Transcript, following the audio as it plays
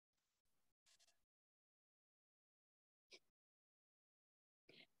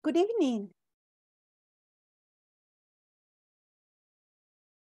Good evening.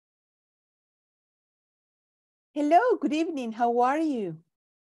 Hello, good evening. How are you?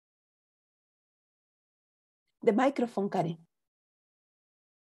 The microphone, Karen.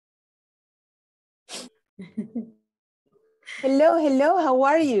 Hello, hello. How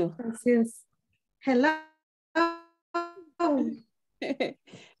are you? Gracias. Hello.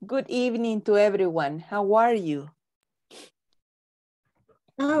 Good evening to everyone. How are you?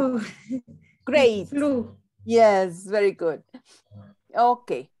 Oh, Great. flu. Yes, very good.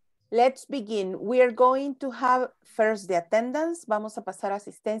 Okay, let's begin. We are going to have first the attendance. Vamos a pasar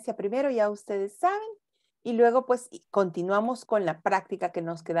asistencia primero, ya ustedes saben. Y luego pues continuamos con la práctica que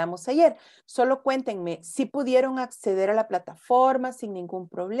nos quedamos ayer. Solo cuéntenme si pudieron acceder a la plataforma sin ningún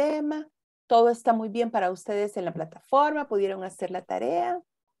problema. Todo está muy bien para ustedes en la plataforma. ¿Pudieron hacer la tarea?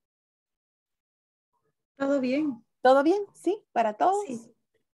 ¿Todo bien? ¿Todo bien? ¿Sí? ¿Para todos? Sí.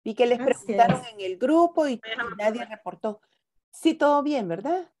 Vi que les Gracias. preguntaron en el grupo y nadie reportó. Sí, todo bien,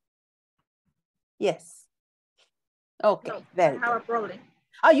 ¿verdad? Yes. Okay, No, very I have good. a problem.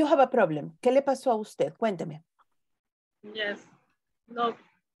 Oh, you have a problem. ¿Qué le pasó a usted? Cuénteme. Yes.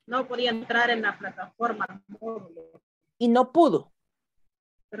 No podía entrar en la plataforma módulo, Y no pudo.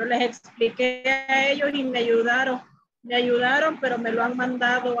 pero les expliqué a ellos y me ayudaron. Me ayudaron, pero me lo han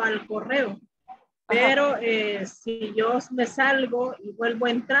mandado al correo. Pero si yo me salgo y vuelvo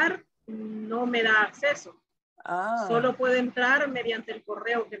a entrar, no me da acceso. Ah, Solo puedo entrar mediante el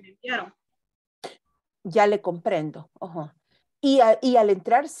correo que me enviaron. ya le comprendo. Ajá. Y al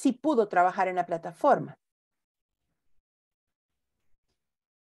entrar sí pudo trabajar en la plataforma.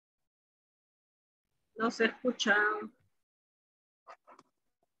 No se escucha.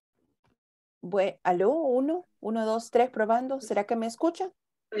 ¿Aló? 1, 1, 2, 3, probando. ¿Será que me escucha?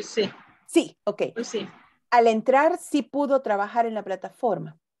 Pues sí, Sí, ok. pues sí. Al entrar sí pudo trabajar en la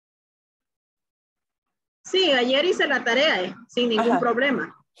plataforma. Sí, ayer hice la tarea sin ningún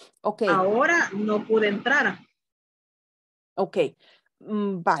problema. Ok. Ahora no pude entrar. Ok.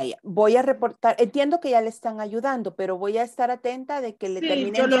 Vaya, voy a reportar. Entiendo que ya le están ayudando, pero voy a estar atenta de que le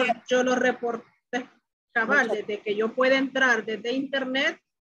terminen yo lo reporté cabal, desde que yo pueda entrar desde internet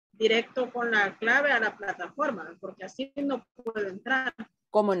directo con la clave a la plataforma, porque así no puedo entrar.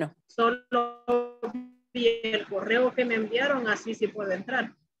 ¿Cómo no? Solo vi el correo que me enviaron, así sí puedo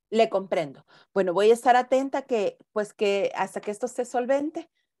entrar. Le comprendo. Bueno, voy a estar atenta que hasta que esto esté solvente,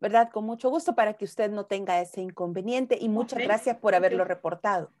 ¿verdad? Con mucho gusto para que usted no tenga ese inconveniente y muchas gracias por haberlo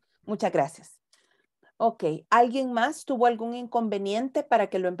reportado. Muchas gracias. Ok, ¿alguien más tuvo algún inconveniente para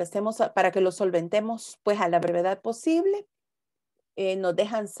que para que lo solventemos pues a la brevedad posible? Nos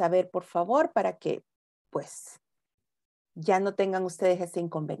dejan saber, por favor, para que pues ya no tengan ustedes ese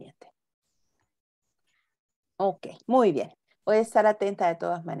inconveniente. Ok, muy bien. Voy a estar atenta de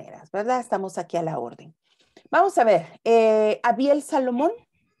todas maneras, ¿verdad? Estamos aquí a la orden. Vamos a ver. Abiel Salomón.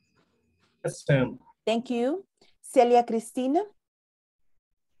 Present. Thank you. Celia Cristina.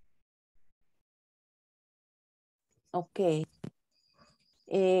 Ok.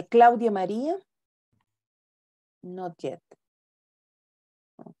 Claudia María. Not yet.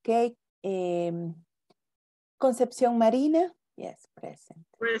 Ok. Concepción Marina. Yes, present.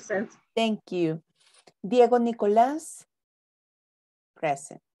 Present. Thank you. Diego Nicolás.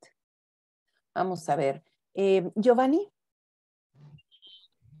 Present. Vamos a ver. Giovanni.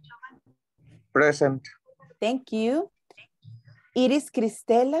 Present. Thank you. Iris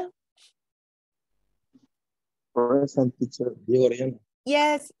Cristela. Present, teacher. Diego Arellano.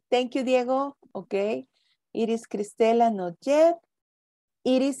 Yes, thank you, Diego. Okay. Iris Cristela, not yet.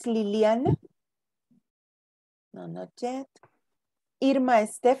 Iris Liliana. No, not yet. Irma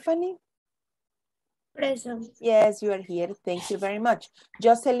Stephanie. Present. Yes, you are here. Thank you very much.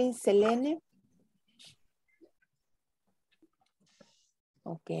 Jocelyn Selene.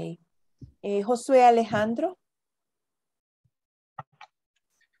 Okay. Josué Alejandro.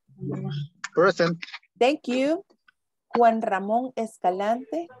 Present. Thank you. Juan Ramón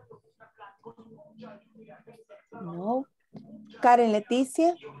Escalante. No. Karen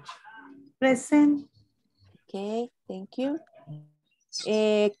Leticia. Present. Okay, thank you.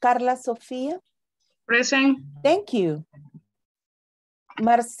 Carla Sofía. Present. Thank you.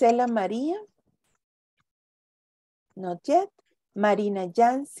 Marcela María. Not yet. Marina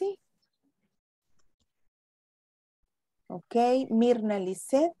Yancy. Okay. Mirna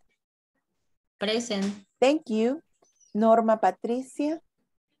Lisset. Present. Thank you. Norma Patricia.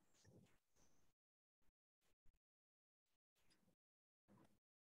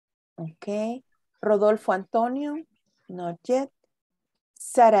 Okay. Rodolfo Antonio. Not yet.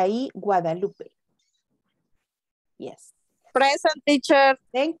 Saraí Guadalupe. Yes. Present, teacher.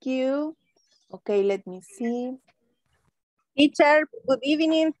 Thank you. Okay, let me see. Teacher, good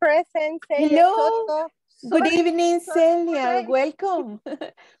evening, present. Celia Hello. Soto. Good Sorry, evening, Celia. sorry, Welcome.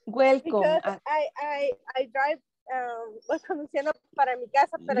 Welcome. because I drive, voy conduciendo para mi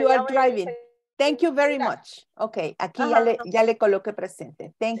casa, pero You are ya voy a driving. Thank you very much. Okay, aquí ya le coloqué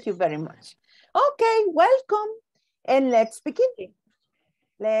presente. Thank you very much. Okay, welcome. And let's begin.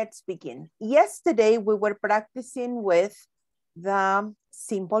 Let's begin. Yesterday, we were practicing with the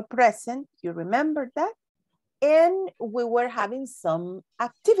simple present. You remember that? And we were having some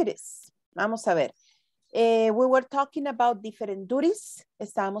activities. Vamos a ver. We were talking about different duties.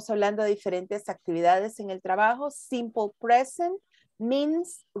 Estábamos hablando de diferentes actividades en el trabajo. Simple present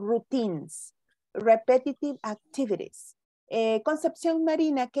means routines, repetitive activities. Concepción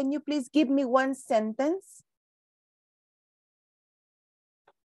Marina, can you please give me one sentence?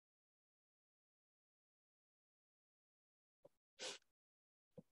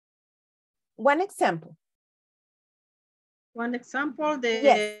 One example. One example de,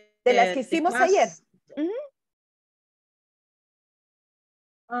 Yes, de las que hicimos ayer.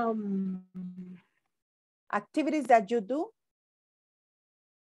 Activities that you do.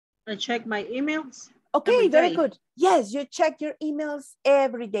 I check my emails. Okay, very good. Yes, you check your emails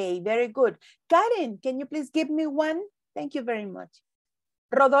every day. Very good. Karen, can you please give me one? Thank you very much.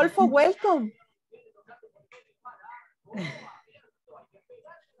 Rodolfo, welcome.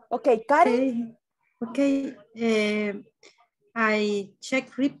 Okay, Karen. Okay. I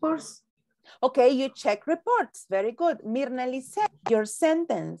check reports. Okay, you check reports. Very good. Mirna Lisette, your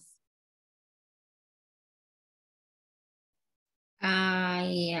sentence.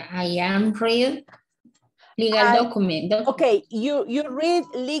 I am read legal document. Okay, you read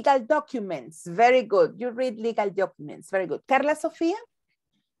legal documents. Very good. You read legal documents. Very good. Carla Sofia?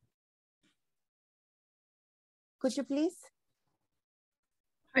 Could you please?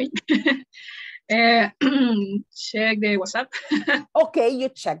 Check the WhatsApp. Okay, you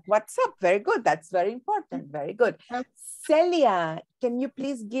check WhatsApp. Very good. That's very important. Very good. Celia, can you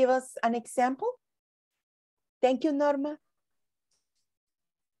please give us an example? Thank you, Norma.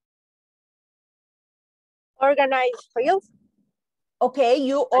 Organize fields. Okay,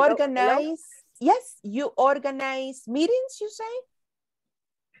 you organize. Hello? Yes, you organize meetings, you say?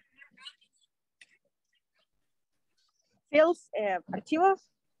 Fields, archivos.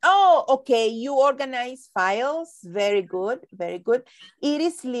 Oh, okay. You organize files. Very good. Very good. It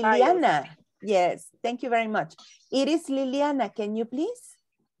is Liliana. Files. Yes. Thank you very much. It is Liliana. Can you please?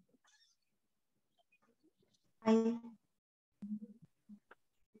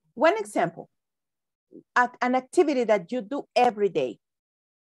 One example. An activity that you do every day.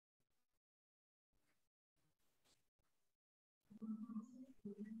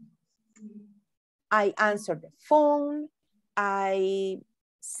 I answer the phone. I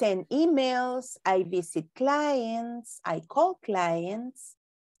send emails, I visit clients, I call clients.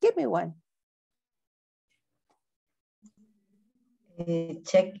 Give me one.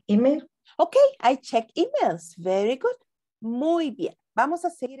 Check email. Okay, I check emails. Very good. Muy bien. Vamos a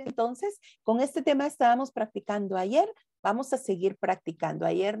seguir entonces. Con este tema estábamos practicando ayer. Vamos a seguir practicando.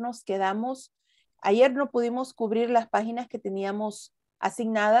 Ayer no pudimos cubrir las páginas que teníamos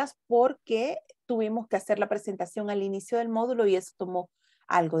asignadas porque tuvimos que hacer la presentación al inicio del módulo y eso tomó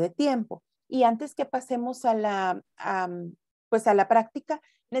algo de tiempo. Y antes que pasemos a la práctica,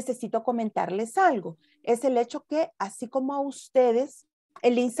 necesito comentarles algo. Es el hecho que, así como a ustedes,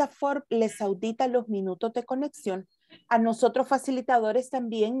 el INSAFORP les audita los minutos de conexión, a nosotros facilitadores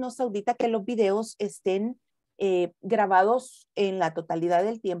también nos audita que los videos estén grabados en la totalidad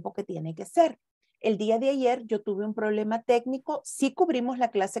del tiempo que tiene que ser. El día de ayer yo tuve un problema técnico, sí cubrimos la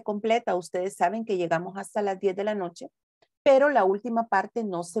clase completa, ustedes saben que llegamos hasta las 10 de la noche, pero la última parte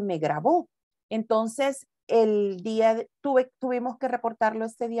no se me grabó. Entonces, tuvimos que reportarlo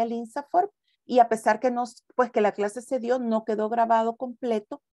este día al INSAFORP y a pesar que la clase se dio, no quedó grabado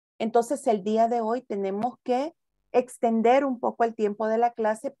completo. Entonces, el día de hoy tenemos que extender un poco el tiempo de la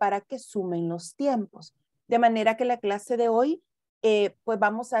clase para que sumen los tiempos. De manera que la clase de hoy, pues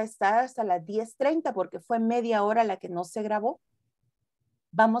vamos a estar hasta las 10:30 porque fue media hora la que no se grabó.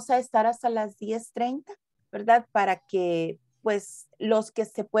 Vamos a estar hasta las 10:30. ¿Verdad? Para que pues los que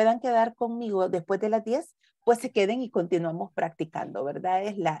se puedan quedar conmigo después de las 10, pues se queden y continuamos practicando, ¿verdad?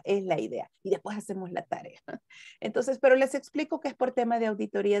 Es la idea. Y después hacemos la tarea. Entonces, pero les explico que es por tema de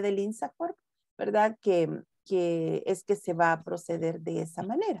auditoría del INSAFORP, ¿verdad? Que es que se va a proceder de esa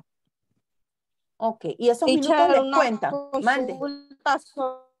manera. Ok, y esos minutos les cuentan. Mande.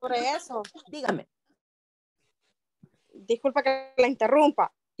 Sobre eso. Dígame. Disculpa que la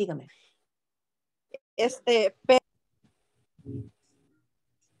interrumpa. Dígame.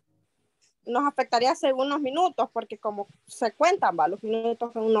 Nos afectaría según los minutos, porque como se cuentan, ¿va? Los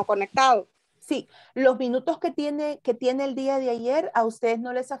minutos que uno conectado. Sí, los minutos que tiene el día de ayer a ustedes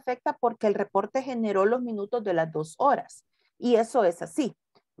no les afecta porque el reporte generó los minutos de las 2 horas. Y eso es así,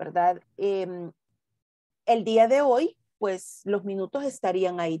 ¿verdad? El día de hoy, pues los minutos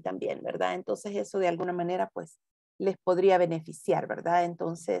estarían ahí también, ¿verdad? Entonces eso de alguna manera, pues les podría beneficiar, ¿verdad?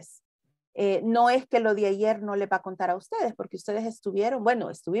 Entonces, no es que lo de ayer no les va a contar a ustedes, porque ustedes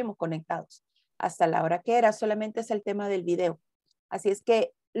estuvimos conectados hasta la hora que era, solamente es el tema del video. Así es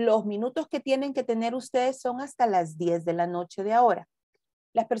que los minutos que tienen que tener ustedes son hasta las 10 de la noche de ahora.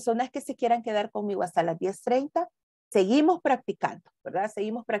 Las personas que se quieran quedar conmigo hasta las 10:30, seguimos practicando, ¿verdad?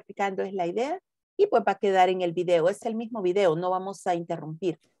 Seguimos practicando es la idea y pues va a quedar en el video. Es el mismo video, no vamos a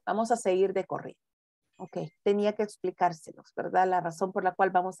interrumpir, vamos a seguir de corrido. Ok, tenía que explicárselos, ¿verdad? La razón por la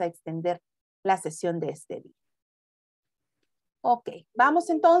cual vamos a extender la sesión de este día. Ok, vamos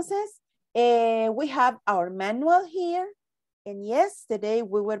entonces. We have our manual here. And yesterday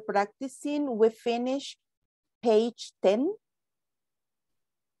we were practicing, we finished page 10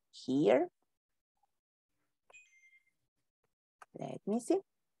 here. Let me see.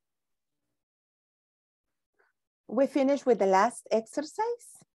 We finished with the last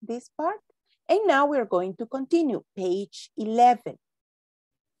exercise, this part. And now we're going to continue, page 11.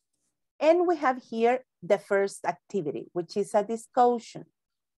 And we have here the first activity, which is a discussion.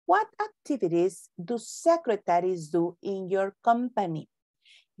 What activities do secretaries do in your company?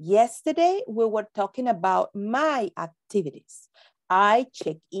 Yesterday, we were talking about my activities. I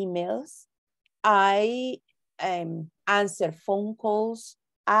check emails, I answer phone calls,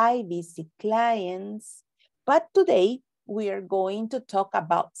 I visit clients. But today, we are going to talk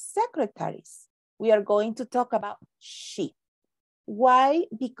about secretaries. We are going to talk about she. Why?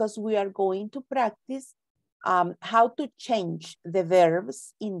 Because we are going to practice how to change the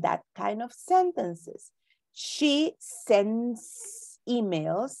verbs in that kind of sentences. She sends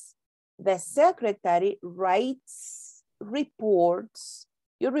emails. The secretary writes reports.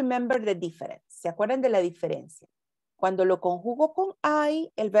 You remember the difference. ¿Se acuerdan de la diferencia? Cuando lo conjugo con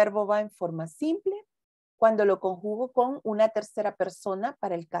I, el verbo va en forma simple. Cuando lo conjugo con una tercera persona,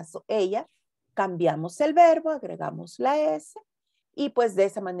 para el caso ella, cambiamos el verbo, agregamos la S y pues de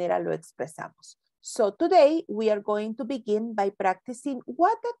esa manera lo expresamos. So today we are going to begin by practicing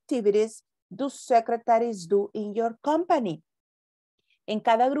what activities do secretaries do in your company. En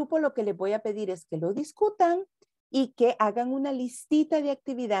cada grupo lo que les voy a pedir es que lo discutan y que hagan una listita de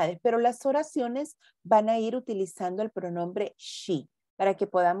actividades, pero las oraciones van a ir utilizando el pronombre she para que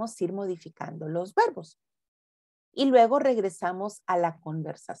podamos ir modificando los verbos. Y luego regresamos a la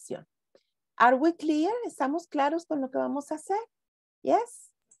conversación. Are we clear? ¿Estamos claros con lo que vamos a hacer?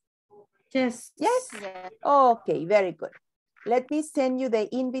 Yes? Yes. Yes? Okay, very good. Let me send you the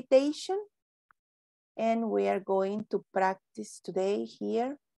invitation. And we are going to practice today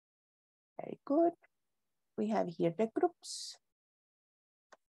here. Very good. We have here the groups.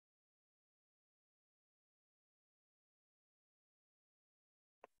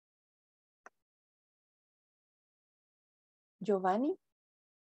 Giovanni.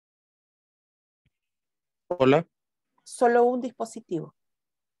 Hola. Solo un dispositivo.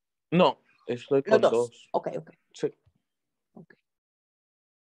 No, estoy Los con dos. dos. Ok. Sí. Ok.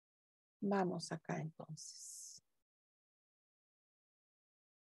 Vamos acá entonces.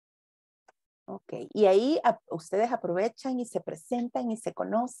 Ok, y ahí ustedes aprovechan y se presentan y se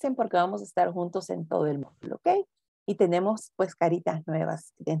conocen porque vamos a estar juntos en todo el módulo, ¿ok? Y tenemos pues caritas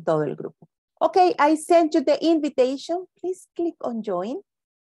nuevas en todo el grupo. Ok, I sent you the invitation. Please click on join.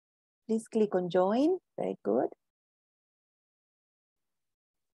 Please click on join. Very good.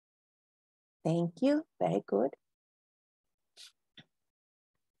 Thank you. Very good.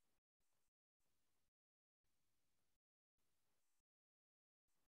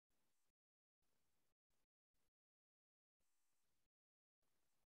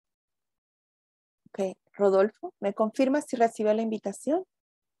 Ok, Rodolfo, ¿me confirma si recibió la invitación?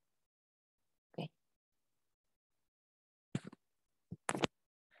 Ok.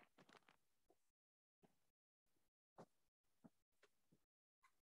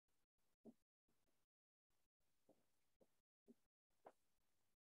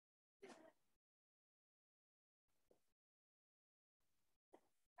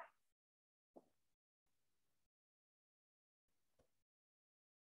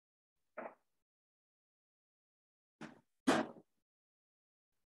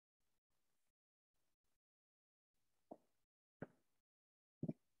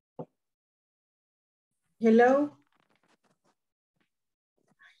 Hello.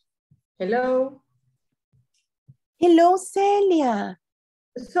 Hello. Hello, Celia.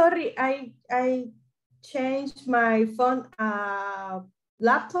 Sorry, I changed my phone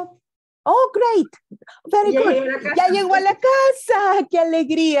laptop. Oh, great. Very Ya good. llegué a la casa. Ya llegó a la casa. ¡Qué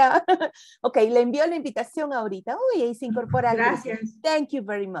alegría! Ok, le envío la invitación ahorita. Uy, ahí se incorpora al grupo. Gracias. Thank you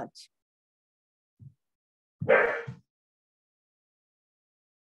very much.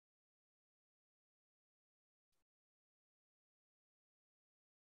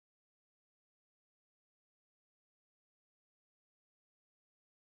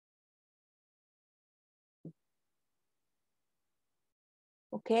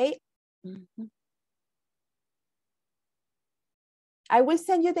 Okay. I will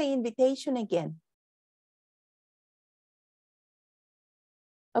send you the invitation again.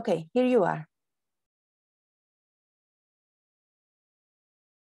 Okay, here you are.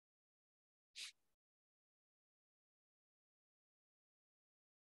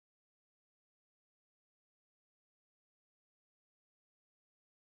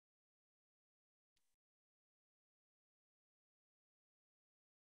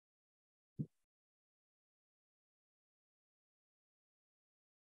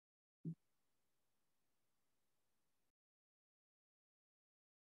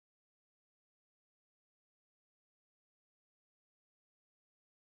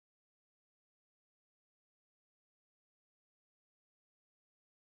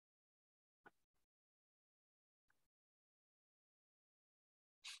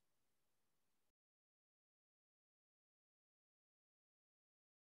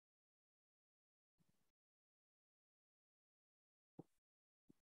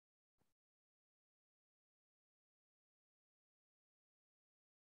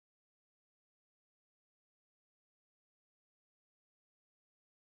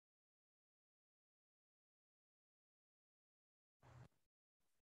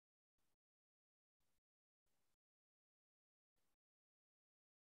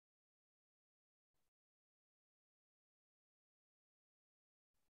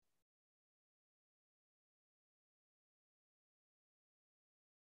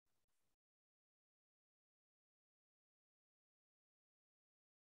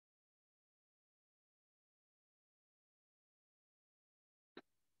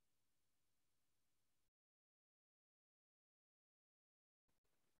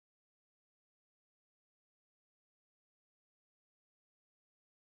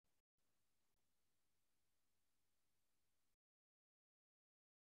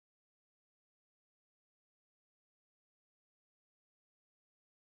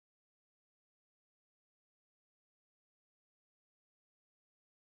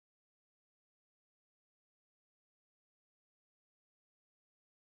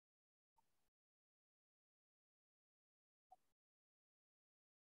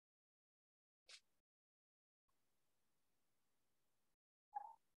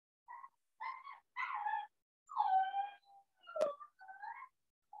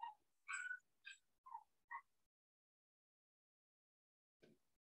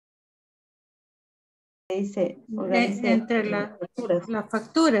 Dice, Entre las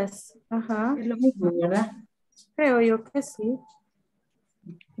facturas. Ajá. Es lo mismo, ¿verdad? Creo yo que sí.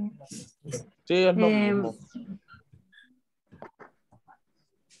 Sí, es lo mismo.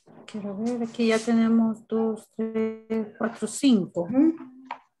 Quiero ver, aquí ya tenemos 2, 3, 4, 5.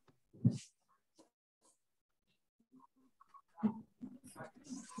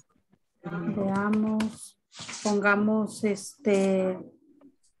 Veamos, pongamos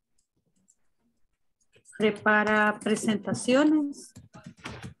prepara presentaciones,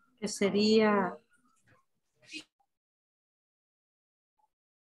 que sería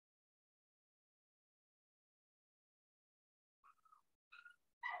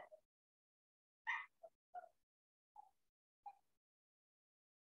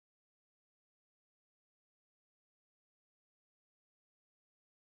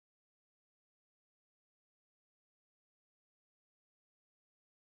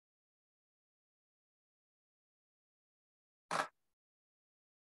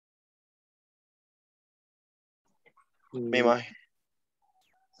Mi imagen.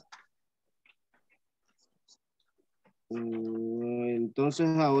 Entonces,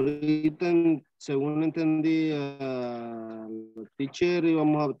 ahorita, según entendí, teacher,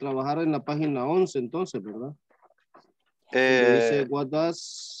 íbamos a trabajar en la página 11, entonces, ¿verdad? Donde dice, what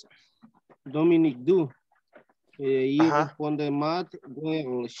does Dominic do? Y responde Matt,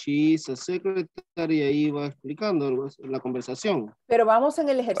 well, she's a secretary, y ahí va explicando la conversación. Pero vamos en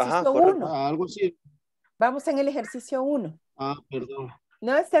el ejercicio 1. Algo así. Vamos en el ejercicio 1. Perdón.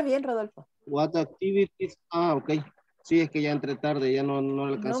 No, está bien, Rodolfo. What activities? Ok. Sí, es que ya entré tarde, ya no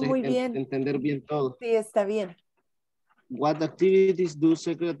alcancé a entender bien todo. Sí, está bien. What activities do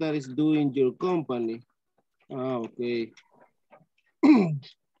secretaries do in your company? Ah, okay.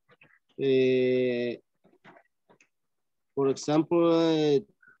 For example,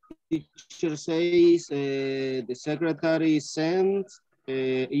 teacher says the secretary sends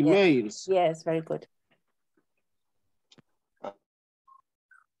emails. Yes, very good.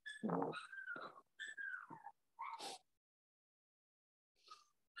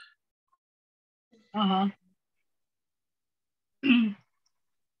 Ella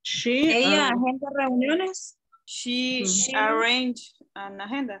agenda reuniones. She arrange an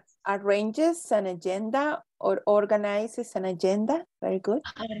agenda. Arranges an agenda or organizes an agenda. Very good.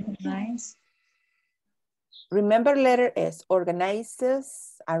 Nice. Remember letter S.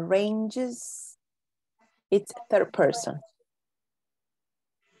 Organizes, arranges. It's third person.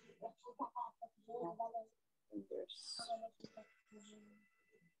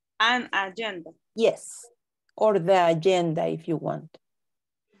 An agenda. Yes. Or the agenda if you want.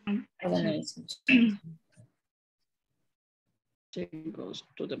 She goes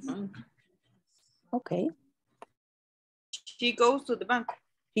to the bank. Okay. She goes to the bank.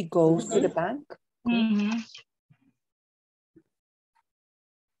 She goes to the bank.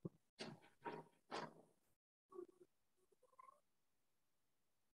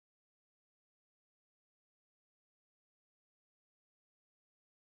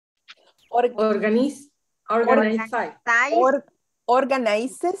 Organizes.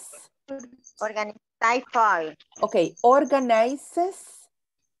 Okay, organizes.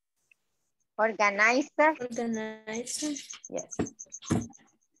 Yes.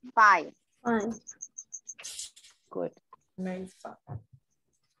 File. Good.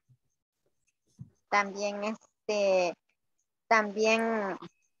 También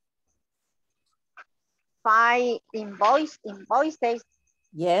file invoices.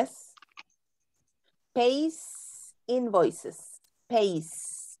 Yes. Pays invoices.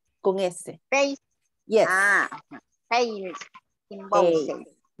 Pays con S. Pays. Yes. Pays invoices. Pays.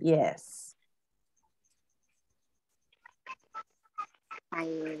 Yes.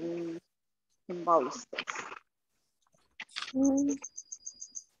 Invoices.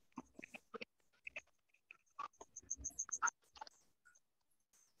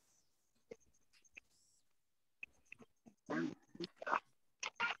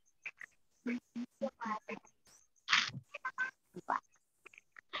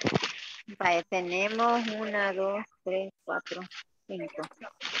 Vale, tenemos 1, 2, 3, 4, 5,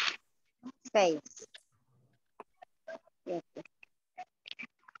 6,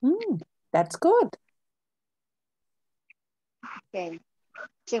 7. That's good. Okay.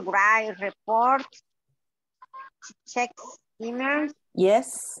 She writes reports. She checks emails.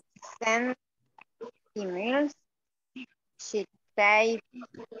 Yes. Sends emails. She types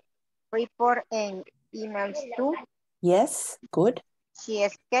report and emails too. Yes. Good. She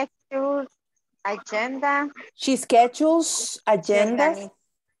schedules agenda. She schedules agendas.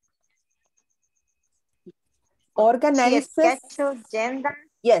 Organizes. She schedules agenda.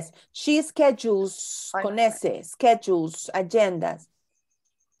 Yes. She schedules con S. Schedules agendas.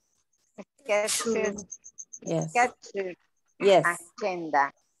 Schedules. Yes. Schedules Yes.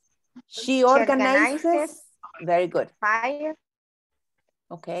 agenda. She organizes. Very good. File.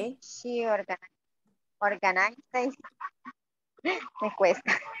 Okay. She organizes. Me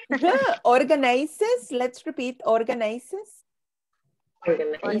cuesta. Organizes. Let's repeat. Organizes.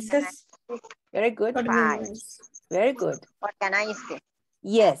 Organizes. Very good. Organizes. Very good. Organizes.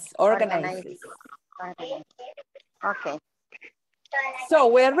 Yes. Organizes. Okay. So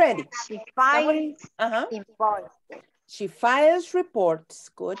we're ready. She files invoices. She files reports.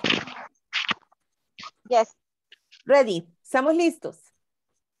 Good. Yes. Ready. ¿Estamos listos?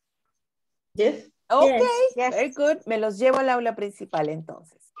 Yes. Okay. Yes. Very good. Me los llevo al aula principal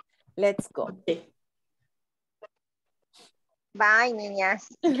entonces. Let's go. Okay. Bye, niñas.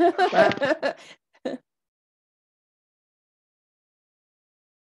 Bye.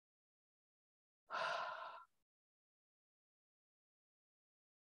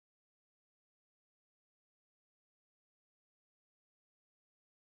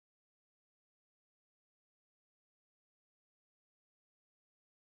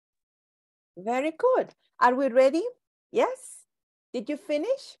 Very good. Are we ready? Yes? Did you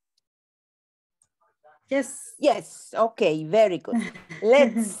finish? Yes. Yes. Okay, very good.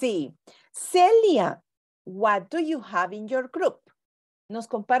 Let's see. Celia, what do you have in your group? ¿Nos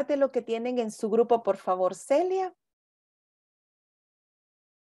comparte lo que tienen en su grupo, por favor, Celia?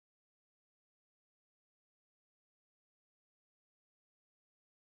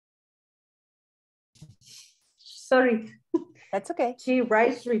 Sorry. That's okay. She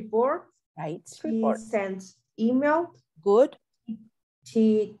writes reports. Writes She reports. sends email. Good.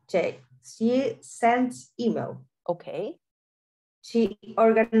 She checks. She sends email. Okay. She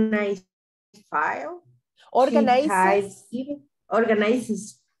organizes file. Organizes. She types email.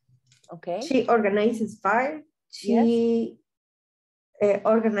 Organizes. Okay. She organizes file. She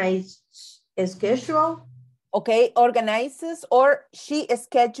organizes a schedule. Okay, organizes or she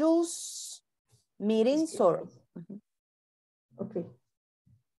schedules meetings or. Okay.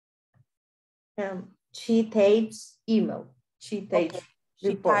 She types email. She types. Okay.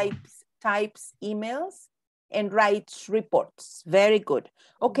 She types emails and writes reports. Very good.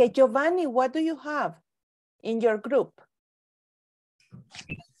 Okay, Giovanni, what do you have in your group?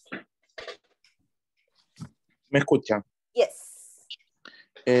 ¿Me escuchan? Yes.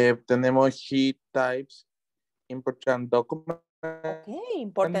 Tenemos she types important documents. Okay,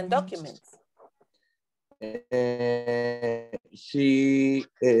 important documents. She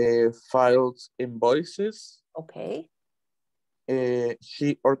files invoices. Okay.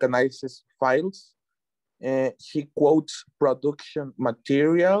 She organizes files. She quotes production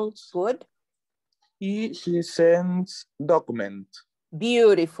materials. Good. She sends documents.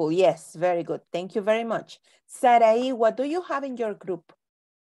 Beautiful. Yes, very good. Thank you very much. Sarai, what do you have in your group?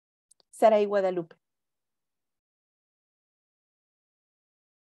 Sarai Guadalupe.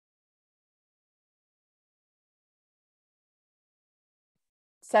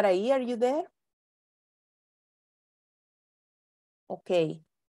 Sarai, are you there? Ok.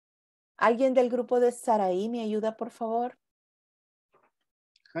 ¿Alguien del grupo de Sarai me ayuda, por favor?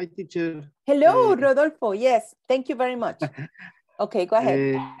 Hi, teacher. Hello, Rodolfo. Yes, thank you very much. Okay, go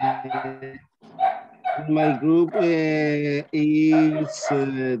ahead. My group is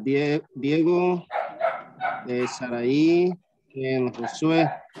Diego, Sarai, and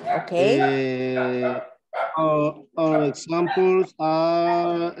Josué. Okay. Our examples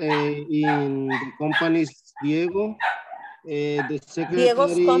are in the companies Diego, the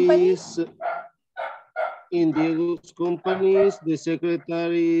secretaries. In Diego's companies, the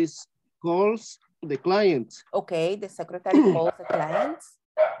secretaries calls the clients. Okay, the secretary calls the clients.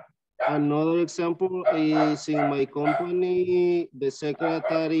 Another example is in my company, the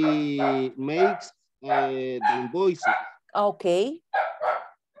secretary makes the invoices. Okay.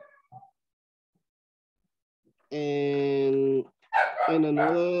 And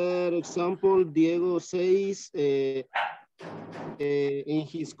another example, Diego says in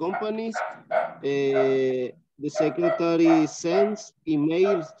his companies, the secretary sends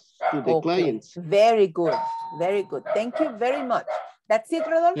emails to the clients. Very good. Very good. Thank you very much. That's it,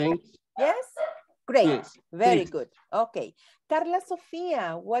 Rodolfo? Thanks. Yes? Great. Yes. Very Thanks. good. Okay. Carla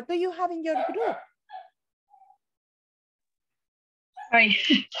Sofia, what do you have in your group? Hi.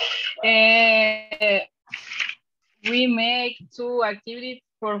 We make 2 activities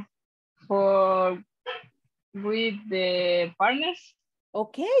for with the partners.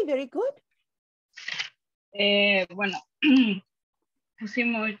 Okay, very good. Bueno,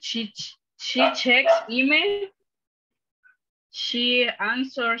 pusimos she checks email. She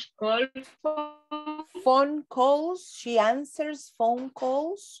answers phone calls. She answers phone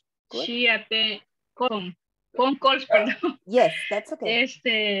calls. Good. She attends phone calls, perdón. Yes, that's okay.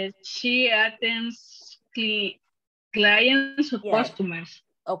 She attends clients or customers.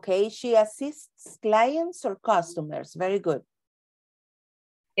 Okay, she assists clients or customers. Very good.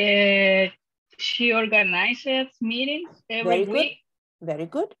 She organizes meetings every week. Very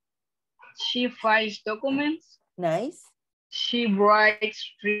good. She files documents. Nice. She writes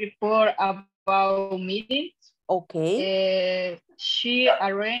report about meetings. Okay. She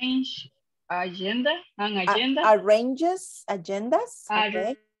arranges agenda. Arranges agendas.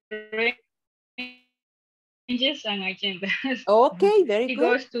 Okay. Arranges an agenda. Okay, very She good.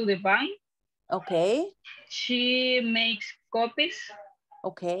 goes to the bank. Okay. She makes copies.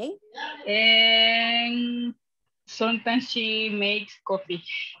 Okay. And sometimes she makes coffee.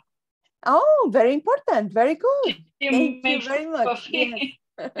 Oh, very important. Very good. Thank you very much. Yes.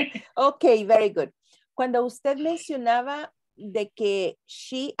 Okay, very good. Cuando usted mencionaba de que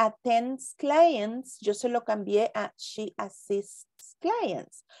she attends clients, yo se lo cambié a she assists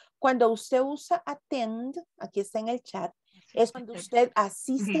clients. Cuando usted usa attend, aquí está en el chat, es cuando usted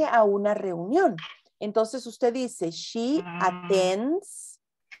asiste a una reunión. Entonces usted dice, she attends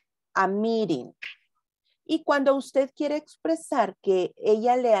a meeting. Y cuando usted quiere expresar que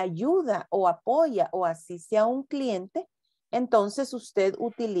ella le ayuda o apoya o asiste a un cliente, entonces usted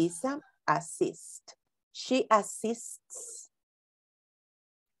utiliza assist. She assists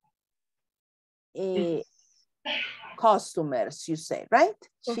customers, you say, right?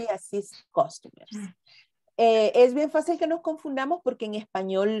 She assists customers. Es bien fácil que nos confundamos porque en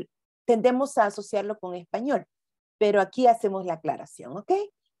español tendemos a asociarlo con español. Pero aquí hacemos la aclaración, ¿ok?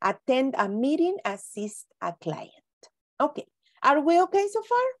 Attend a meeting, assist a client. Okay, are we okay so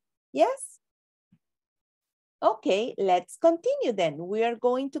far? Yes? Okay, let's continue then. We are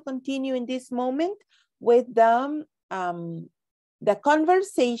going to continue in this moment with the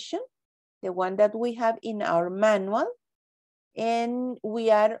conversation, the one that we have in our manual. And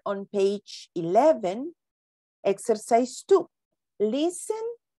we are on page 11, exercise 2. Listen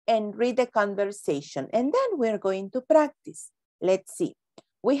and read the conversation. And then we're going to practice. Let's see.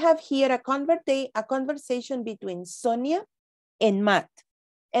 We have here a conversation between Sonia and Matt.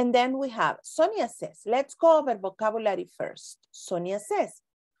 And then we have, Sonia says, let's go over vocabulary first. Sonia says,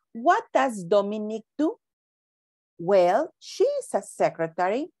 what does Dominic do? Well, she is a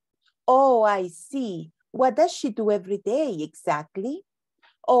secretary. Oh, I see. What does she do every day exactly?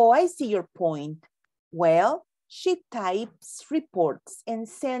 Oh, I see your point. Well, she types reports and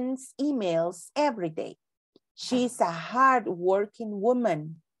sends emails every day. She's a hard-working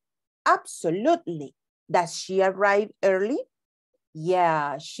woman. Absolutely. Does she arrive early?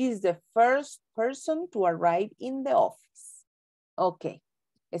 Yeah, she's the first person to arrive in the office. Ok,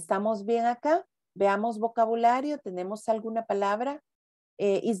 ¿estamos bien acá? Veamos vocabulario. ¿Tenemos alguna palabra?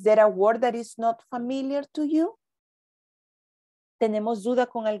 Is there a word that is not familiar to you? ¿Tenemos duda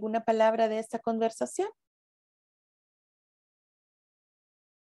con alguna palabra de esta conversación?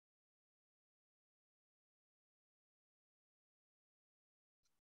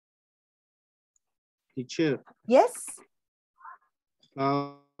 Teacher. Yes.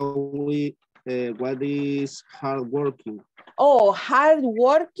 What is hardworking? Oh,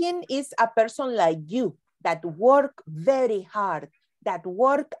 hardworking is a person like you that work very hard, that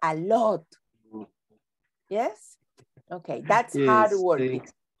work a lot. Yes? Okay, that's yes, hardworking.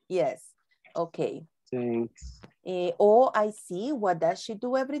 Thanks. Yes, okay. Thanks. Oh, I see. What does she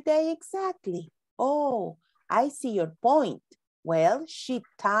do every day exactly? Oh, I see your point. Well, she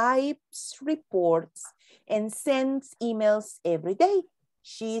types reports and sends emails every day.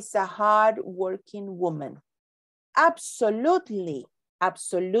 She's a hard-working woman. Absolutely.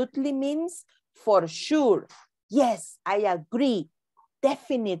 Absolutely means for sure. Yes, I agree.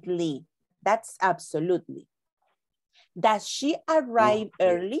 Definitely. That's absolutely. Does she arrive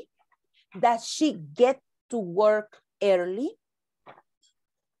early? Does she get to work early?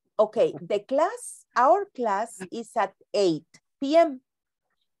 Okay, our class is at 8 p.m.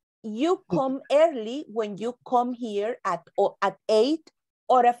 You come early when you come here at 8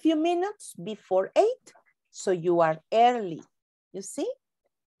 or a few minutes before 8. So you are early, you see?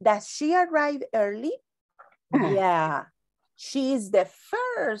 Does she arrive early? Yeah, she is the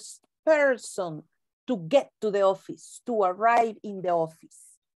first person to get to the office, to arrive in the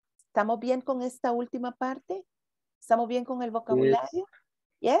office. ¿Estamos bien con esta última parte? ¿Estamos bien con el vocabulario?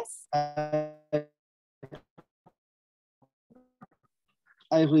 Yes?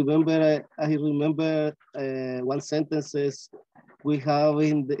 I remember one sentences we have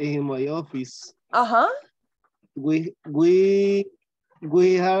in my office. Uh-huh. We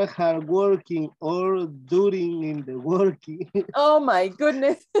are hardworking or during in the working. Oh my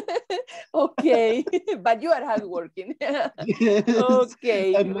goodness. Okay, but you are hardworking. Yes.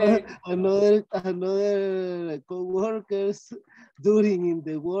 Okay. Another co-workers during in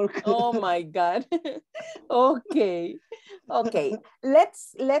the work. Oh my God. Okay. Okay.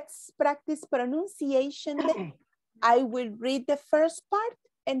 Let's practice pronunciation then. I will read the first part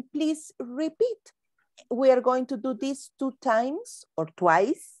and please repeat. We are going to do this 2 times or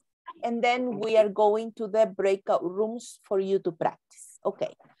twice, and then we are going to the breakout rooms for you to practice.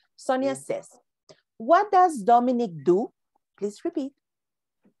 Okay. Sonia says, what does Dominic do? Please repeat.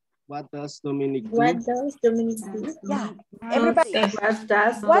 What does Dominic do? What does Dominic do? Yeah, everybody. What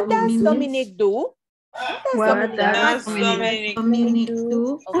does Dominic do? What does Dominic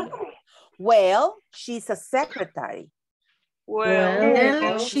do? Okay. Well, she's a secretary.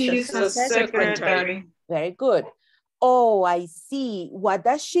 Well, she's a secretary. Very good. Oh, I see. What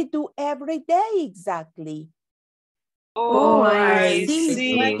does she do every day exactly? Oh, I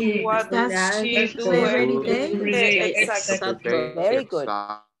see. What does she do every day exactly? Very good.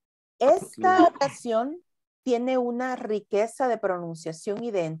 Esta oración tiene una riqueza de pronunciación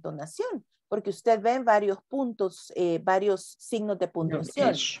y de entonación, porque usted ve varios puntos, varios signos de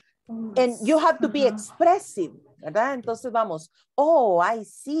puntuación. And you have to be expressive, ¿verdad? Entonces vamos, oh, I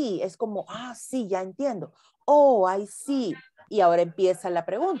see. Es como, sí, ya entiendo. Oh, I see. Y ahora empieza la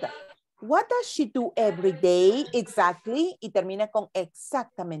pregunta. What does she do every day exactly? Y termina con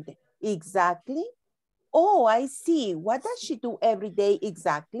exactamente. Exactly. Oh, I see. What does she do every day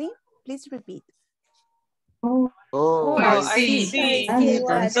exactly? Please repeat. Oh, I see.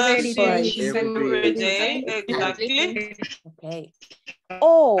 That's Does very she good. every day? Exactly. Okay.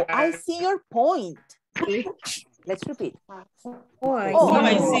 Oh, I see your point. Let's repeat. Oh, I Oh,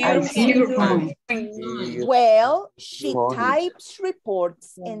 I see your point. well, she Point. types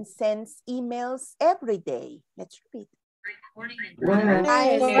reports and sends emails every day. Let's repeat. Well,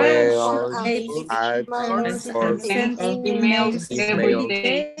 I send emails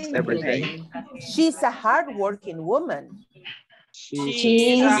every day. She's a hardworking woman.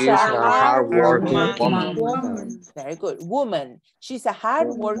 She's a hardworking woman. Very good. Woman. She's a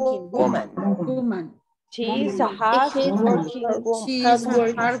hardworking woman. Woman. She's a hardworking She's a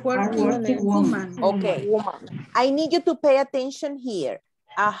hardworking woman. Okay. I need you to pay attention here.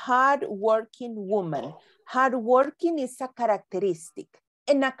 A hardworking woman. Hardworking is a characteristic.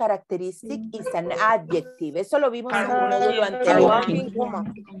 And a characteristic is an adjective. Eso lo vimos en el módulo anterior.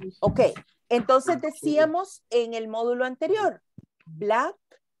 Ok. Entonces decíamos en el módulo anterior. Black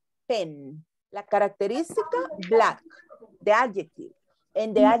pen. La característica, black. The adjective.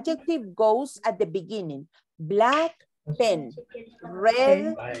 And the adjective goes at the beginning. Black pen.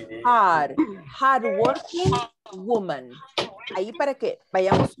 Red hard. Hardworking woman. Ahí para que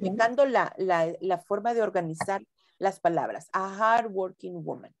vayamos ubicando la forma de organizar las palabras. A hardworking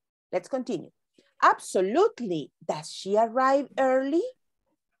woman. Let's continue. Absolutely. Does she arrive early?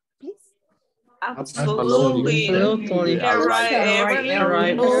 Please. Absolutely.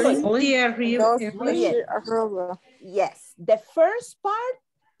 Yes. The first part,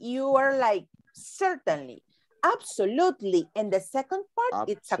 you are like, certainly. Absolutely. And the second part,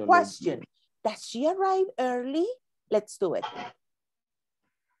 it's a question. Does she arrive early? Let's do it.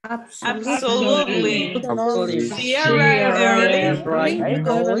 Absolutely. She arrived early.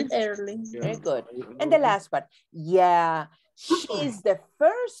 Very good. And the last part. Yeah, she's the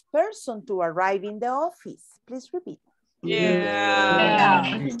first person to arrive in the office. Please repeat. Yeah.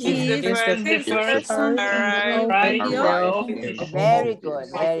 She's the first person to arrive in the office. Very good,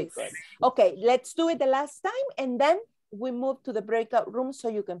 very good. Okay, let's do it the last time and then we move to the breakout room so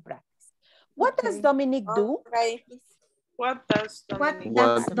you can practice. What does Dominic do? What does Dominic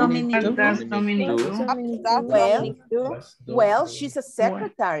do? Well, she's a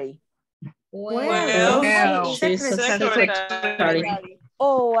secretary. Well, she's a secretary.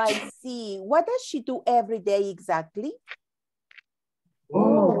 Oh, I see. What does she do every day exactly?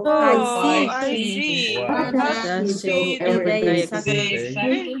 I see. What does she do every day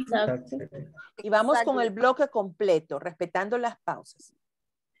exactly? Y vamos con el bloque completo, respetando las pausas.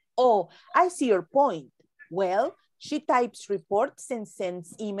 Oh, I see your point. Well, she types reports and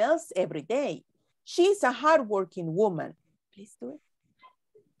sends emails every day. She's a hardworking woman. Please do it.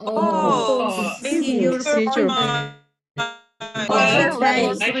 Oh, is your point. Is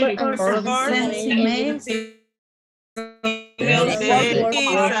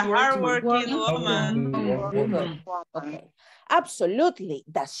a hardworking woman. Okay. Absolutely.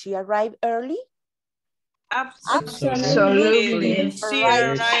 Does she arrive early? Absolutely. She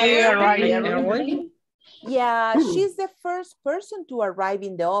arrived early. Yeah, she's the first person to arrive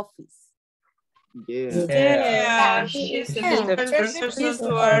in the office. Yeah, she's the first person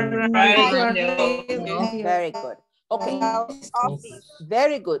to arrive in the office. Very good. Okay.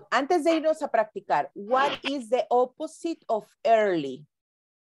 Very good. Antes de irnos a practicar, what is the opposite of early?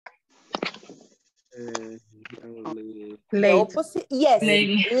 Late. The opposite? Yes,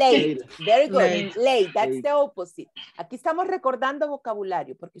 late. Very good. Late. That's the opposite. Aquí estamos recordando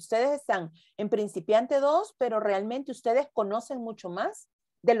vocabulario porque ustedes están en principiante 2, pero realmente ustedes conocen mucho más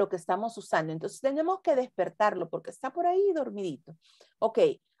de lo que estamos usando. Entonces tenemos que despertarlo porque está por ahí dormidito. Ok.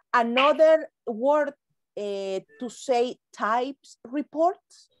 Another word to say types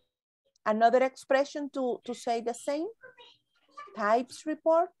reports. Another expression to say the same. Types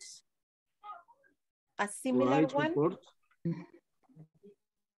reports. A similar one. Report.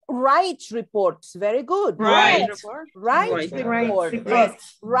 Writes reports. Very good. Right. Writes report.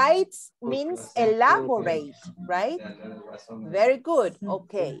 Yes. Writes means elaborate, right? Very good.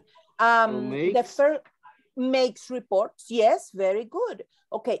 Okay. The first makes reports. Yes, very good.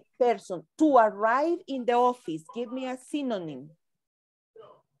 Okay, person. To arrive in the office. Give me a synonym.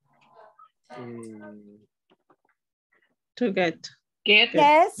 To get.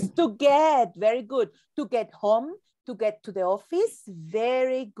 Yes, to get. Very good. To get home, to get to the office.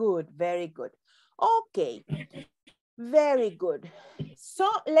 Very good, very good. Okay, very good. So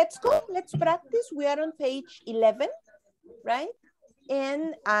let's go, let's practice. We are on page 11, right?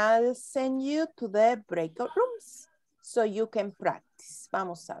 And I'll send you to the breakout rooms so you can practice.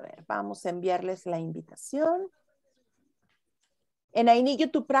 Vamos a ver, vamos a enviarles la invitación. And I need you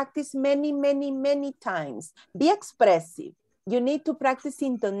to practice many, many, many times. Be expressive. You need to practice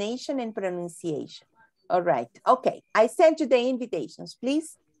intonation and pronunciation. All right. Okay. I sent you the invitations.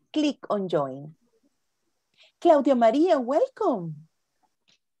 Please click on join. Claudia Maria, welcome.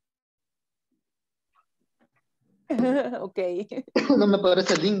 Okay. No me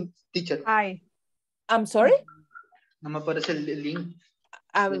aparece el link, teacher. Hi. I'm sorry? No me aparece el link.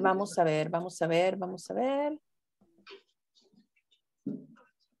 Vamos a ver, vamos a ver, vamos a ver.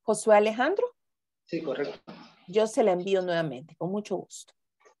 Josué Alejandro. Sí, correcto. Yo se la envío nuevamente, con mucho gusto.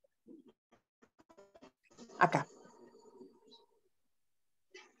 Acá.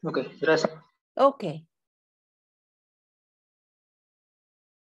 Ok, gracias. Ok.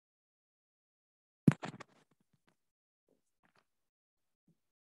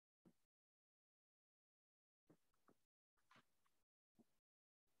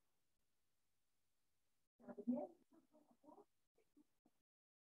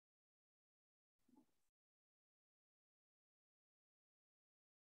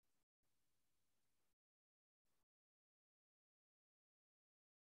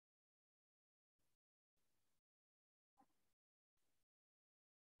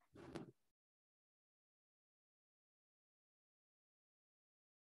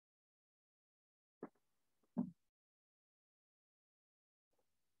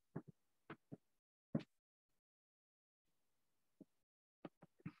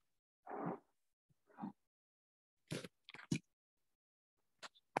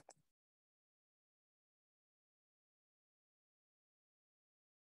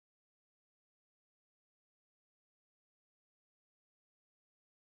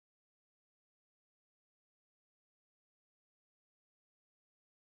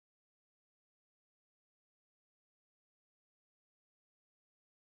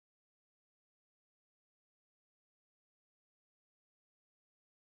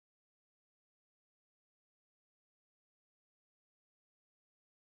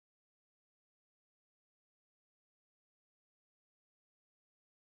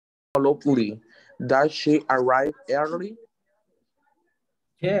 Lovely. Does she arrive early?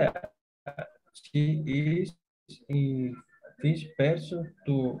 Yeah, she is a first person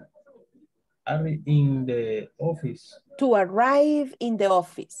to arrive in the office. To arrive in the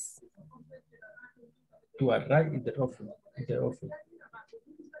office. To arrive in the office.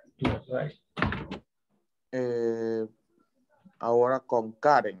 To arrive. Ahora con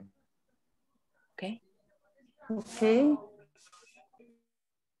Karen. Okay. Okay.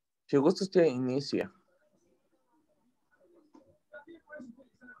 Si gusta usted inicia.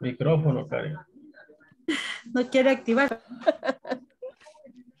 Micrófono, Karen. No quiere activar.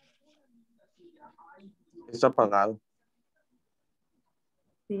 Está apagado.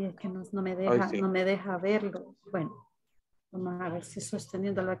 Sí, es que no me deja, sí. no me deja verlo. Bueno, vamos a ver si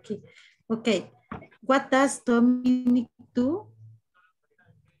sosteniéndolo aquí. Ok. What does Dominic do?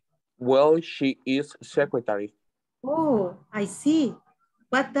 Well, she is secretary. Oh, I see.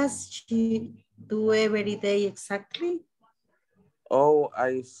 What does she do every day exactly? Oh,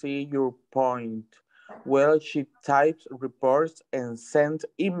 I see your point. Well, she types reports and sends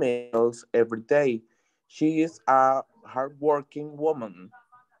emails every day. She is a hardworking woman.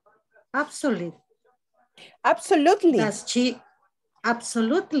 Absolutely. Absolutely. Does she?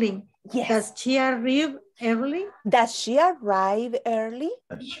 Absolutely. Yes. Does she arrive early? Does she arrive early?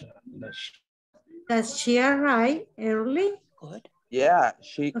 Does she arrive early? Good. Yeah,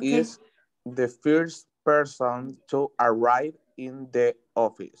 she is the first person to arrive in the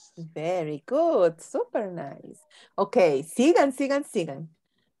office. Very good. Super nice. Ok, sigan.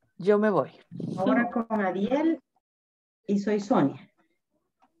 Yo me voy. Ahora con Ariel y soy Sonia.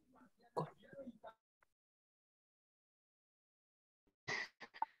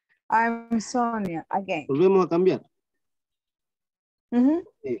 I'm Sonia again. Volvemos a cambiar.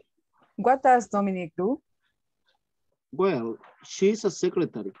 Sí. What does Dominic do? Well, she's a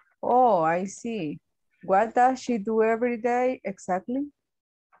secretary. Oh, I see. What does she do every day exactly?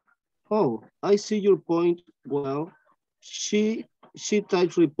 Oh, I see your point. Well, she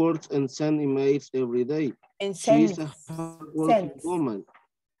types reports and sends emails every day. And She's a hardworking woman.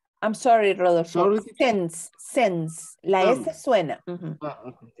 I'm sorry, Rodolfo. Sorry? Sense. La S suena.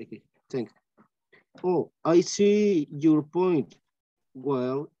 Okay. Thanks. Oh, I see your point.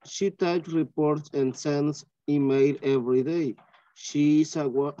 Well, she types reports and sends email every day. She's a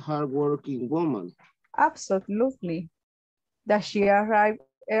hardworking woman. Absolutely. Does she arrive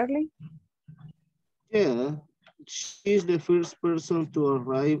early? Yeah, she's the first person to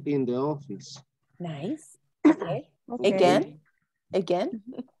arrive in the office. Nice. Okay. Again.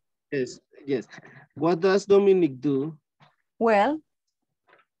 Yes. What does Dominic do? Well.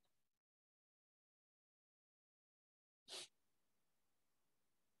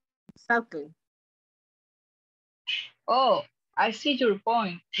 Exactly. Oh, I see your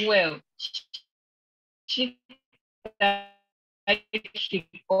point. Well, she types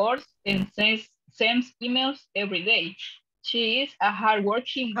reports and sends emails every day. She is a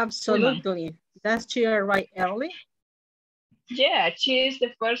hardworking Absolutely. woman. Does she arrive early? Yeah, she is the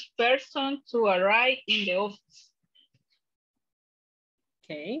first person to arrive in the office.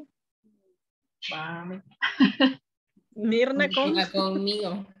 Okay. Mirna con...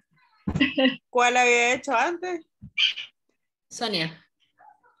 conmigo. ¿Cuál había hecho antes? Sonia.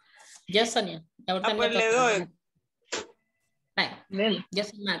 Yo, Sonia. Ahorita pues me le toca. doy. Vale. Yo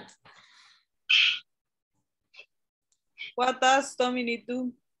soy Matt. What does Dominic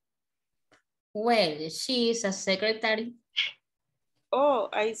do? Well, she is a secretary. Oh,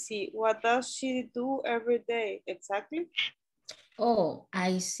 I see. What does she do every day? Exactly. Oh,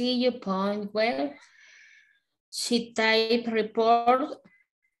 I see your point. Well, she type report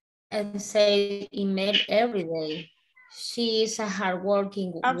and send email every day. She is a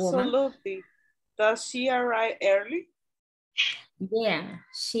hardworking woman. Absolutely. Does she arrive early? Yeah,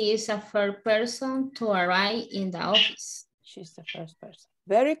 she is a first person to arrive in the office. She's the first person.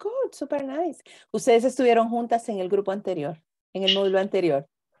 Very good, super nice. Ustedes estuvieron juntas en el grupo anterior, en el módulo anterior.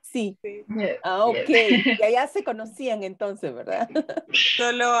 Sí. Ah, ok. Ya se conocían entonces, ¿verdad?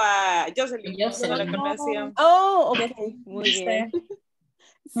 Solo a Jocelyn. No la Jocelyn. conocía. Oh, ok. Muy bien.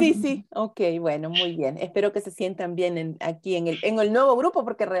 Sí, ok, bueno, muy bien. Espero que se sientan bien aquí en el nuevo grupo,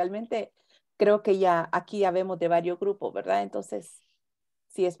 porque realmente creo que ya aquí ya vemos de varios grupos, ¿verdad? Entonces,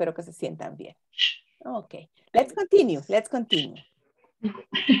 sí, espero que se sientan bien. Ok, let's continue.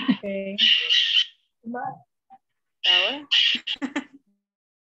 Okay. Ahora.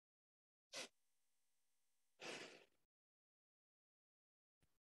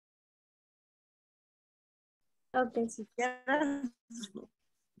 Ok, si quieres.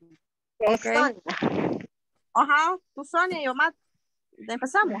 Okay. Sonia. Ajá, tú Sonia y yo Matt.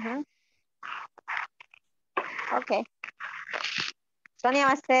 Empezamos. Ok. Sonia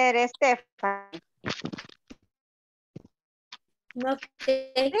va a ser Stephanie.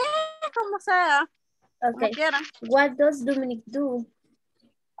 Okay. Como sea. Okay. Como quieran. What does Dominic do?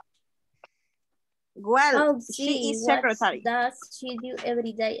 Well, she is secretary. What does she do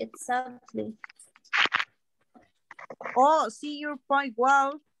every day exactly? Oh, see your point.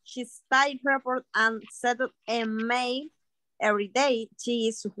 Well, she's type report and send a mail every day. She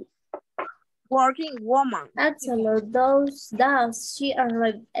is working woman. Excellent. Does she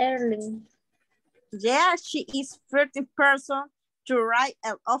arrive early? Yeah, she is 30 person to arrive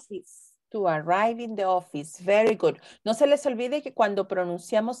at office. To arrive in the office. Very good. No se les olvide que cuando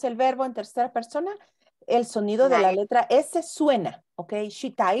pronunciamos el verbo en tercera persona, el sonido de la letra S suena, ¿ok?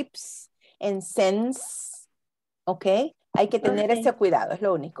 She types and sends, ¿ok? Hay que tener ese cuidado, es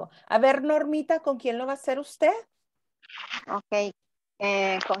lo único. A ver, Normita, ¿con quién lo va a hacer usted? Ok.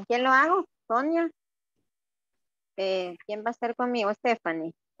 ¿Con quién lo hago? Sonia. ¿Quién va a estar conmigo?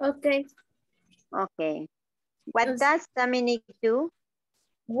 Stephanie. Okay. Okay. What does Dominic do?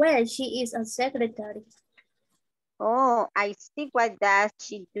 Well, she is a secretary. Oh, I see. What does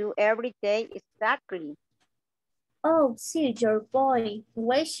she do every day exactly? Oh, see your point.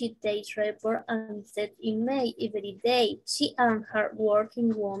 Well, she takes report and sends email every day. She is a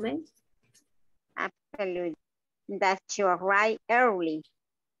hardworking woman. Absolutely. Does she arrive early?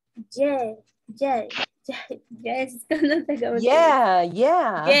 Yes. Yeah.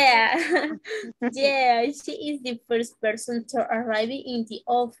 Yeah, she is the first person to arrive in the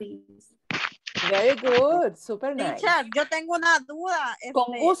office. Very good, super nice. Teacher, yo tengo una duda.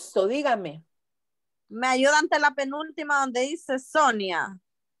 Con gusto, dígame. ¿Me ayuda ante la penúltima donde dice Sonia?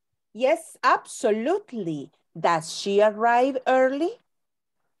 Yes, absolutely. Does she arrive early?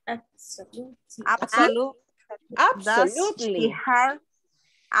 Absolutely. Absolutely.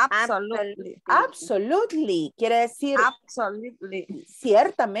 Absolutely. Quiere decir absolutely.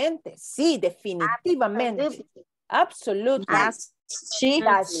 Ciertamente. Sí, definitivamente. Absolutely. Does she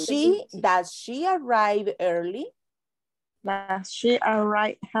arrive early? Does she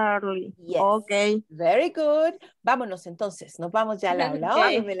arrive early? Yes. Okay. Very good. Vámonos entonces. Nos vamos ya al aula.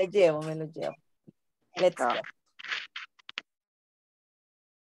 Okay. Oh, me lo llevo. Let's go.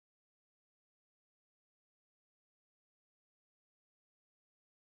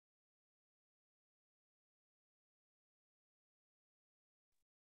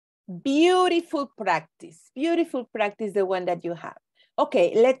 Beautiful practice, the one that you have.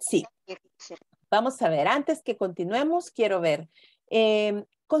 Okay, let's see. Vamos a ver, antes que continuemos, quiero ver.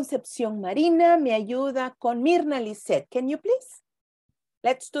 Concepción Marina me ayuda con Mirna Lisette. Can you please?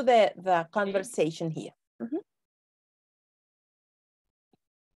 Let's do the conversation here.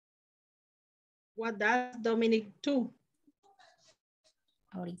 What does Dominic do?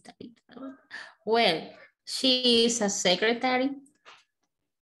 Ahorita. Well, she is a secretary.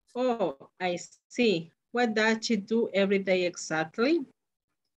 Oh, I see. What does she do every day exactly?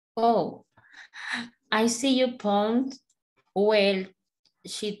 Oh, I see your point. Well,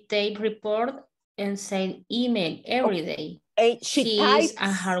 she takes report and send email every day. She is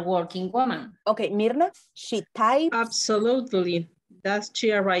a hardworking woman. Okay, Mirna, she types. Absolutely. Does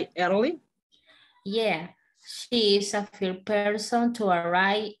she arrive early? Yeah, she is a first person to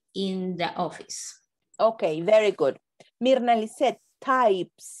arrive in the office. Okay, very good. Mirna Lisette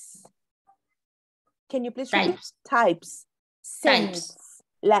types. Can you please repeat? Types. Sends.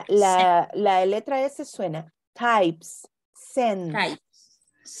 La letra S suena. Types. Sends. Types.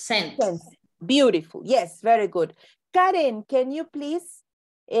 Sends. Beautiful. Yes, very good. Karen, can you please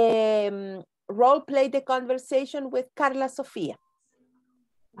role play the conversation with Carla Sofia?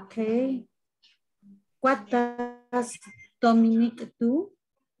 Okay. What does Dominic do?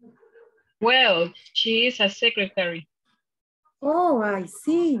 Well, she is a secretary. Oh, I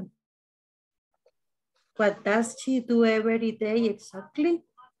see. What does she do every day exactly?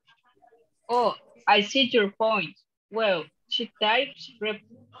 Oh, I see your point. Well, she types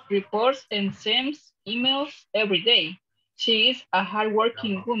reports and sends emails every day. She is a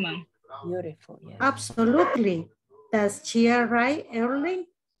hardworking woman. Beautiful, yeah. Absolutely. Does she arrive early?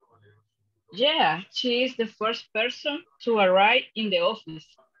 Yeah, she is the first person to arrive in the office.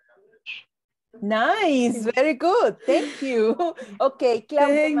 Nice, very good. Thank you. Okay,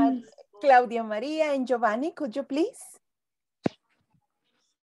 Claudia Maria and Giovanni, could you please?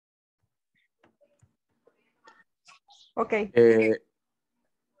 Okay.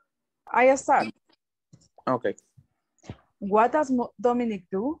 I start. Okay. What does Dominic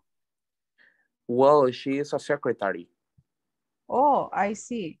do? Well, she is a secretary. Oh, I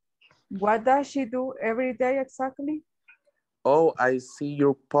see. What does she do every day exactly? Oh, I see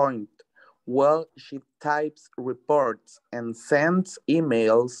your point. Well, she types reports and sends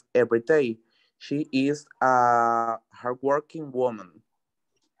emails every day. She is a hardworking woman.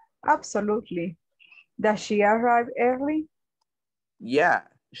 Absolutely. Does she arrive early? Yeah,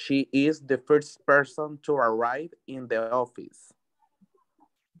 she is the first person to arrive in the office.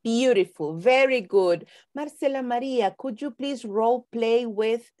 Beautiful, very good. Marcela Maria, could you please role play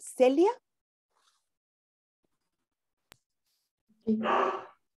with Celia?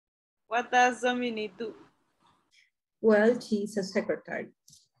 What does Dominic do? Well, she's a secretary.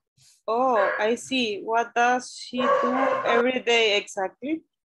 Oh, I see. What does she do every day exactly?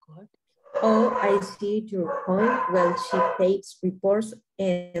 Good. Oh, I see your point. Well, she takes reports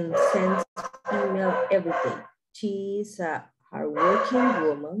and sends email every day. She's a hardworking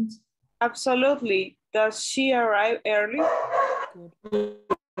woman. Absolutely. Does she arrive early?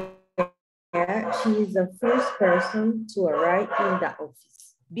 Yeah, she is the first person to arrive in the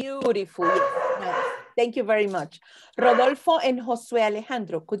office. Beautiful. Yes, nice. Thank you very much. Rodolfo and Josue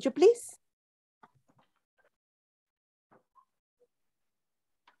Alejandro, could you please?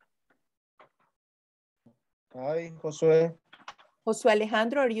 Hi, Josue. Josue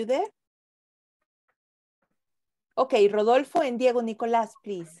Alejandro, are you there? Okay, Rodolfo and Diego Nicolás,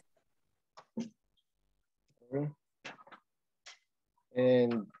 please.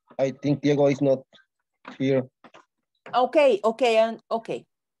 And I think Diego is not here. Okay.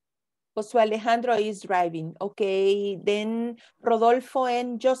 Josue Alejandro is driving. Okay, then Rodolfo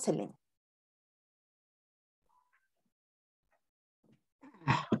and Jocelyn.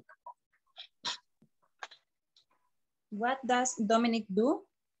 What does Dominic do?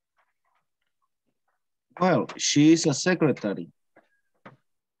 Well, she is a secretary.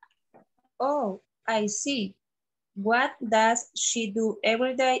 Oh, I see. What does she do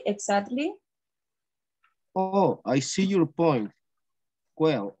every day exactly? Oh, I see your point.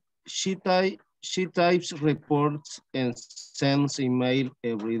 Well, she types reports and sends email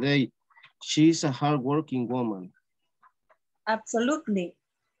every day. She's a hardworking woman. Absolutely.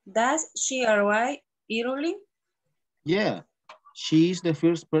 Does she arrive early? Yeah, she is the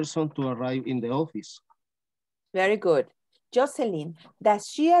first person to arrive in the office. Very good. Jocelyn, does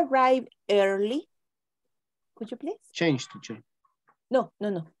she arrive early? Could you please? Change, teacher. No.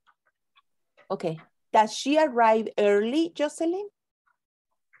 Okay. Does she arrive early, Jocelyn?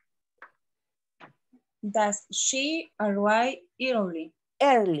 Does she arrive early?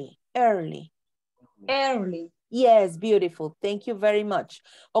 Early. Yes, beautiful. Thank you very much.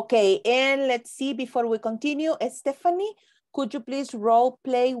 Okay, and let's see, before we continue, Stephanie, Could you please role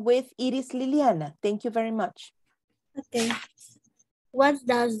play with Iris Liliana? Thank you very much. Okay. What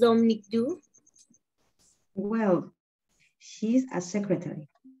does Dominic do? Well, she's a secretary.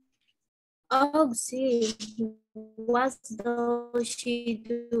 Oh, see. What does she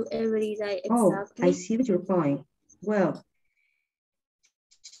do every day exactly? Oh, I see your point. Well,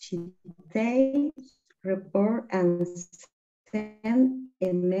 she takes, report, and send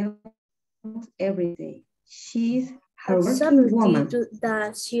emails every day. She's a working woman.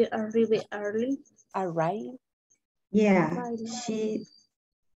 Does she arrive early? Arrive? Yeah,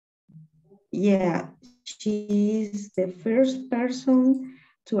 she's the first person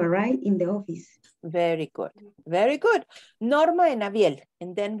to arrive in the office. Very good. Very good. Norma and Abiel,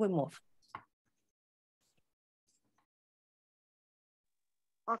 and then we move.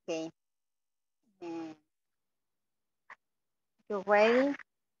 Okay. You ready?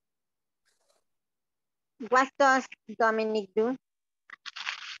 What does Dominic do?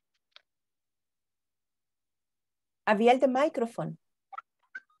 Abiel, the microphone.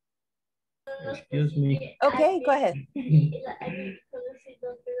 Excuse me. Okay, go ahead.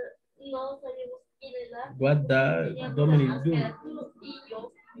 What does Dominic do?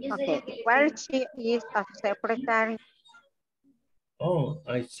 Okay. Well, she is a secretary. Oh,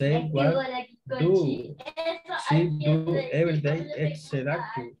 I say what do she do every day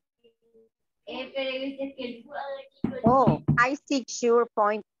exactly? Oh, I see your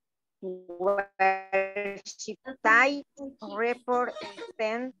point. Where she types, report, and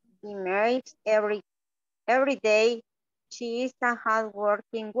sends emails every day. She is a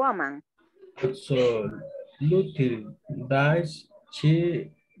hardworking woman. Absolutely. Does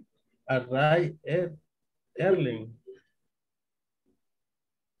she arrive early?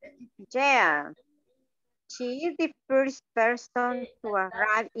 Yeah, she is the first person to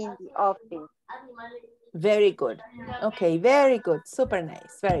arrive in the office. Very good. Okay, very good. Super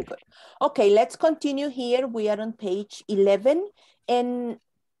nice. Very good. Okay, let's continue here. We are on page 11. And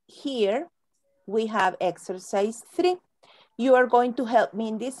here we have exercise 3. You are going to help me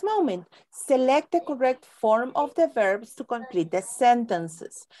in this moment. Select the correct form of the verbs to complete the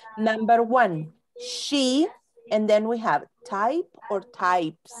sentences. Number 1, she, and then we have type or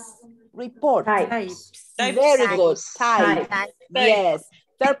types. Report. Types. Very good. Type. Type. Yes.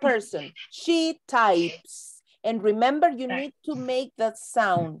 Third person. She types. And remember, you need to make that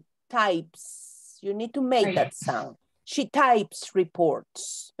sound. Types. You need to make that sound. She types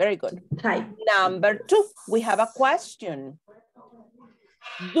reports. Very good. Type. Number 2, we have a question.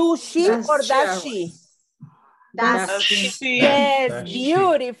 Do she or does she? Does she? Yes,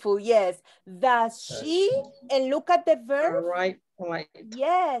 beautiful. Yes. Does she? And look at the verb. Right.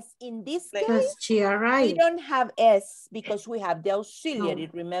 Yes, in this case, Does she arrive? we don't have S because we have the auxiliary,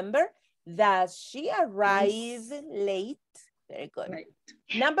 remember? Does she arrive late? Very good. Right.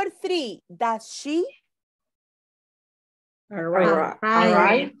 Number 3, does she?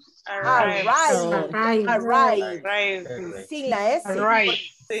 Arrive. Sin la S.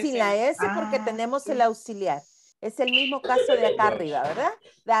 Sin la S porque tenemos el auxiliar. Es el mismo caso de acá arriba, ¿verdad?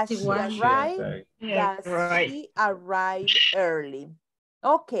 Does she arrive? Does she arrive early?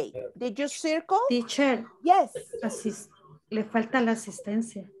 Okay. Did you circle? Teacher. Yes. Le falta la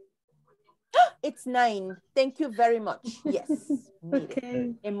asistencia. It's 9. Thank you very much. Yes. Mire,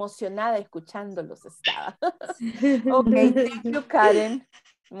 Okay. emocionada escuchándolos estaba. Ok, thank you, Karen.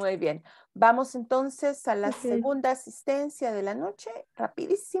 Muy bien. Vamos entonces a la segunda asistencia de la noche,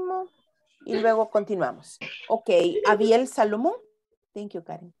 rapidísimo, y luego continuamos. Ok, Abiel Salomón. Thank you,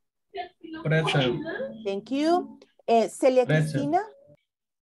 Karen. Present. Thank you. Celia Present. Cristina.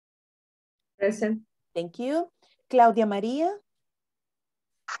 Present. Thank you. Claudia María.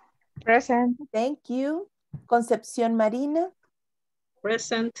 Present. Thank you. Concepción Marina.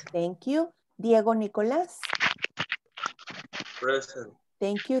 Present. Thank you. Diego Nicolás. Present.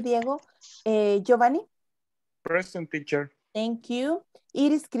 Thank you, Diego. Giovanni. Present, teacher. Thank you.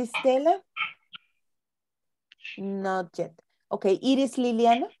 Iris Cristela. Not yet. Okay, Iris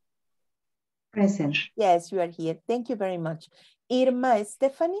Liliana. Present. Yes, you are here. Thank you very much. Irma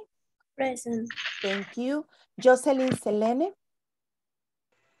Stephanie. Present. Thank you. Jocelyn Selene.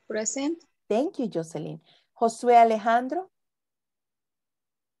 Present. Thank you, Jocelyn. Josué Alejandro.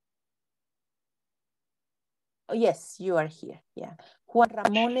 Oh, yes, you are here. Yeah. Juan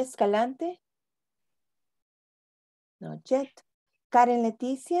Ramón Escalante. Not yet. Karen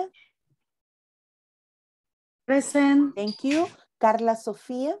Leticia. Present. Thank you. Carla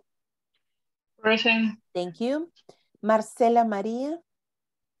Sofía. Present. Thank you. Marcela María.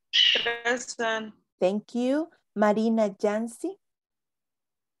 Present. Thank you. Marina Yancy.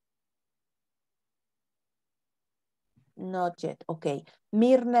 Not yet. Okay.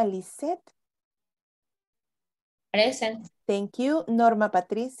 Mirna Lisette. Present. Thank you. Norma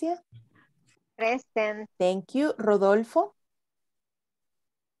Patricia. Present. Thank you. Rodolfo.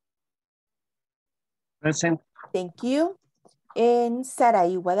 Present. Thank you. And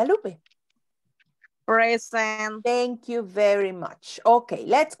Saraí Guadalupe. Present. Thank you very much. Okay,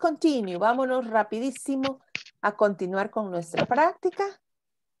 let's continue. Vámonos rapidísimo a continuar con nuestra práctica.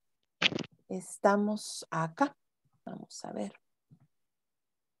 Estamos acá. Vamos a ver.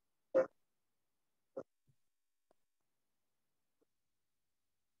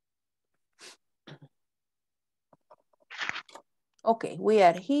 Okay, we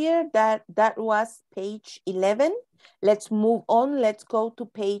are here. That was page 11. Let's move on. Let's go to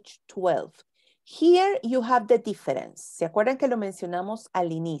page 12. Here you have the difference. ¿Se acuerdan que lo mencionamos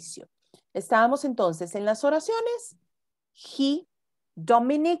al inicio? Estábamos entonces en las oraciones. He,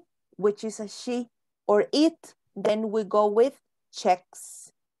 Dominic, which is a she, or it. Then we go with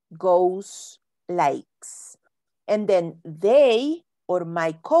checks, goes, likes. And then they, or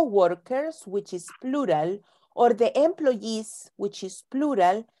my coworkers, which is plural, or the employees, which is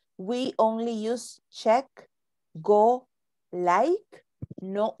plural, we only use check, go, like,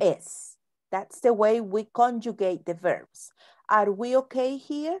 no es. That's the way we conjugate the verbs. Are we okay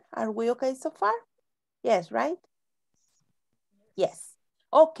here? Are we okay so far? Yes, right? Yes.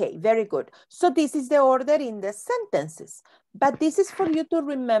 Okay, very good. So this is the order in the sentences. But this is for you to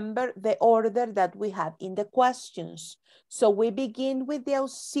remember the order that we have in the questions. So we begin with the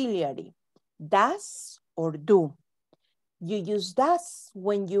auxiliary. Does or do. You use does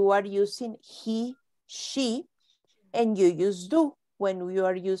when you are using he, she, and you use do when you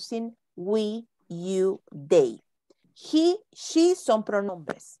are using we, you, they. He, she son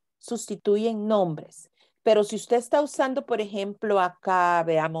pronombres, sustituyen nombres. Pero si usted está usando, por ejemplo, acá,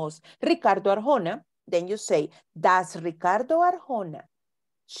 veamos, Ricardo Arjona, then you say, does Ricardo Arjona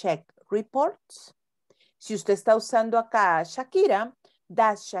check reports? Si usted está usando acá Shakira,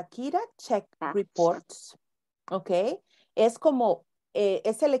 does Shakira check reports? ¿Ok? Es como,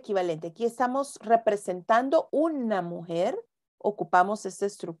 es el equivalente. Aquí estamos representando una mujer, ocupamos esta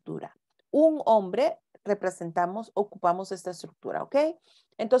estructura. Un hombre, ocupamos esta estructura, ¿ok?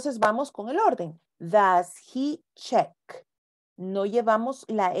 Entonces vamos con el orden. Does he check? No llevamos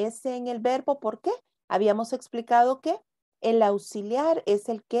la S en el verbo, ¿por qué? Habíamos explicado que el auxiliar es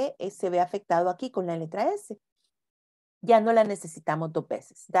el que se ve afectado aquí con la letra S. Ya no la necesitamos dos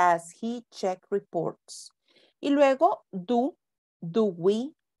veces. Does he check reports? Y luego, do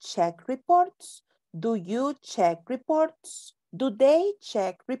we check reports? Do you check reports? Do they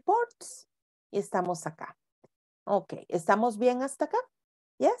check reports? Y estamos acá. Ok, ¿estamos bien hasta acá?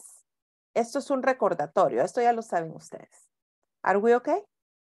 Yes. Esto es un recordatorio. Esto ya lo saben ustedes. Are we okay?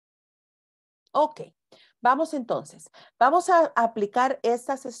 Ok. Vamos entonces. Vamos a aplicar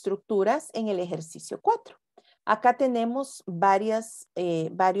estas estructuras en el ejercicio 4. Acá tenemos varios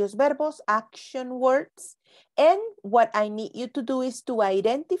verbos, action words. And what I need you to do is to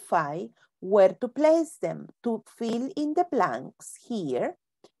identify where to place them, to fill in the blanks here.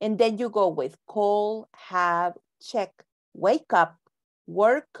 And then you go with call, have, check, wake up,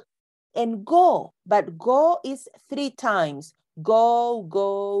 work, and go. But go is 3 times. Go,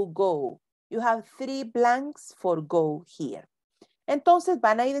 go, go. You have 3 blanks for go here. Entonces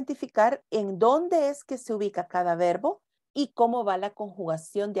van a identificar en dónde es que se ubica cada verbo y cómo va la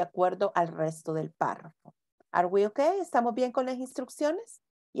conjugación de acuerdo al resto del párrafo. Are we okay? ¿Estamos bien con las instrucciones?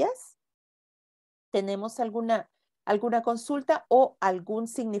 Yes. ¿Tenemos alguna consulta o algún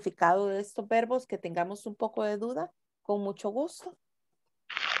significado de estos verbos que tengamos un poco de duda? Con mucho gusto.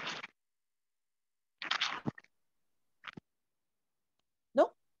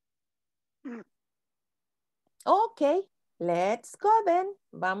 ¿No? Ok, let's go then.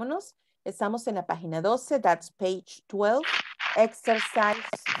 Vámonos. Estamos en la página 12, that's page 12, exercise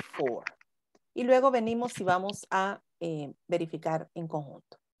 4. Y luego venimos y vamos a verificar en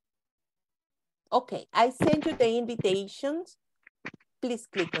conjunto. Ok, I sent you the invitations. Please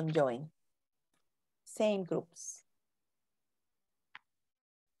click on join. Same groups.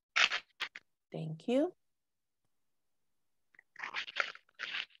 Thank you.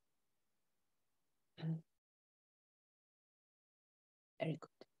 Very good.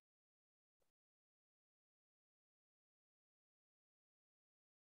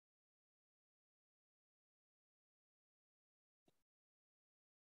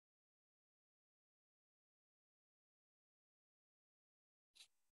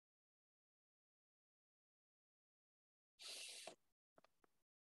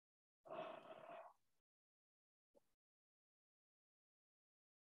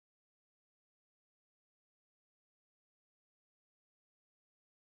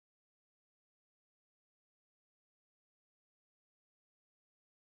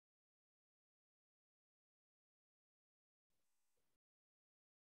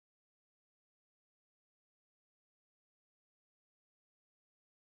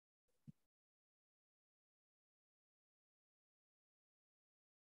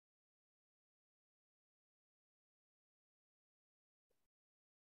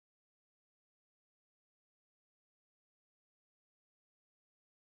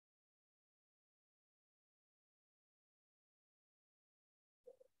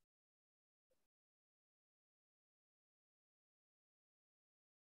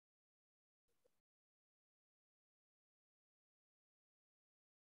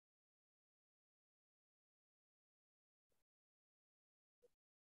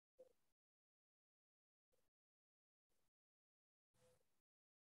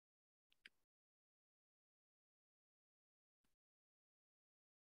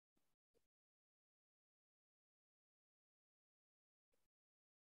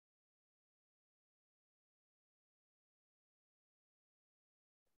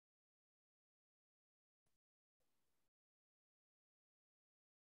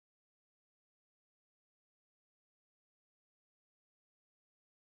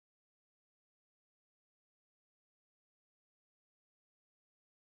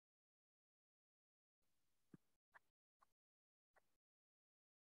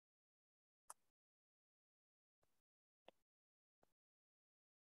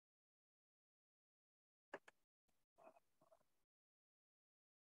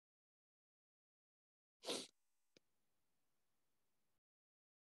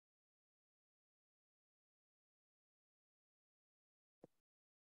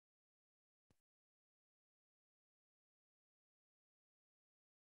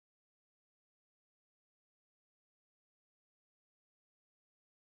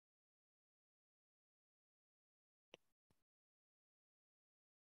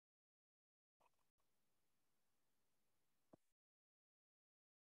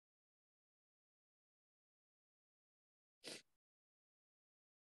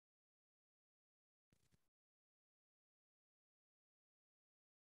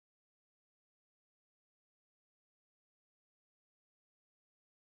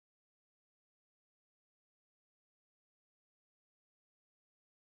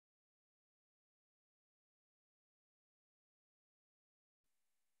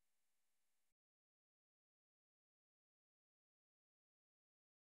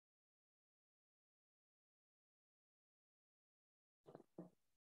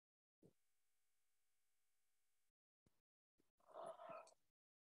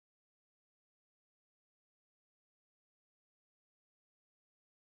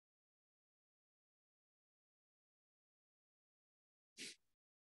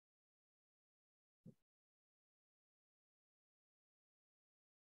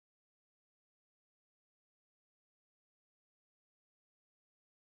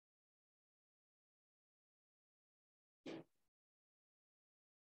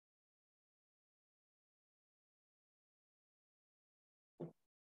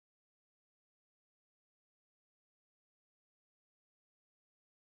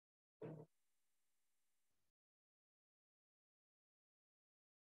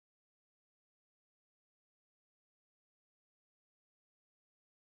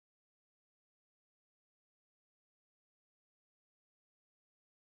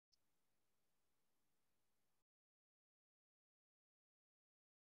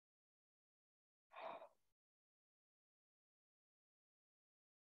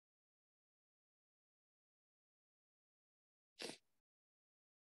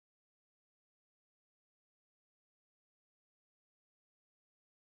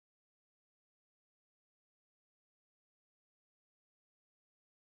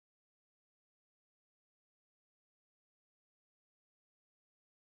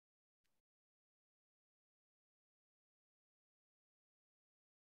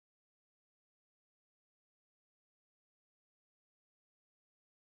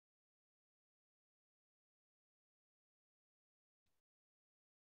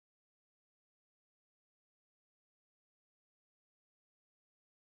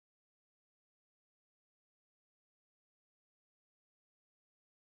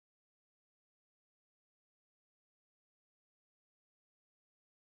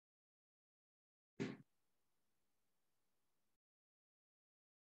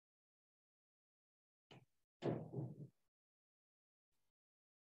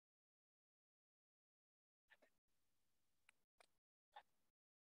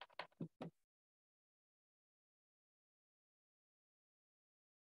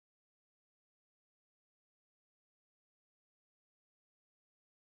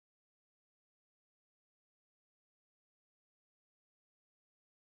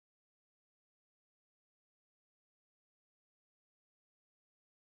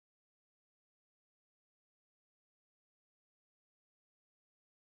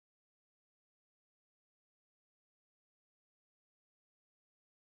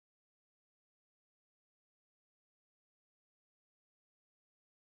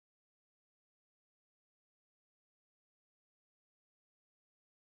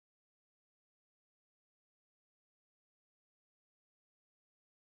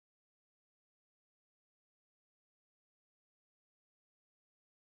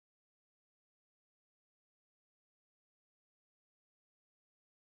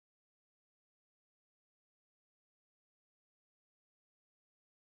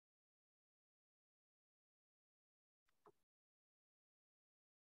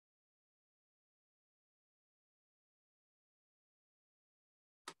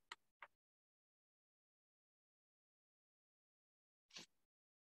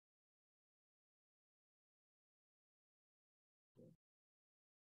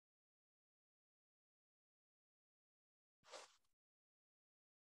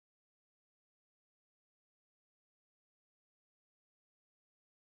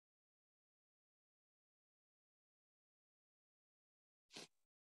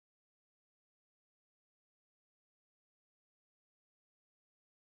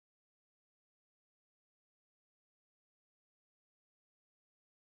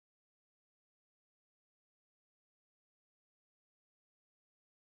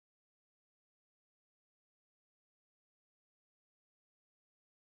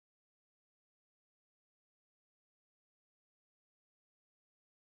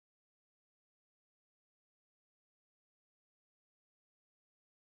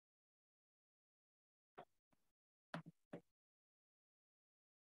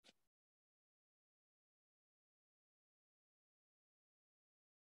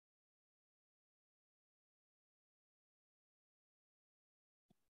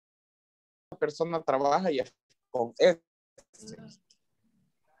 persona trabaja y es con S.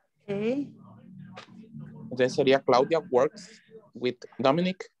 Okay. Entonces sería Claudia works with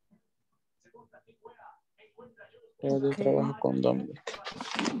Dominic. Claudia trabaja con Dominic.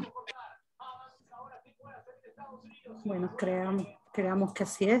 Bueno, creamos que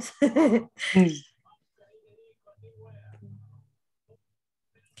así es.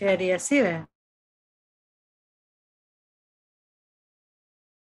 Quedaría así, ¿ve?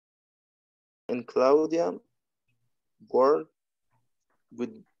 And Claudia worked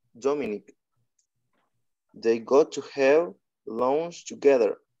with Dominic. They got to have lunch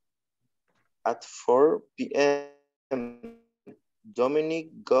together. At 4 p.m.,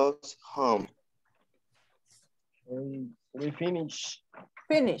 Dominic goes home. We finish.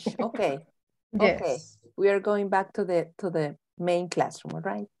 Finish, okay. Yes. Okay, we are going back to the main classroom, all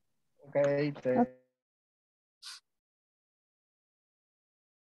right? Okay.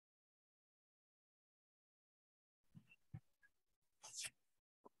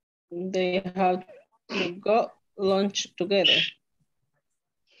 They have to go lunch together.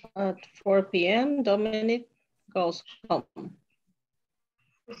 At 4 p.m., Dominic goes home.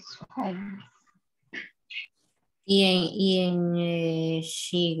 Y en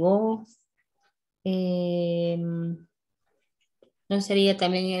she go, no sería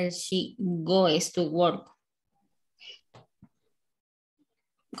también el she goes to work.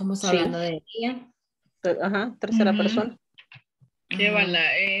 ¿Cómo está Sí. hablando de ella? Ajá, tercera persona. Lleva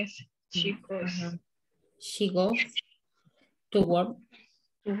la S, chicos. Ajá. She goes to work.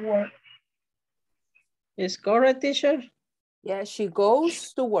 To work. Is correct, teacher? Yeah, she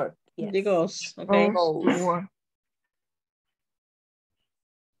goes to work. Yes. She goes, okay. Goes to work.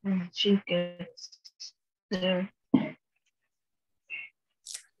 And she gets there.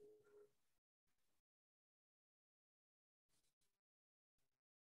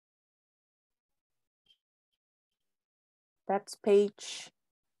 That's page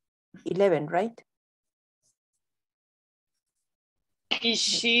 11, right?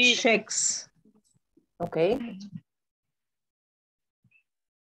 She checks. Okay.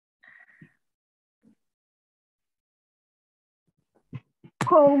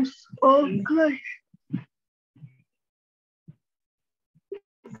 Goes, okay.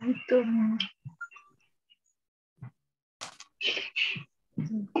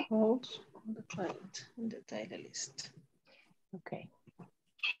 Holds on the client in the title list. Okay.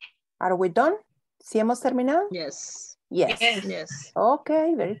 Are we done? ¿Sí hemos terminado? Yes. Yes. Yes.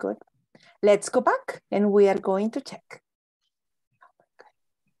 Okay, very good. Let's go back and we are going to check.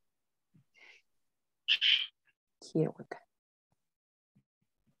 Here we go.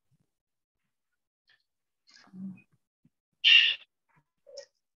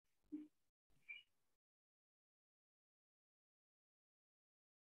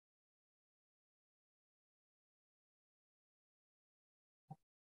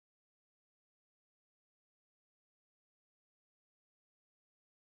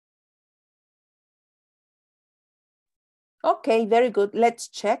 Okay, very good. Let's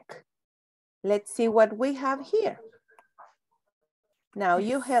check. Let's see what we have here. Now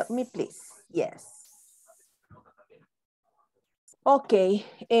you help me, please. Yes. Ok,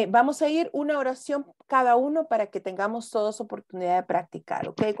 vamos a ir una oración cada uno para que tengamos todos oportunidad de practicar.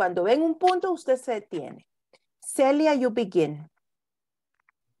 Ok, cuando ven un punto, usted se detiene. Celia, you begin.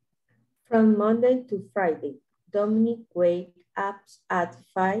 From Monday to Friday, Dominic wakes up at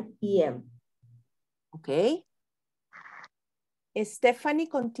 5 p.m. Ok. Stephanie,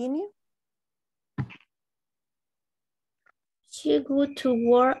 continue. She go to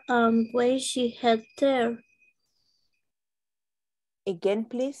work and when she head there. Again,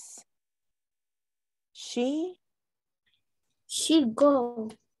 please. She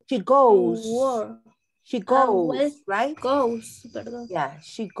goes. She goes. To work. She goes, right? Goes, perdón. Yeah,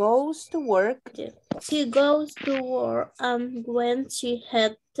 she goes to work. Yeah. She goes to work and when she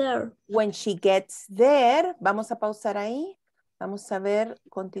head there. When she gets there, vamos a pausar ahí. Vamos a ver,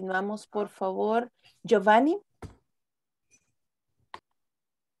 continuamos por favor. Giovanni.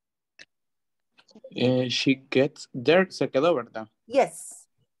 She gets there, se quedó, ¿verdad? Yes.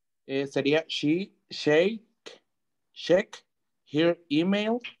 Sería she check her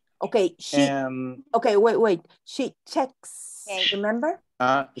email. Okay, okay, wait. She checks, remember?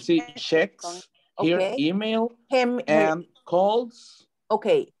 She checks her email and calls.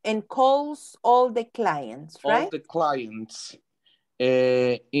 Okay, and calls all the clients, right? All the clients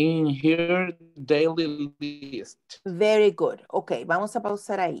in her daily list. Very good. Okay, vamos a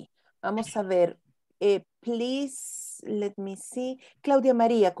pausar ahí. Vamos a ver. Please, let me see. Claudia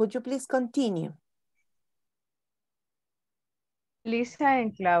Maria, could you please continue? Lisa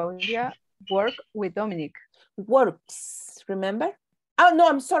and Claudia work with Dominic. Works, remember? Oh, no,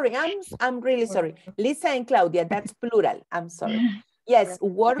 I'm sorry. I'm really sorry. Lisa and Claudia, that's plural. I'm sorry. Yes,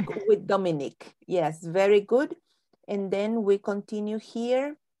 work with Dominic. Yes, very good. And then we continue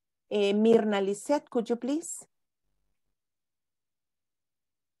here. Mirna Lisette, could you please?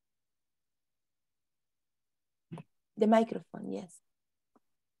 The microphone, yes.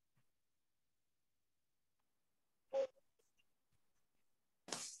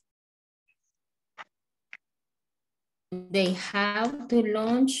 They have to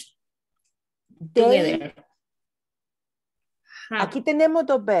lunch together. Aquí tenemos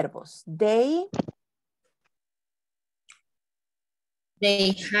dos verbos. They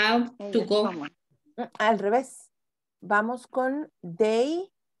have to go. Al revés. Vamos con they.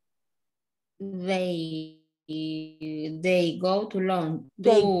 They go to lunch.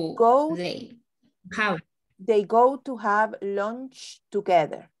 They go to have lunch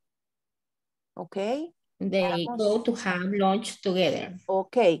together. Okay. They go to have lunch together.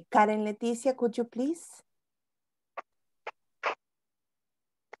 Okay. Karen Leticia, could you please?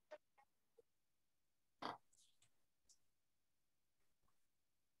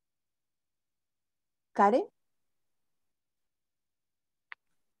 Karen?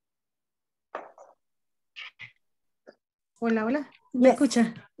 Hola, hola. ¿Me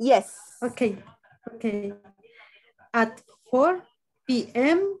escucha? Yes. Okay. Okay. At 4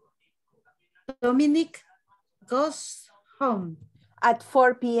 p.m., Dominic goes home. At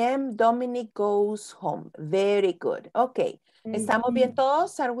 4 p.m., Dominic goes home. Very good. Okay. ¿Estamos bien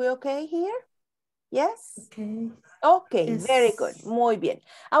todos? Are we okay here? Yes? Okay. Okay, Yes. very good. Muy bien.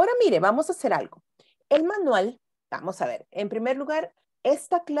 Ahora mire, vamos a hacer algo. El manual, vamos a ver, en primer lugar,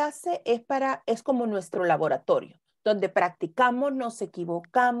 esta clase es como nuestro laboratorio, donde practicamos, nos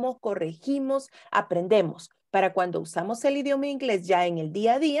equivocamos, corregimos, aprendemos. Para cuando usamos el idioma inglés ya en el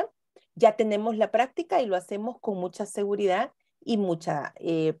día a día, ya tenemos la práctica y lo hacemos con mucha seguridad y mucha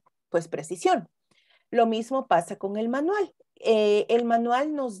pues precisión. Lo mismo pasa con el manual. El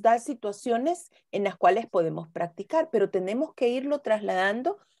manual nos da situaciones en las cuales podemos practicar, pero tenemos que irlo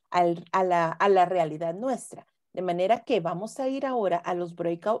trasladando a la realidad nuestra. De manera que vamos a ir ahora a los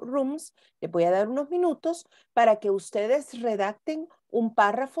breakout rooms. Les voy a dar unos minutos para que ustedes redacten un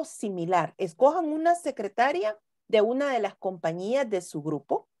párrafo similar. Escojan una secretaria de una de las compañías de su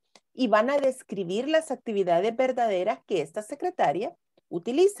grupo y van a describir las actividades verdaderas que esta secretaria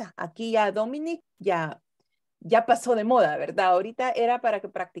utiliza. Aquí ya Dominic ya pasó de moda, ¿verdad? Ahorita era para que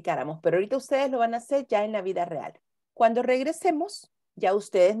practicáramos, pero ahorita ustedes lo van a hacer ya en la vida real. Cuando regresemos, ya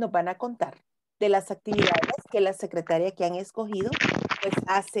ustedes nos van a contar de las actividades que la secretaria que han escogido pues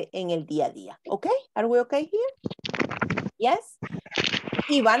hace en el día a día. ¿Ok? Are we okay here? Yes.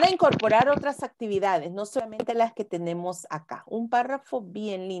 Y van a incorporar otras actividades, no solamente las que tenemos acá. Un párrafo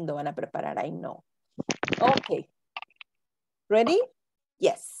bien lindo van a preparar, I know. Ok. Ready?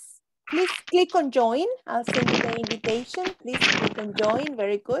 Yes. Please click on join. I'll send you the invitation. Please click on join.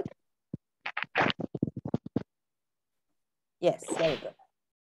 Very good. Yes, very good.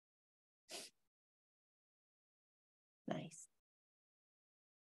 Nice.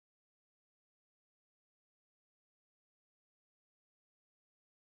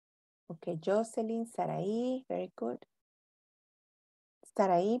 Okay, Jocelyn, Saraí, very good.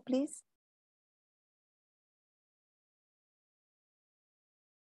 Saraí, please.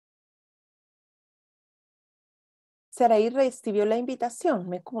 Saraí recibió la invitación.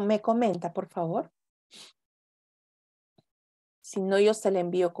 Me comenta, por favor. Si no, yo se la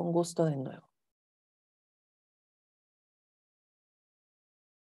envío con gusto de nuevo.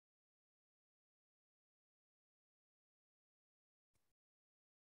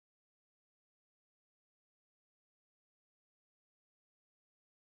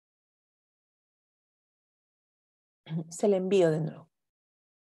 Se la envío de nuevo.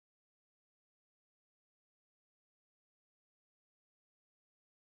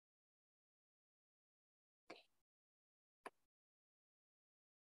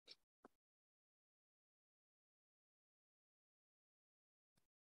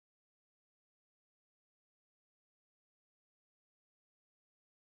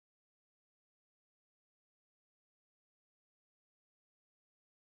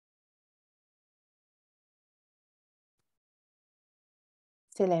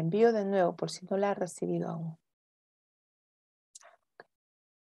 Se la envío de nuevo por si no la ha recibido aún.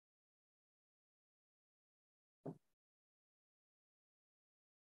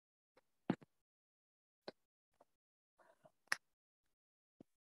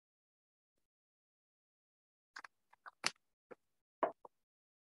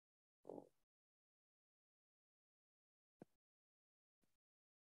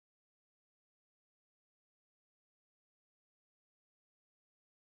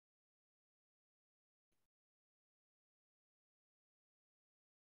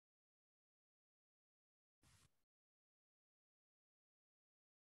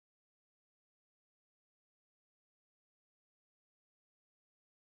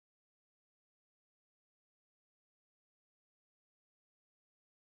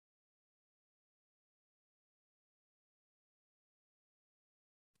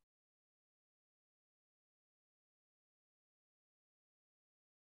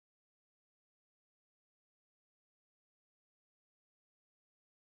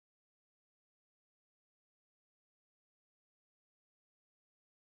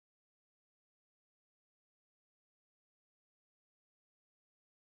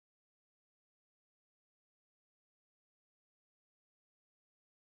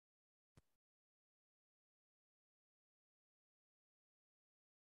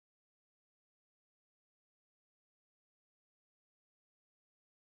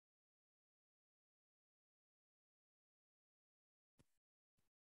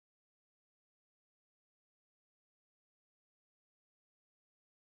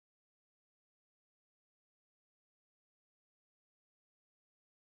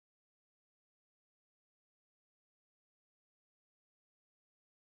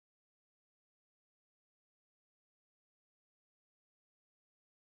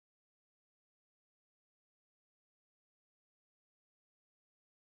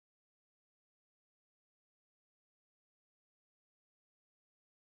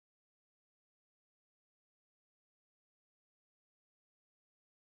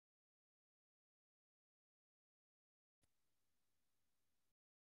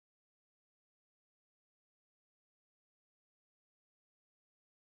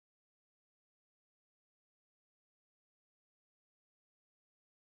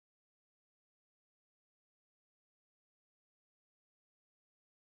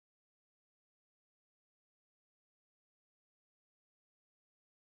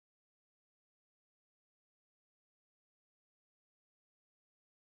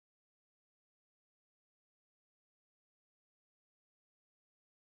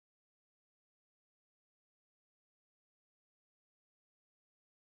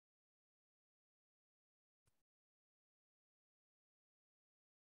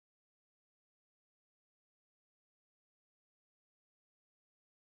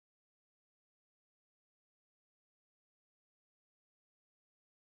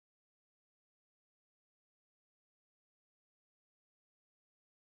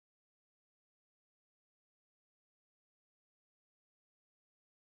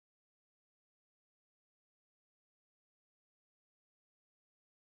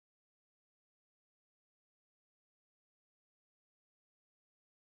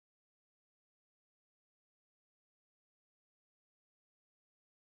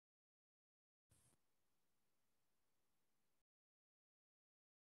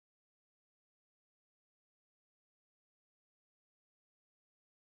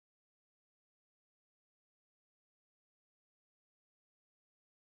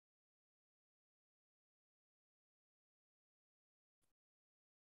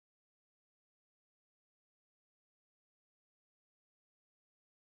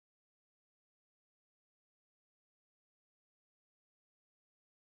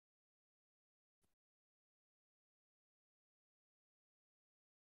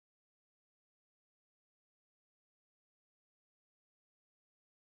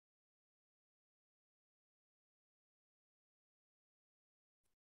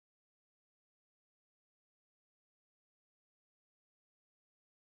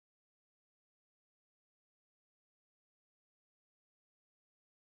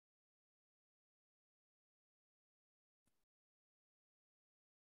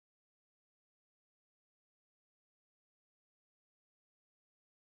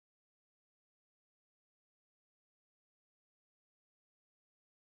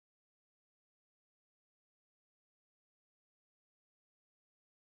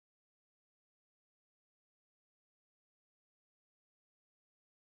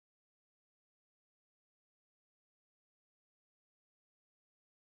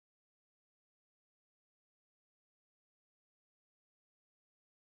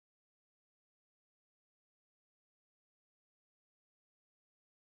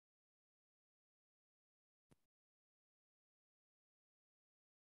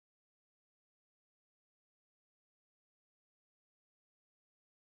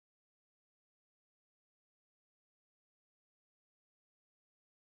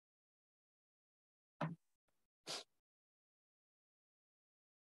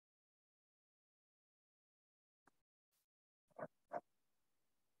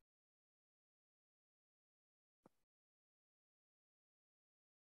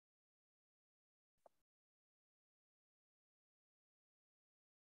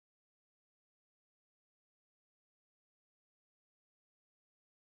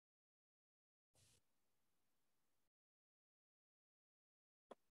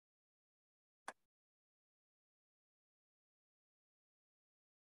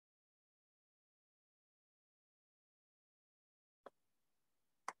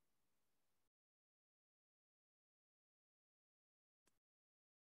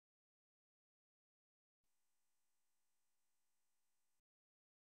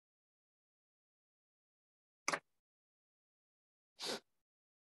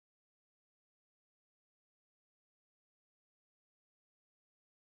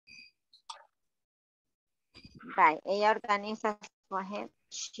 Bye. Ella organiza su agenda.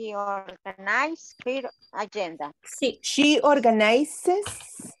 She organizes her agenda. Sí. She organizes.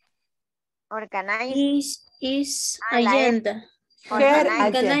 Organize. Is La agenda. Her agenda.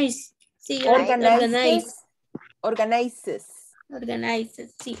 Organize. Sí, Organizes. Organizes.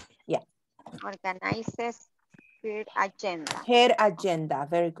 Organizes, sí. Yeah. Organizes her agenda. Her agenda.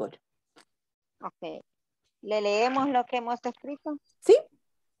 Very good. Ok. ¿Le leemos lo que hemos escrito? Sí.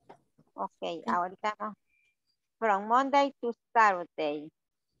 Ok, ahorita no. From Monday to Saturday.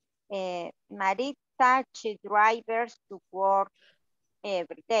 Maritza, she drives to work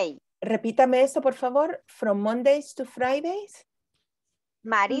every day. Repítame eso, por favor. From Mondays to Fridays.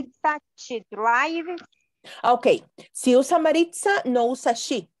 Maritza, she drives. Ok. Si usa Maritza, no usa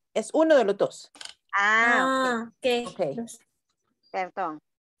she. Es uno de los dos. Ok. Perdón.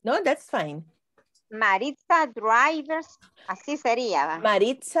 No, that's fine. Maritza drives. Así sería, ¿va?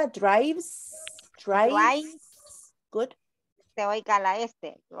 Maritza drives. Good. Se oiga la S.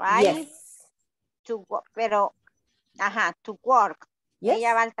 Drive. Yes. To go, pero, ajá, to work. Yes.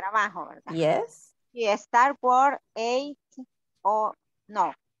 Ella va al trabajo, ¿verdad? Yes. She start work 8 o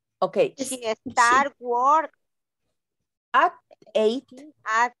no. Okay. She start work at 8.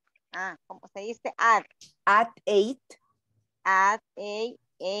 ¿Cómo se dice? At 8. At 8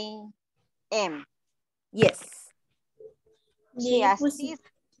 a.m. Yes. She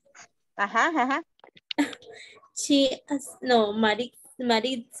assists. Ajá.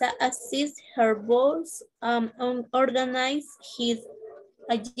 Maritza assists her boss on organize his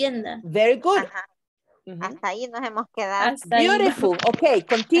agenda. Very good. Ajá. Hasta ahí nos hemos quedado. Beautiful. Okay,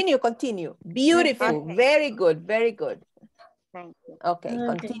 continue. Beautiful. Okay. Very good. Thank you. Okay,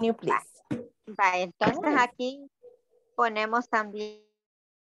 continue, please. Bye. Entonces aquí ponemos también.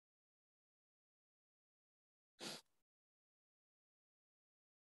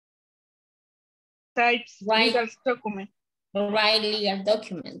 Types legal document. Write legal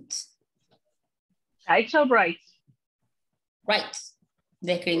document. Types of rights. Right.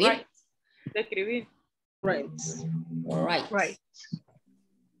 De escribir. Right. De escribir. Rights. Right. Right.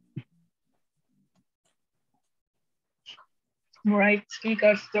 Right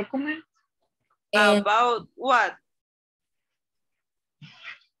legal document. About what?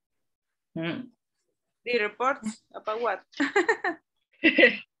 The reports about what?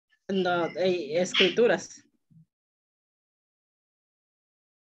 No, escrituras.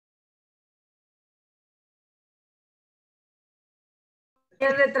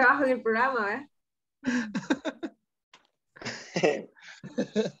 Es de trabajo en el programa, ¿eh?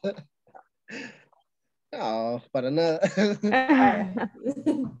 No, para nada.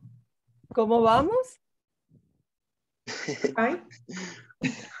 ¿Cómo vamos?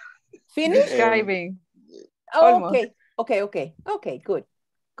 Finish driving. Okay, good.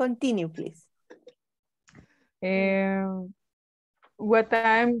 Continue, please. What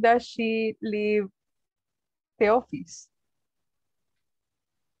time does she leave the office?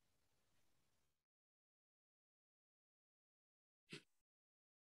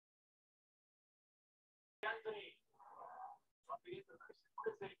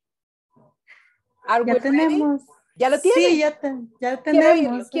 Ya tenemos. ¿Ya lo tiene? Sí, ya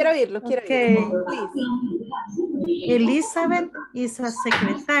tenemos. Quiero oírlo. Okay. Please. Elizabeth is a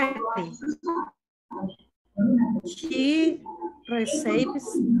secretary. She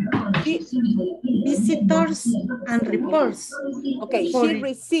receives visitors and reports. Okay, for she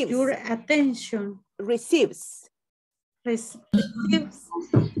receives. Your attention. Receives. Receives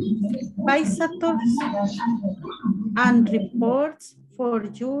visitors and reports for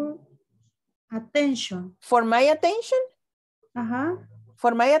your attention. For my attention? Ajá.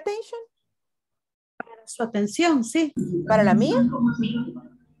 For my attention? Para su atención, sí. ¿Para la mía?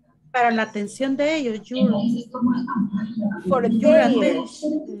 Para la atención de ellos. For your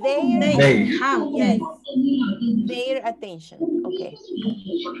attention. Their attention. Okay.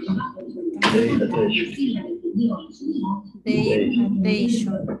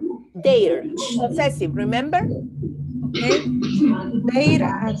 Their. Possessive, remember? Okay. Their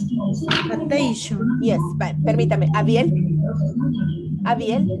attention. Yes, permítame. ¿Abiel?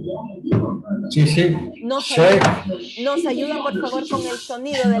 Sí. Nos ayuda, por favor, con el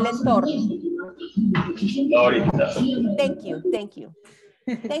sonido del entorno. Ahorita. Thank you.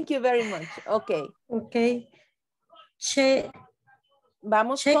 Thank you very much. Okay.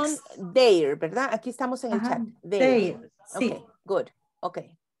 Vamos con their, ¿verdad? Aquí estamos en el chat. Their. Sí. Okay, good.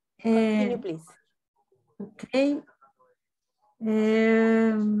 Okay. Continue, please. Okay.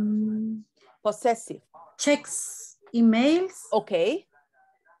 Possessive. Checks emails. Okay.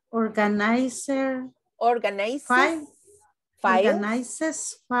 Organizes files.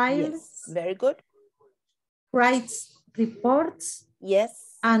 Yes, very good. writes reports.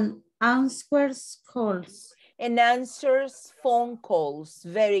 Yes. And answers calls. And answers phone calls.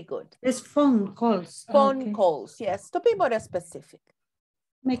 Very good. It's phone calls. Phone calls, yes. To be more specific.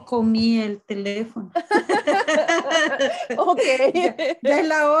 Me comí el teléfono. Ok. Ya es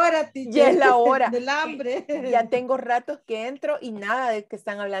la hora, teacher. Ya es la hora. Del hambre. Ya tengo ratos que entro y nada de que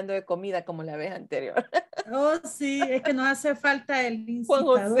están hablando de comida como la vez anterior. Oh, sí, es que nos hace falta el Juan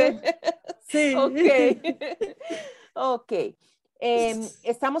incitador. José. Sí. Ok. Ok.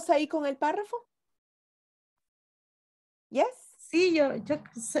 ¿Estamos ahí con el párrafo? Yes. Sí, yo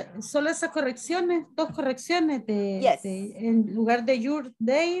solo esas correcciones, 2 correcciones Yes. en lugar de your,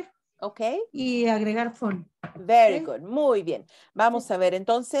 their. Ok. Y agregar phone. Very Okay. good. Muy bien. Vamos a ver.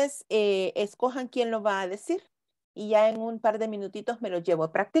 Entonces, escojan quién lo va a decir. Y ya en un par de minutitos me lo llevo.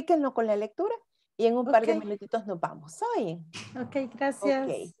 Practíquenlo con la lectura. Y en un par de minutitos nos vamos. Oye. Ok, gracias.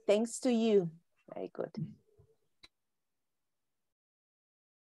 Ok. Thanks to you. Very good.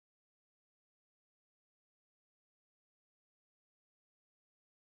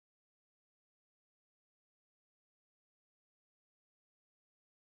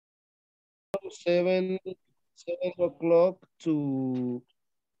 Seven o'clock to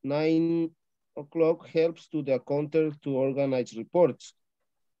 9 o'clock helps to the accountant to organize reports.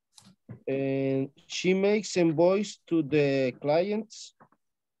 And she makes invoice to the clients.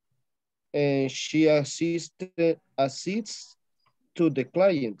 And she assists to the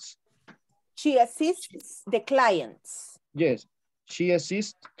clients. She assists the clients. Yes, she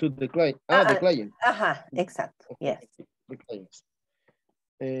assists to the client. The client. Exacto. Yes. The clients.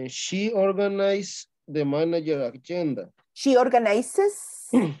 She organizes the manager agenda. She organizes?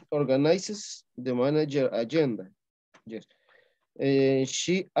 Organizes the manager agenda. Yes.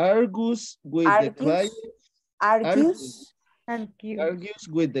 She argues with the client. Argues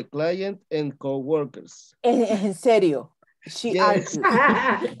with the client and co-workers. ¿En serio? She Yes.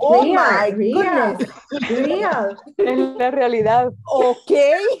 argues. Oh my goodness. Real. En la realidad.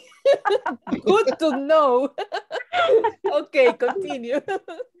 Okay. Good to know. Okay, continue.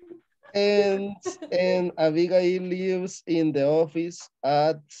 And Abigail lives in the office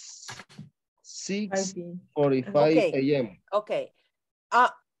at 6:45 a.m. Okay.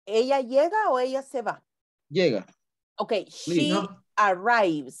 ¿Ella llega o ella se va? Llega. Okay, she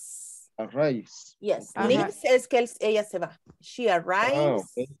arrives. Arrives. Yes, Okay. leaves es que ella se va. She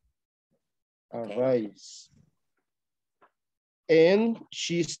arrives. Okay. Arrives. And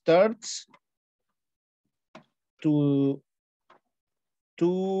she starts to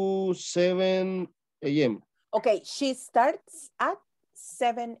 7 a.m. Okay, she starts at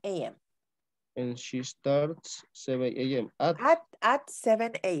 7 a.m. And she starts 7 a.m. At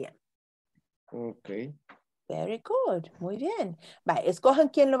 7 a.m. Okay. Very good. Muy bien. Va, escojan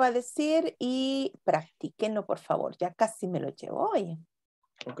quién lo va a decir y practíquenlo, por favor. Ya casi me lo llevo hoy.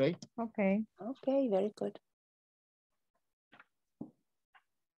 Okay. Okay. Okay, very good.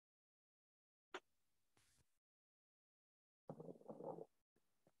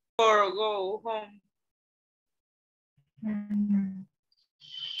 Or go home.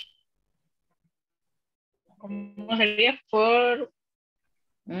 ¿Cómo sería? Por...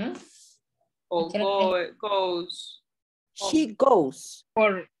 O goes. She goes.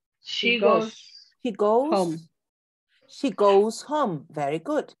 Or she goes. She goes home. She goes home. Very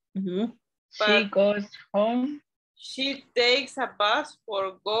good. She goes home. She takes a bus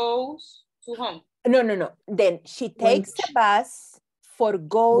or goes to home. No. Then she takes a bus for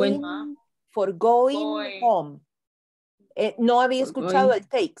going home. No había escuchado el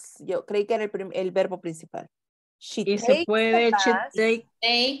takes. Yo creí que era el verbo principal. She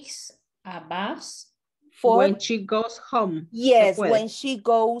takes a bus when she goes home. Yes, when she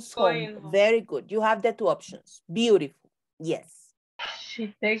goes home. Very good. You have the 2 options. Beautiful. Yes.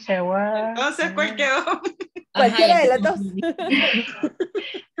 She takes a walk. Entonces, cualquiera de las dos.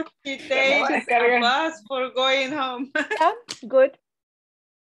 She takes a bus for going home. Yeah, good.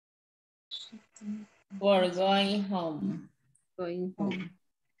 For going home. Going home.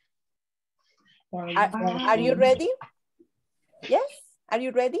 Are you ready? Yes. Are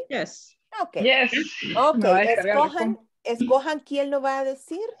you ready? Yes. Okay. Yes. Okay. Escojan quién lo va a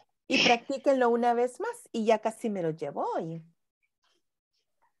decir y practíquenlo una vez más y ya casi me lo llevo hoy.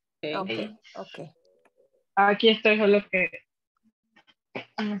 Okay. Aquí estoy, solo que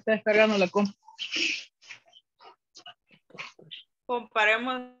me está descargando la compu.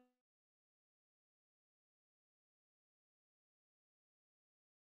 Comparemos.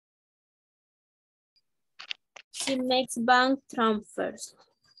 She makes bank transfers.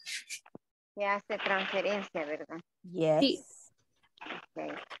 Se hace transferencia, ¿verdad? Yes.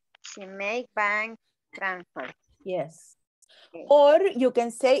 Okay. She makes bank Transfer. Yes. Okay. Or you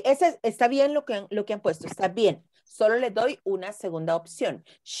can say, ese está bien lo que han puesto, está bien. Solo le doy una segunda opción.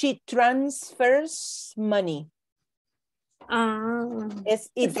 She transfers money.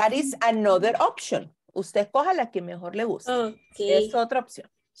 That is another option. Usted coja la que mejor le guste. Okay. Es otra opción.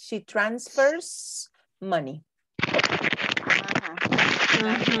 She transfers money.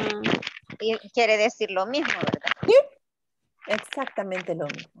 Y quiere decir lo mismo, ¿verdad? Sí. Exactamente lo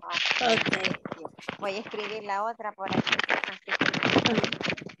mismo. Okay. Voy a escribir la otra por aquí.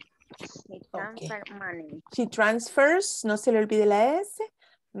 She transfers money. She transfers, no se le olvide la S,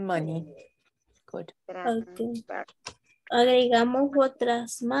 money. Good. Okay. Agregamos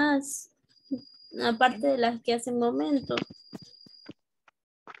otras más, aparte de las que hace un momento.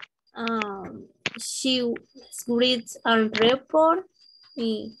 She reads a report.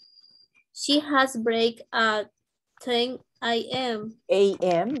 She has break at 10 a.m.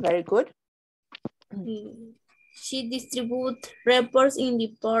 A.m., very good. She distributes reports in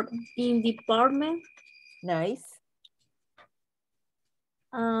department. Nice.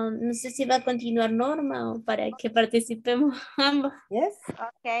 No sé si va a continuar Norma o para que participemos ambas. Yes.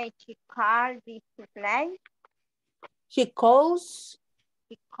 Okay, she called the supply. She calls.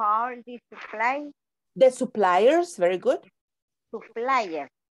 She called the supply. The suppliers, very good. Supplier.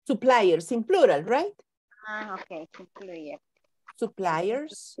 Suppliers in plural, right? Okay, supplier.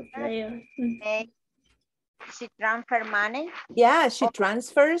 Suppliers. Supplier. Okay. She transfer money. Yeah, she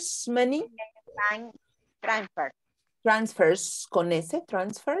transfers money. Transfer. Transfers con S,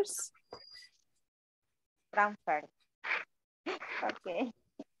 transfers. Transfer. Okay.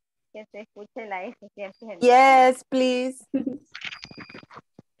 Que se escuche la S siempre. Yes, please.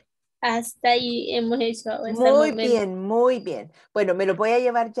 Hasta ahí hemos hecho. Muy bien, muy bien. Bueno, me lo voy a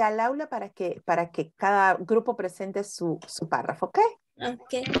llevar ya al aula para que cada grupo presente su párrafo, ¿ok?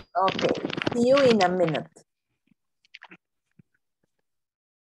 Ok. Ok. See you in a minute.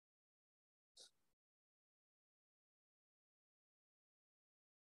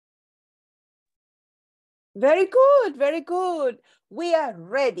 Very good, very good. We are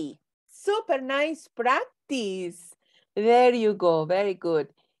ready. Super nice practice. There you go, very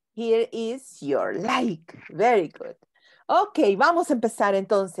good. Here is your like. Very good. Ok, vamos a empezar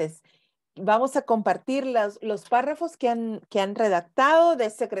entonces. Vamos a compartir los párrafos que han redactado de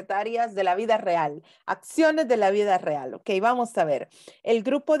secretarias de la vida real. Acciones de la vida real. Ok, vamos a ver. El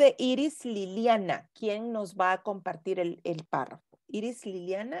grupo de Iris Liliana. ¿Quién nos va a compartir el párrafo? Iris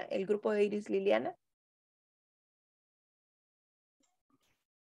Liliana, el grupo de Iris Liliana.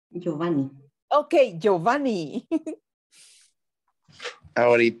 Giovanni. Ok, Giovanni.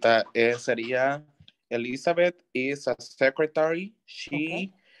 Ahorita sería Elizabeth is a secretary.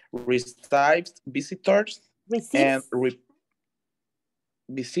 She receives visitors and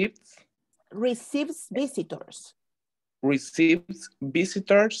receives visitors. Receives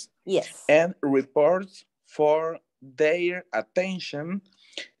visitors. Yes. And reports for their attention,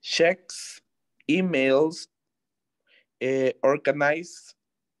 checks, emails, organizes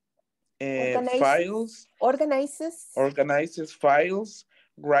files,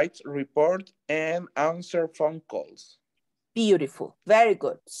 writes report, and answer phone calls. Beautiful. Very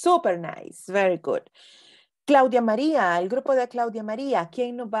good. Super nice. Very good. Claudia María, el grupo de Claudia María,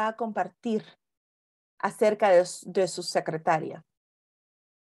 ¿quién nos va a compartir acerca de su secretaria?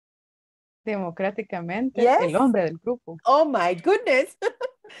 Democráticamente, Yes. el hombre del grupo. Oh my goodness.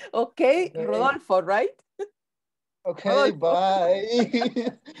 Okay, Rodolfo, right? Okay, Rodolfo. bye.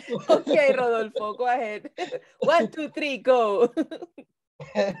 Okay, Rodolfo, go ahead. 1, 2, 3, go.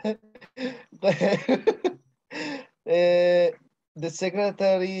 The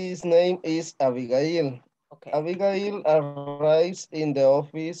secretary's name is Abigail. Okay. Abigail arrives in the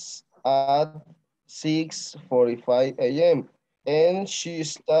office at 6:45 a.m. and she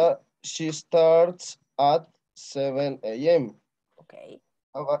starts at 7 a.m. Okay.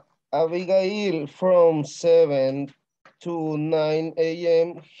 Abigail from 7 to 9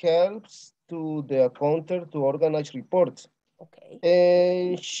 a.m. helps to the accountant to organize reports. Okay.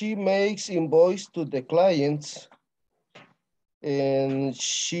 And she makes invoice to the clients. And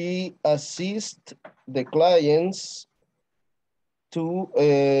she assists the clients to,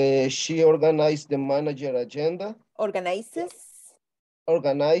 she organizes the manager agenda. Organizes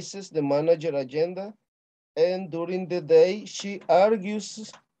the manager agenda. And during the day, she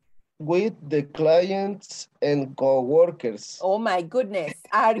argues with the clients and co-workers. Oh my goodness,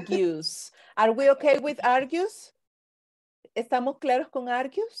 argues. Are we okay with argues? ¿Estamos claros con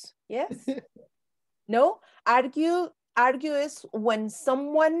argues? Yes? No? Argue is when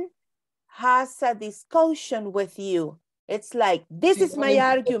someone has a discussion with you. It's like, this is my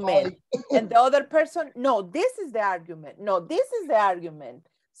argument. And the other person, no, this is the argument. No, this is the argument.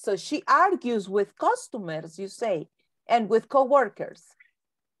 So she argues with customers, you say, and with coworkers.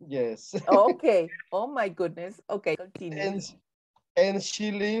 Yes. Okay. Oh my goodness. Okay, continue. And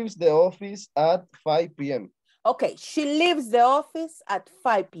she leaves the office at 5 p.m. Okay, she leaves the office at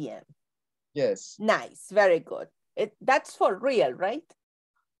 5 p.m. Yes. Nice, very good. That's for real, right?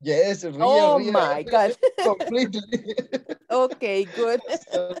 Yes, real. Oh real. my God. Completely. Okay, good.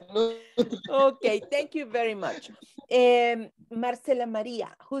 Okay, thank you very much. Marcela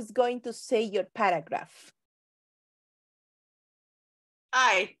Maria, who's going to say your paragraph?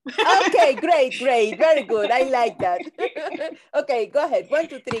 I. Okay, great, great. Very good. I like that. Okay, go ahead. 1,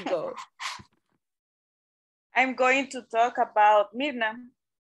 2, 3, go. I'm going to talk about Mirna.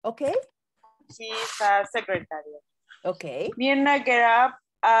 Okay. She's a secretary. Okay. Mirna get up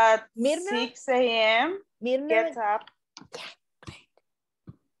at 6 a.m. Mirna gets up.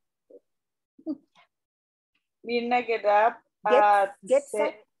 Mirna get up gets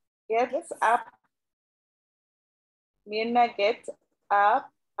up. Mirna gets up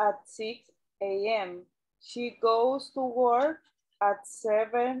at 6 a.m. She goes to work at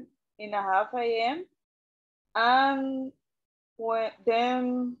 7:30 a.m. And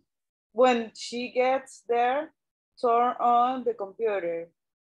when she gets there, turn on the computer.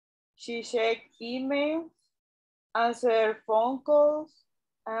 She checks emails, answers phone calls,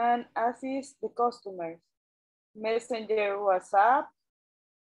 and assists the customers. Messenger WhatsApp,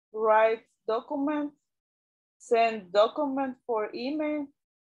 writes documents, sends documents for email.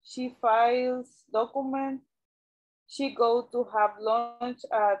 She files documents. She goes to have lunch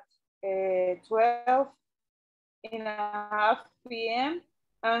at 12:30 p.m.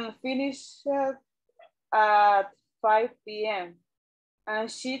 and finishes at 5 p.m. And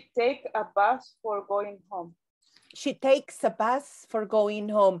she takes a bus for going home. She takes a bus for going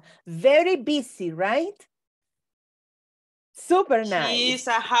home. Very busy, right? Super nice. She's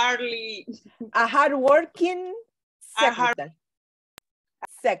a hardworking secretary.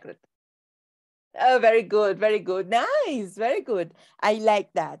 Secretary. Oh, very good, very good. Nice, very good. I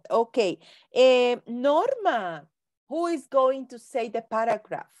like that. Okay. Norma, who is going to say the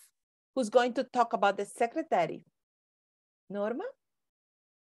paragraph? Who's going to talk about the secretary? Norma?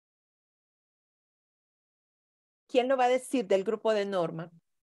 ¿Quién lo va a decir del grupo de Norma?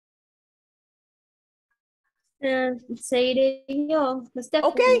 Seguiré yo, Stephanie.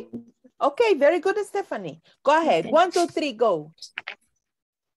 Okay. Okay, very good, Stephanie. Go ahead. Okay. 1, 2, 3, go.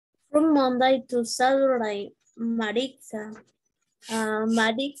 From Monday to Saturday, Maritza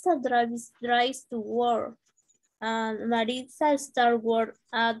drives to work. Maritza starts work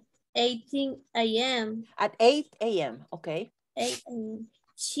at 18 a.m. At 8 a.m., okay. 8 a.m.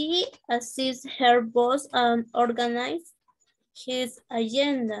 She assists her boss and organizes his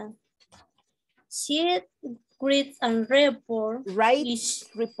agenda. She reads and reports. Writes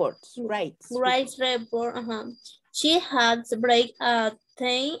reports. She has break at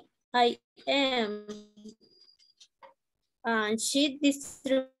 10 a.m. and she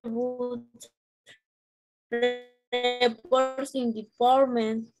distributes reports in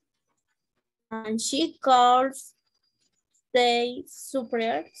department. And she calls the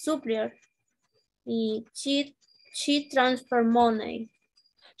superior. She transfers money.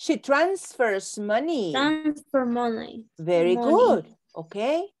 She transfers money. Very Money. good.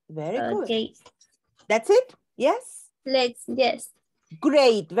 Okay, very good. Okay. That's it? Yes? Yes.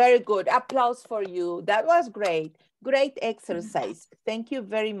 Great, very good. Applause for you. That was great. Great exercise. Thank you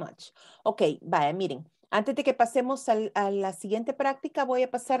very much. Ok, vaya, miren. Antes de que pasemos a la siguiente práctica, voy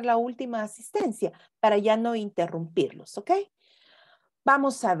a pasar la última asistencia para ya no interrumpirlos, ¿ok?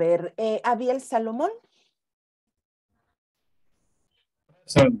 Vamos a ver. Abiel Salomón.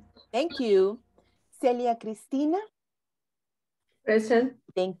 Present. Thank you. Celia Cristina. Present.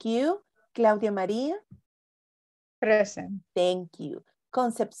 Thank you. Claudia María. Present. Thank you.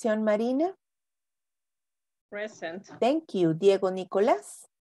 Concepción Marina. Present. Thank you. Diego Nicolás.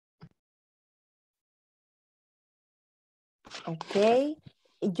 Okay.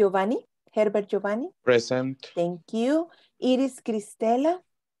 Giovanni. Herbert Giovanni. Present. Thank you. Iris Cristela.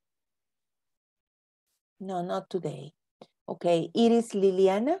 No, not today. Okay. Iris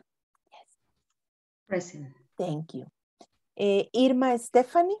Liliana. Yes. Present. Thank you. Irma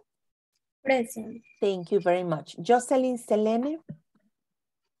Stephanie. Present. Thank you very much. Jocelyn Selene.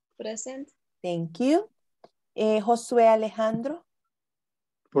 Present. Thank you. Josué Alejandro.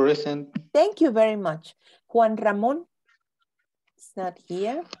 Present. Thank you very much. Juan Ramón. It's not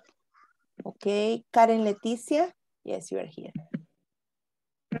here. Okay. Karen Leticia. Yes, you are here.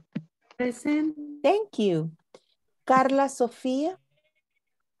 Present. Thank you. Carla Sofía.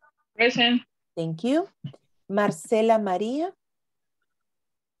 Present. Thank you. Marcela María.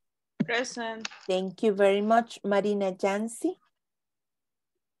 Present. Thank you very much. Marina Jansi.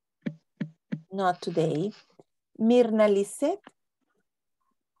 Not today. Mirna Lisette.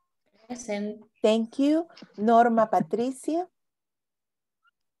 Present. Thank you. Norma Patricia.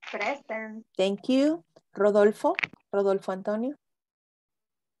 Present. Thank you. Rodolfo. Rodolfo Antonio.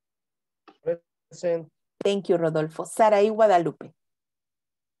 Present. Thank you, Rodolfo. Saraí Guadalupe.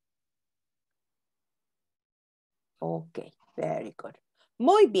 Ok, very good.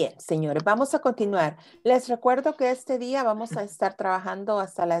 Muy bien, señores. Vamos a continuar. Les recuerdo que este día vamos a estar trabajando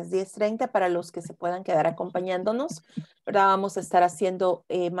hasta las 10:30 para los que se puedan quedar acompañándonos. ¿Verdad? Vamos a estar haciendo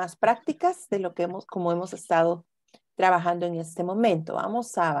más prácticas de lo que como hemos estado trabajando en este momento.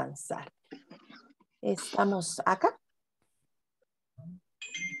 Vamos a avanzar. Estamos acá.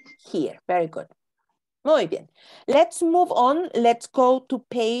 Here, very good. Muy bien. Let's move on. Let's go to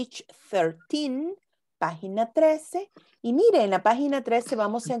page 13, página 13. Y mire, en la página 13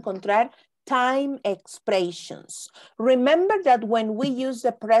 vamos a encontrar time expressions. Remember that when we use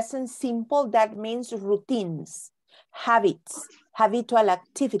the present simple, that means routines, habits, habitual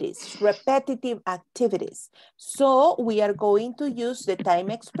activities, repetitive activities. So we are going to use the time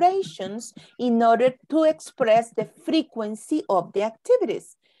expressions in order to express the frequency of the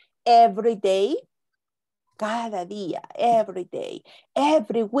activities. Every day, cada día, every day,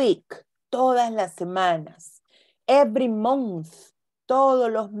 every week, todas las semanas, every month,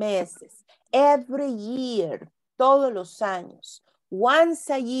 todos los meses, every year, todos los años,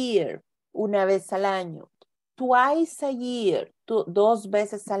 once a year, una vez al año, twice a year, dos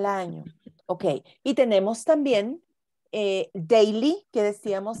veces al año. Ok, y tenemos también daily, que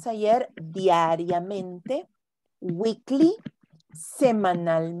decíamos ayer, diariamente, weekly,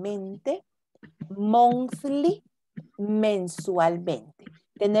 semanalmente, monthly, mensualmente.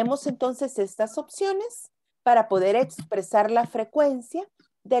 Tenemos entonces estas opciones para poder expresar la frecuencia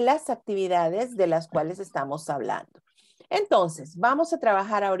de las actividades de las cuales estamos hablando. Entonces, vamos a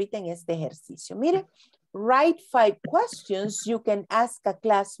trabajar ahorita en este ejercicio. Mire, write 5 questions you can ask a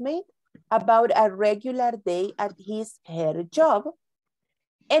classmate about a regular day at his her job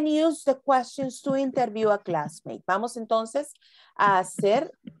and use the questions to interview a classmate. Vamos entonces a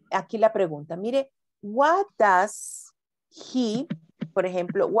hacer aquí la pregunta. Mire, what does he, por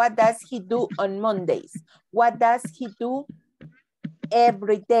ejemplo, what does he do on Mondays? What does he do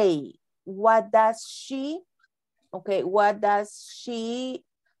every day? What does she, okay, what does she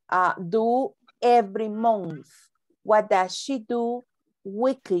do every month? What does she do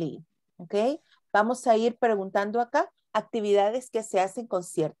weekly? Okay, vamos a ir preguntando acá actividades que se hacen con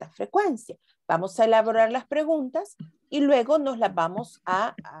cierta frecuencia. Vamos a elaborar las preguntas y luego nos las vamos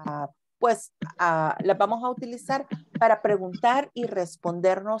las vamos a utilizar para preguntar y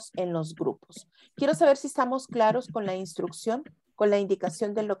respondernos en los grupos. Quiero saber si estamos claros con la instrucción, con la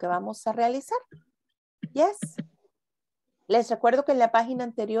indicación de lo que vamos a realizar. Yes. Les recuerdo que en la página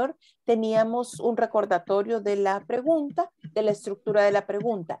anterior teníamos un recordatorio de la pregunta, de la estructura de la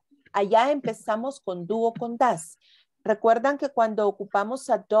pregunta. Allá empezamos con do o con does. Recuerdan que cuando ocupamos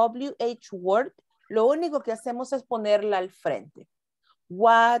a WH word, lo único que hacemos es ponerla al frente.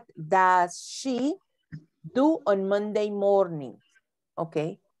 What does she do on Monday morning?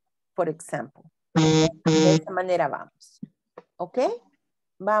 Ok, por ejemplo. De esta manera vamos. Ok,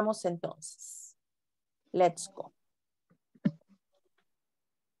 vamos entonces. Let's go.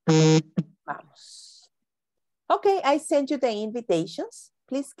 Vamos. Okay, I sent you the invitations.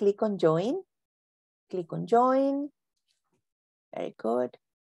 Please click on join. Click on join. Very good.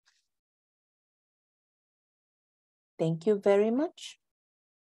 Thank you very much.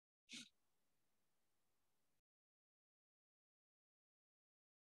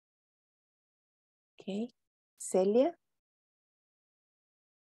 Okay, Celia.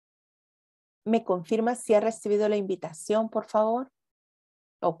 ¿Me confirma si ha recibido la invitación, por favor?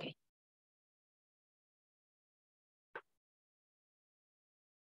 Ok.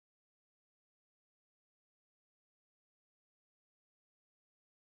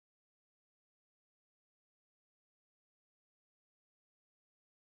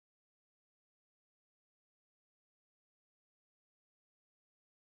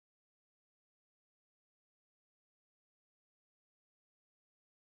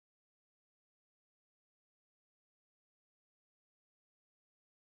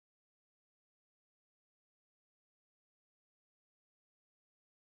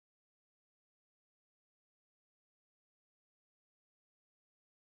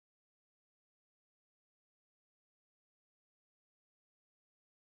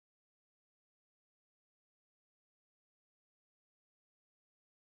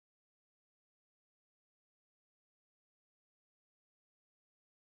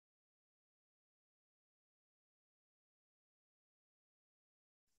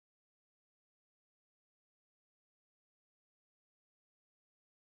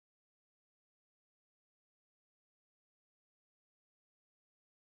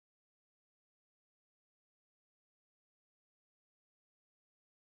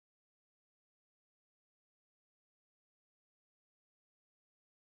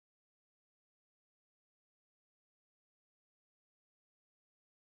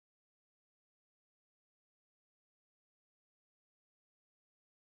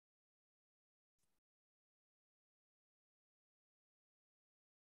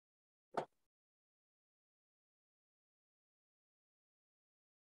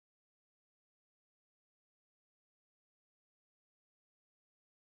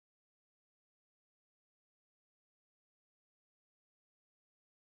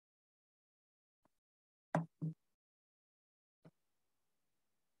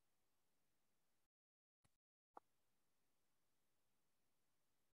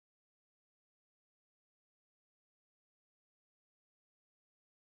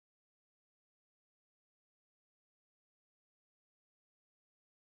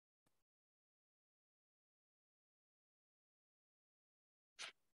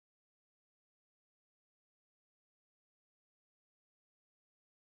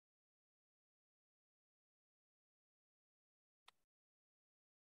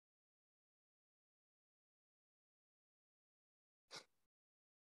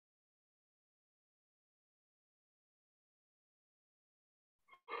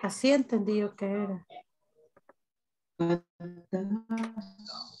 Así entendí yo que era.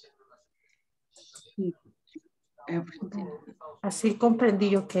 Así comprendí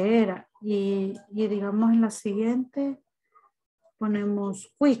yo que era. Y digamos en la siguiente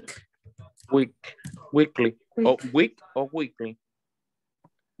ponemos week. Weekly. O week o weekly.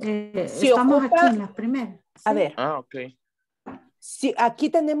 Si estamos ocupa, aquí en la primera. ¿Sí? A ver. Ah, ok. Si,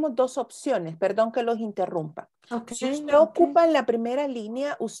 aquí tenemos dos opciones, perdón que los interrumpa. Okay, si usted ocupa en la primera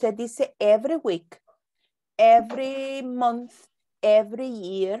línea, usted dice every week, every month, every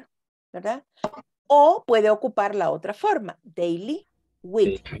year, ¿verdad? O puede ocupar la otra forma, daily,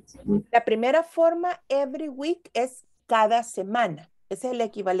 weekly. La primera forma, every week, es cada semana. Ese es el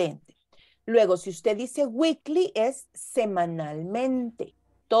equivalente. Luego, si usted dice weekly, es semanalmente.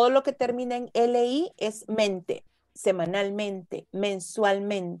 Todo lo que termina en LI es mente. Semanalmente,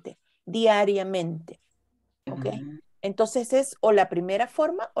 mensualmente, diariamente. ¿Ok? Entonces es o la primera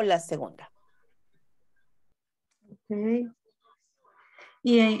forma o la segunda. Okay.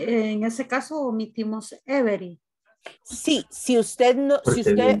 Y en ese caso omitimos every. Sí, si usted no,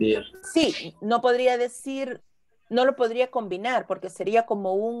 sí, no podría decir, no lo podría combinar porque sería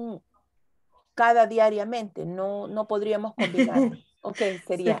como un cada diariamente, no podríamos combinar. Ok,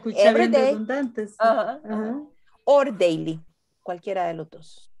 sería Se escucha every bien day, redundante. Sí. or daily, cualquiera de los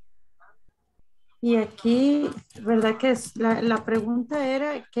dos. Y aquí, ¿verdad que es? La pregunta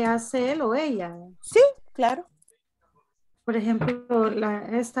era, ¿qué hace él o ella? Sí, claro. Por ejemplo,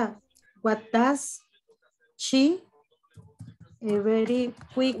 esta, what does she very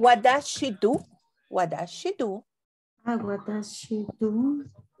quick? What does she do? What does she do? What does she do?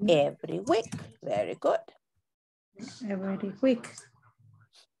 Every week. Very good. Every week.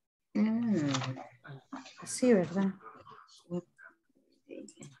 Sí, ¿verdad?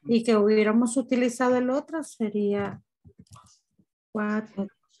 Y que hubiéramos utilizado el otro sería what.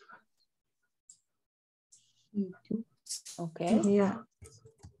 Okay. Sería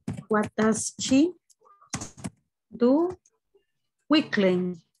what does she do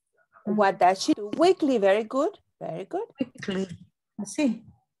weekly? What does she do weekly? Very good. Very good. Weekly. Así.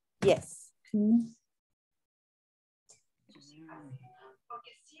 Yes.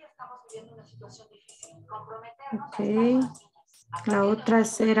 Ok. La otra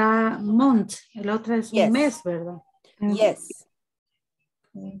será month. La otra es un mes, ¿verdad? Yes.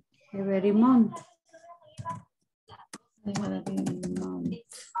 Every month. Every month.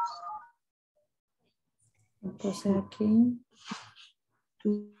 Entonces aquí.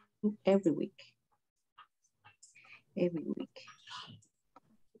 Every week. Every week.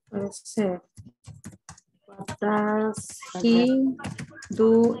 Puede ser. What does he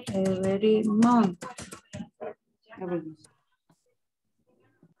do every month? Every week.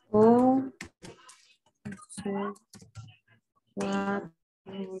 O what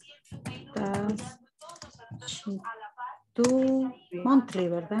does she do monthly,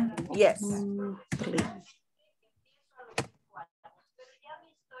 ¿verdad? Yes. Monthly.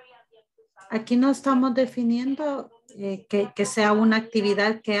 Aquí no estamos definiendo que sea una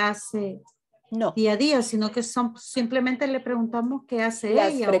actividad que hace día a día, sino que simplemente le preguntamos qué hace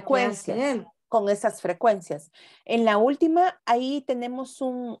las ella frecuencias, o qué hace él. con esas frecuencias. En la última, ahí tenemos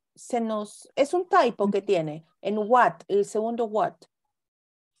es un typo que tiene, en what, el segundo what.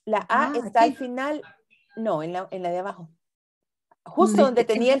 La A está al final, no, en la de abajo. Justo donde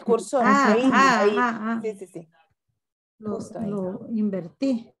tenía el cursor. Ahí. Sí. Lo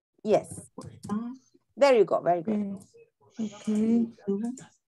invertí. Yes. There you go, very good. Okay.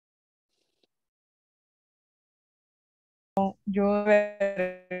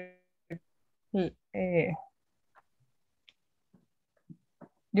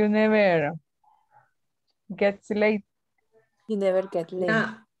 You never get late. You never get late.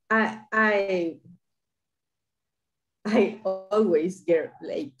 No, I always get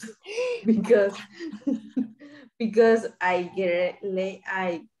late because I get late.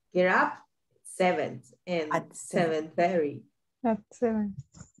 I get up 7 and at 7:30. At 7.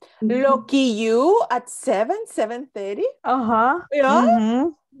 Lucky you at 7:30? Uh-huh. Yeah?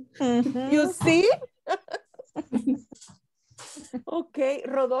 You see? Okay,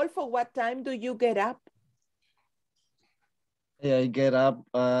 Rodolfo, what time do you get up? I get up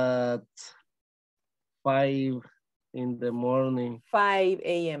at 5 in the morning. 5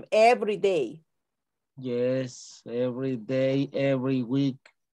 a.m. every day. Yes, every day, every week.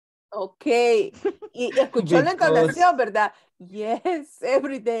 Okay. Y escuchó la entonación, ¿verdad? Yes,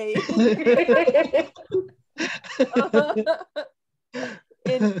 every day.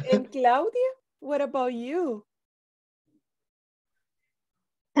 And Claudia, what about you?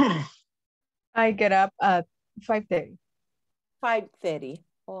 I get up at 5:30. 5:30.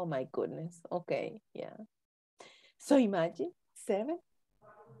 Oh my goodness. Okay, yeah. So imagine 7.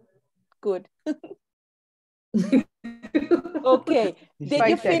 Good. Okay. Did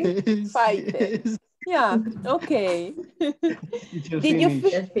you finish? 5. Yeah. Okay.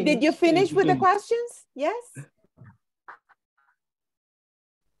 Did you finish with the questions? Yes.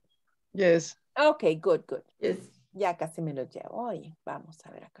 Yes. Okay, good, good. Yes. Ya casi me lo llevo. Oye, vamos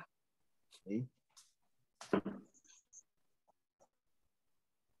a ver acá. Sí.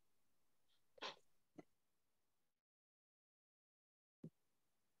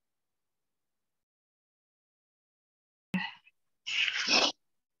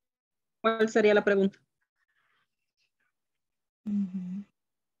 ¿Cuál sería la pregunta?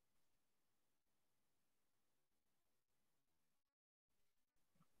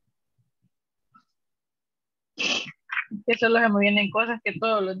 Que solo se me vienen cosas que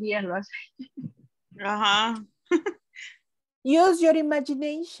todos los días lo hacen. Ajá. Use your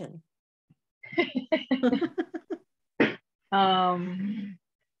imagination.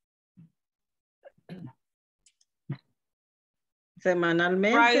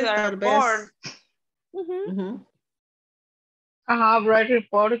 Semanalmente, Write a tal report. vez. Ajá, write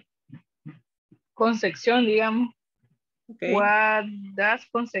report con sección, digamos. Okay. What does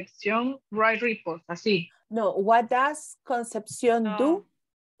Concepción write report? Así. No, what does Concepción do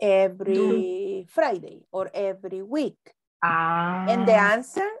every Friday or every week? And the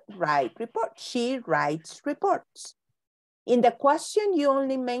answer, write report. She writes reports. In the question, you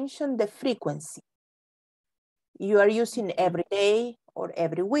only mention the frequency. You are using every day or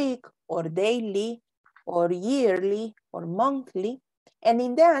every week or daily or yearly or monthly. And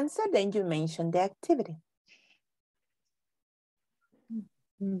in the answer, then you mention the activity.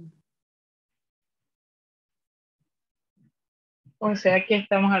 O sea que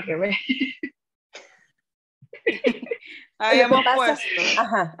estamos al revés. Habíamos puesto.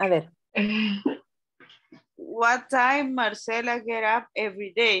 Ajá, a ver. What time Marcela get up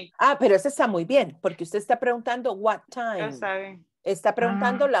every day? Ah, pero eso está muy bien, porque usted está preguntando what time. Está bien. Está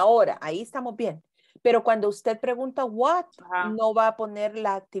preguntando la hora, ahí estamos bien. Pero cuando usted pregunta what, no va a poner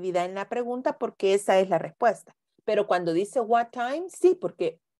la actividad en la pregunta porque esa es la respuesta. Pero cuando dice what time, sí,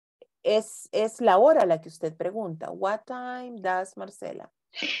 porque es la hora la que usted pregunta. What time does Marcela?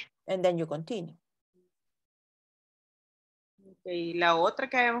 And then you continue. Okay. La otra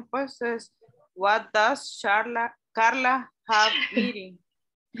que habíamos puesto es what does Carla have meeting?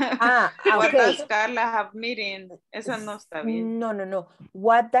 What does Carla have meeting? Eso no está bien. No, no, no.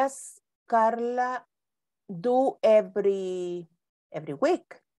 What does Carla do every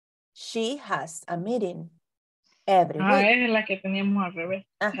week? She has a meeting every week. Es la que teníamos al revés.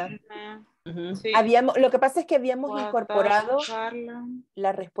 Ajá. Sí. Lo que pasa es que habíamos What incorporado does Carla?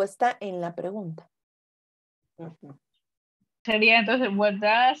 la respuesta en la pregunta. Sería entonces, what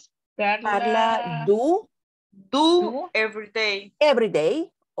does Carla do every day. Every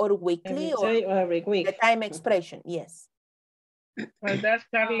day or weekly Every day or every week. The time expression, yes. What does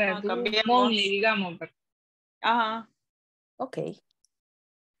Carla do monthly, digamos. Ajá. Ok.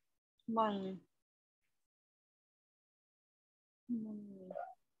 Vale.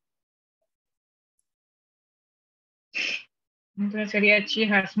 Entonces sería she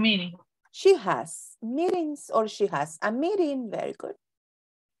has meeting. She has meetings or she has a meeting. Very good.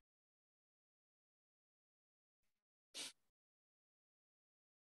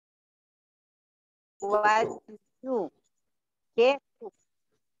 What do? ¿Qué tú?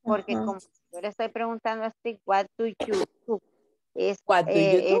 Porque como yo le estoy preguntando así, what do you do? What do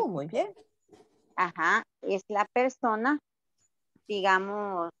you do? Muy bien. Ajá, es la persona,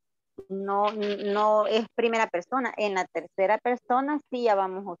 digamos, no es primera persona. En la tercera persona sí ya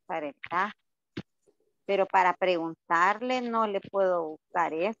vamos a usar el ta. Pero para preguntarle no le puedo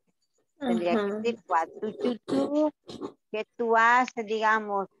usar eso. Tendría que decir, what do you do? ¿Qué tú haces,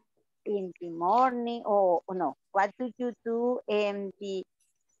 digamos, in the morning? O no, what do you do in the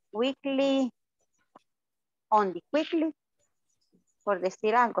weekly? On the weekly? Por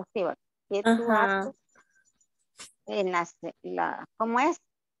decir algo, sí. ¿Qué tú haces? En ¿cómo es?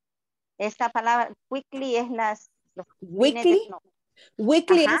 Esta palabra, weekly es Weekly.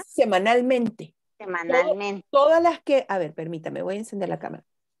 Weekly es semanalmente. Semanalmente. Todas las que, a ver, permítame, voy a encender la cámara.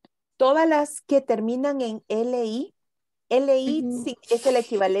 Todas las que terminan en LI, sí, es el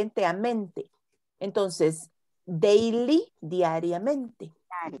equivalente a mente. Entonces, daily, diariamente.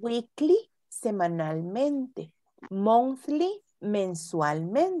 Weekly, semanalmente. Monthly,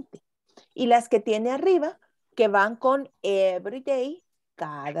 mensualmente. Y las que tiene arriba, que van con every day,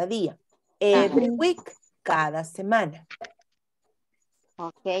 cada día. Every week, cada semana.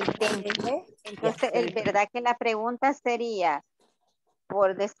 Ok, entonces, es verdad que la pregunta sería,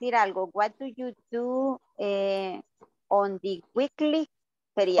 por decir algo, what do you do on the weekly?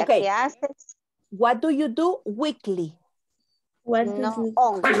 Sería, Okay. ¿qué haces? What do you do weekly? No,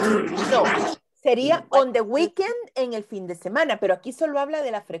 on. No, sería on the weekend en el fin de semana, pero aquí solo habla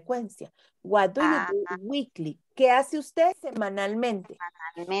de la frecuencia. What do you do weekly? ¿Qué hace usted semanalmente?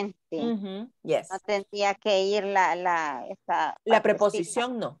 Semanalmente. Yes. No tendría que ir la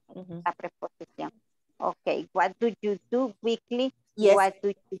preposición, no. La preposición. Ok, what do you do weekly? Yes. What do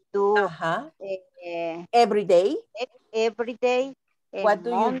you do every day? Every day. What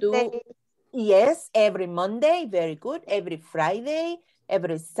do you do? Yes, every Monday, very good. Every Friday,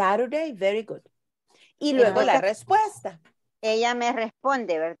 every Saturday, very good. Y luego la respuesta. Ella me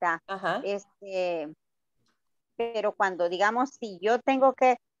responde, ¿verdad? Ajá. Pero cuando digamos, si yo tengo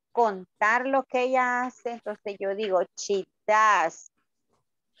que contar lo que ella hace, entonces yo digo, she does.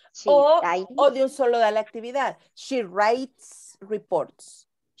 O de un solo da la actividad. She writes reports.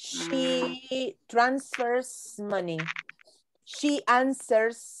 She transfers money. She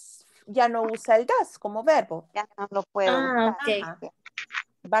answers. Ya no usa el does como verbo. Ya no lo puedo usar. Okay.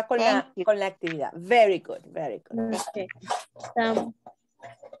 Va con la actividad. Very good, very good. Okay.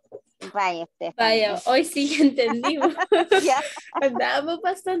 Vaya, hoy sí entendimos. Andábamos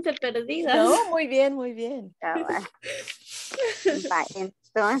bastante perdidas. No, muy bien, muy bien.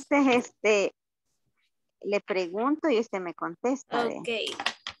 Entonces, le pregunto y usted me contesta. Ok.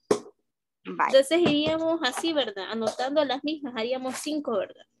 Entonces iríamos así, ¿verdad? Anotando las mismas, haríamos 5,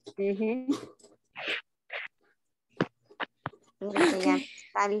 ¿verdad? Ya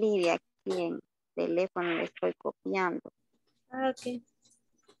está Lidia aquí en teléfono, le estoy copiando. Ok.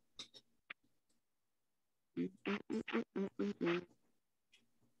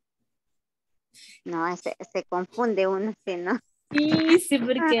 No, se confunde uno, si no. Sí,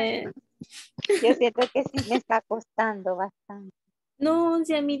 porque... Yo siento que sí me está costando bastante. No,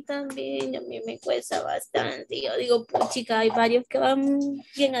 sí, a mí también, a mí me cuesta bastante. Yo digo, pues chica, hay varios que van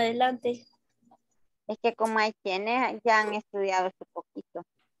bien adelante. Es que como hay quienes ya han estudiado hace poquito.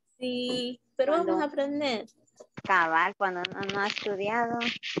 Sí, pero vamos a aprender. Cabal, cuando no ha estudiado.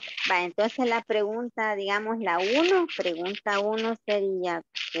 Va, entonces la pregunta, digamos la 1, pregunta 1 sería,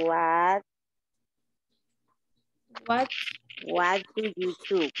 what do you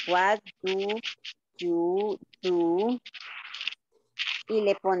do? What do you do? Y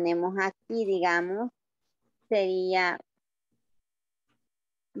le ponemos aquí, digamos, sería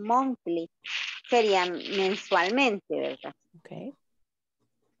monthly, sería mensualmente, ¿verdad? Ok.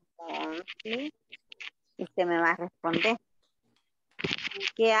 Monthly. Y usted me va a responder.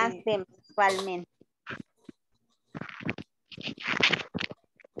 ¿Qué hace mensualmente?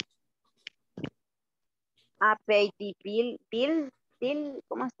 A pay the bill,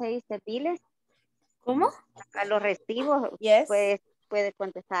 ¿cómo se dice? ¿Biles? ¿Cómo? A los recibos. Yes. Puede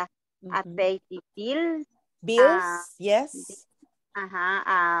contestar. A pay the bills. Bills, yes.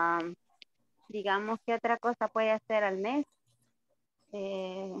 Ajá. Digamos, ¿qué otra cosa puede hacer al mes?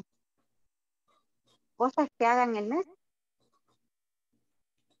 Cosas que hagan el mes.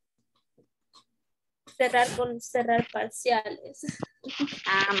 Cerrar parciales.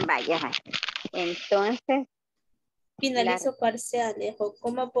 Vaya. Entonces. Finalizo parciales. ¿O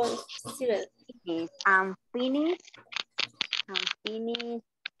cómo puedo decir? I'm finished.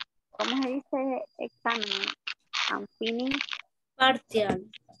 ¿Cómo se dice examen? I'm finished. Partial.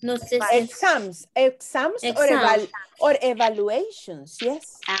 No sé si exams or evaluations,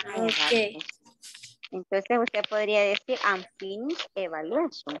 yes. Okay. Entonces usted podría decir I'm finished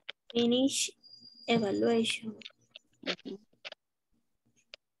evaluation. Finish evaluation.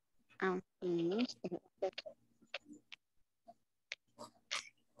 I'm finished.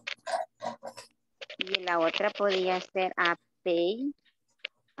 Y la otra podría ser a pay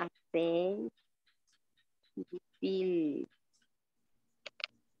bill.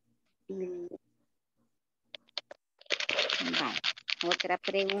 Vale. Otra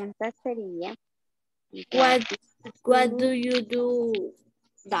pregunta sería what do you do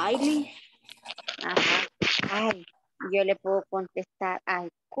daily? Ajá. Ay, yo le puedo contestar I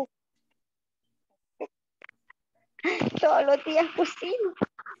cook. Todos los días cocino.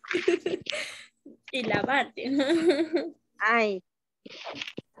 Y lavarte. Ay,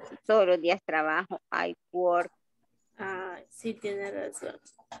 todos los días trabajo. I work. Sí, tiene razón.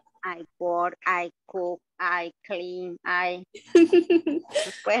 I work, I cook, I clean, I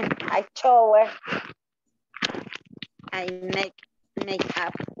shower, I make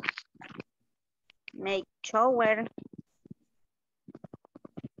up, make shower.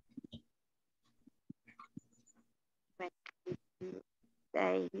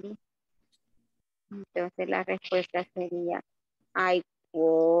 Daily. Entonces la respuesta sería I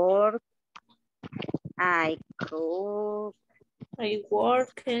work, I cook, I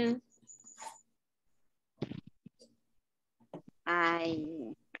work. I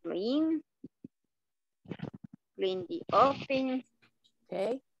clean the office.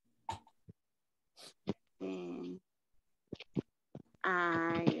 Okay.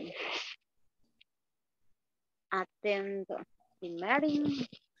 I attend the meeting.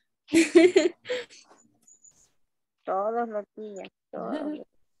 Todos los días.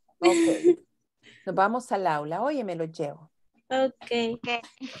 Ok. Nos vamos al aula. Oye, me lo llevo. Okay.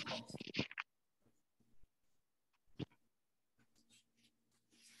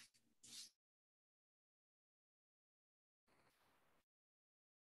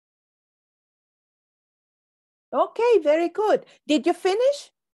 Okay, very good. Did you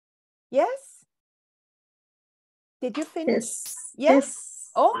finish? Yes? Did you finish? Yes.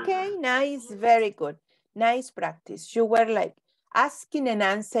 Yes. Okay, nice, very good. Nice practice. You were like asking and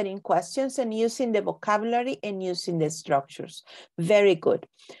answering questions and using the vocabulary and using the structures. Very good.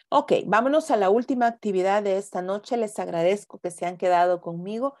 Ok, vámonos a la última actividad de esta noche. Les agradezco que se han quedado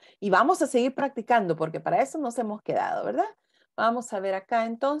conmigo y vamos a seguir practicando porque para eso nos hemos quedado, ¿verdad? Vamos a ver acá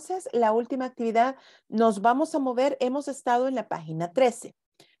entonces, la última actividad, nos vamos a mover, hemos estado en la página 13.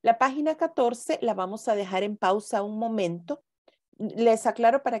 La página 14 la vamos a dejar en pausa un momento. Les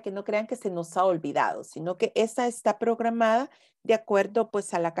aclaro para que no crean que se nos ha olvidado, sino que esa está programada de acuerdo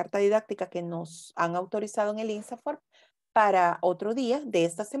pues a la carta didáctica que nos han autorizado en el INSAFORP para otro día de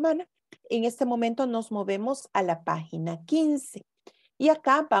esta semana. En este momento nos movemos a la página 15. Y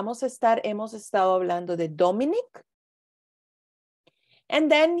acá vamos a estar, hemos estado hablando de Dominic. And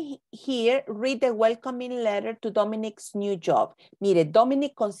then here, read the welcoming letter to Dominic's new job. Mire,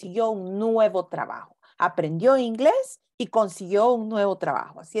 Dominic consiguió un nuevo trabajo. Aprendió inglés y consiguió un nuevo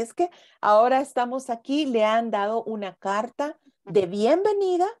trabajo. Así es que ahora estamos aquí, le han dado una carta de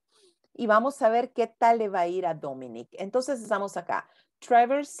bienvenida y vamos a ver qué tal le va a ir a Dominic. Entonces estamos acá.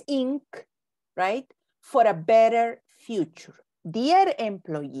 Travers Inc., right? For a better future. Dear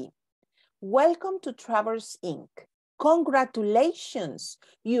employee, welcome to Travers Inc. Congratulations,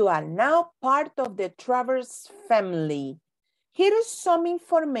 you are now part of the Travers family. Here is some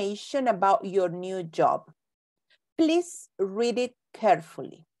information about your new job. Please read it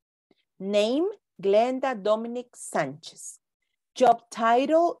carefully. Name, Glenda Dominic Sanchez. Job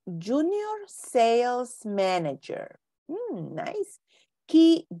title, Junior Sales Manager. Nice.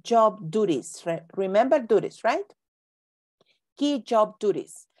 Key job duties. Remember duties, right? Key job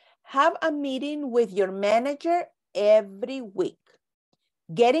duties. Have a meeting with your manager every week.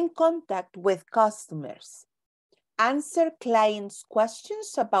 Get in contact with customers. Answer clients'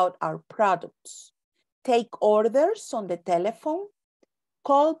 questions about our products. Take orders on the telephone.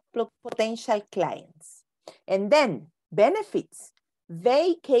 Call potential clients. And then benefits.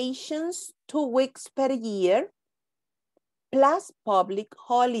 Vacations 2 weeks per year plus public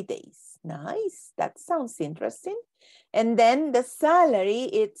holidays. Nice. That sounds interesting. And then the salary,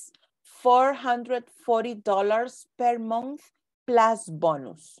 it's $440 per month plus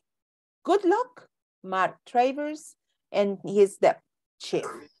bonus. Good luck, Mark Travers, and he's the chief,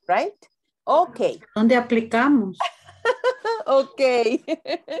 right? Okay. ¿Dónde aplicamos? Okay.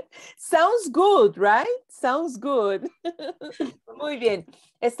 Sounds good, right? Sounds good. Muy bien.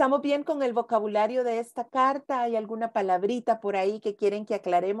 ¿Estamos bien con el vocabulario de esta carta? ¿Hay alguna palabrita por ahí que quieren que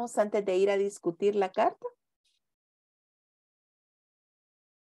aclaremos antes de ir a discutir la carta?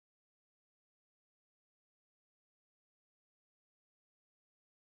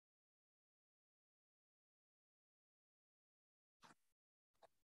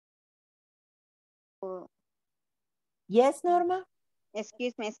 Yes, Norma?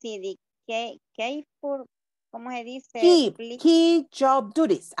 Excuse me, sí, key for, ¿cómo se dice? Key job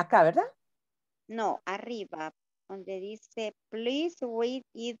duties, acá, ¿verdad? No, arriba, donde dice, please read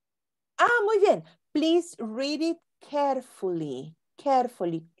it. Muy bien. Please read it carefully.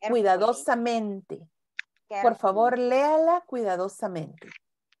 Carefully. Cuidadosamente. Por favor, léala cuidadosamente.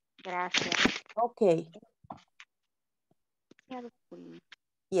 Gracias. Ok. Carefully.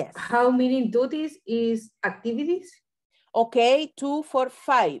 Yes. How many duties is activities? Okay, 2, 4,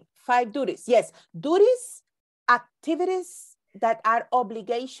 5. 5 duties. Yes, duties, activities that are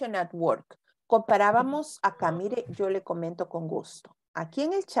obligation at work. Comparábamos acá, mire, yo le comento con gusto. Aquí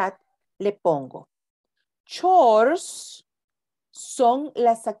en el chat le pongo. Chores son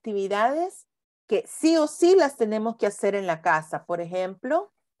las actividades que sí o sí las tenemos que hacer en la casa. Por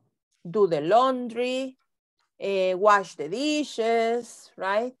ejemplo, do the laundry, wash the dishes,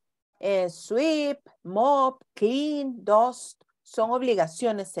 right? Sweep, mop, clean, dust, son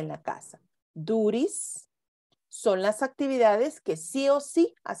obligaciones en la casa. Duties son las actividades que sí o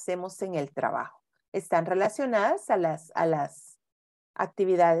sí hacemos en el trabajo. Están relacionadas a las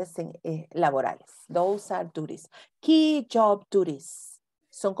actividades laborales. Those are duties. Key job duties.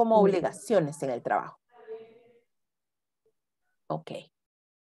 Son como obligaciones en el trabajo. Ok.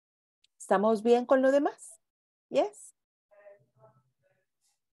 ¿Estamos bien con lo demás? Yes.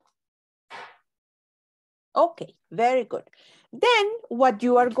 Okay, very good. Then what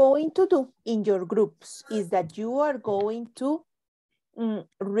you are going to do in your groups is that you are going to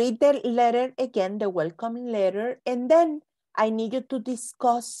read the letter again, the welcoming letter, and then I need you to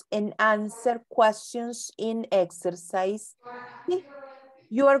discuss and answer questions in exercise.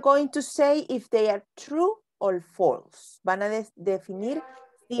 You are going to say if they are true or false. Van a definir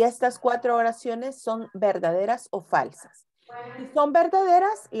si estas 4 oraciones son verdaderas o falsas. Si son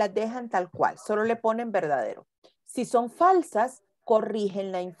verdaderas, las dejan tal cual, solo le ponen verdadero. Si son falsas,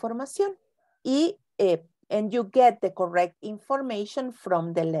 corrigen la información y and you get the correct information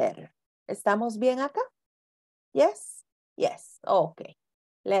from the letter. ¿Estamos bien acá? Yes? Yes. Okay.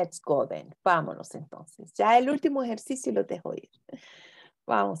 Let's go then. Vámonos entonces. Ya el último ejercicio lo dejo ir.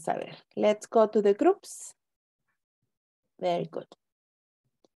 Vamos a ver. Let's go to the groups. Very good.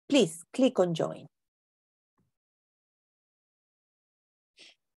 Please click on join.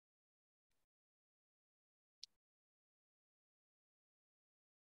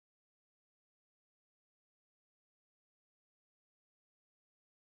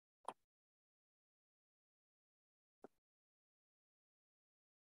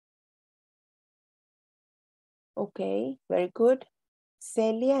 Okay, very good.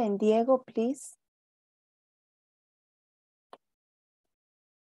 Celia and Diego, please.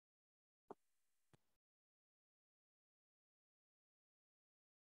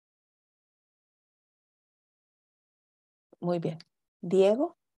 Muy bien.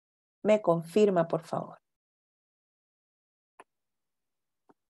 Diego, me confirma, por favor.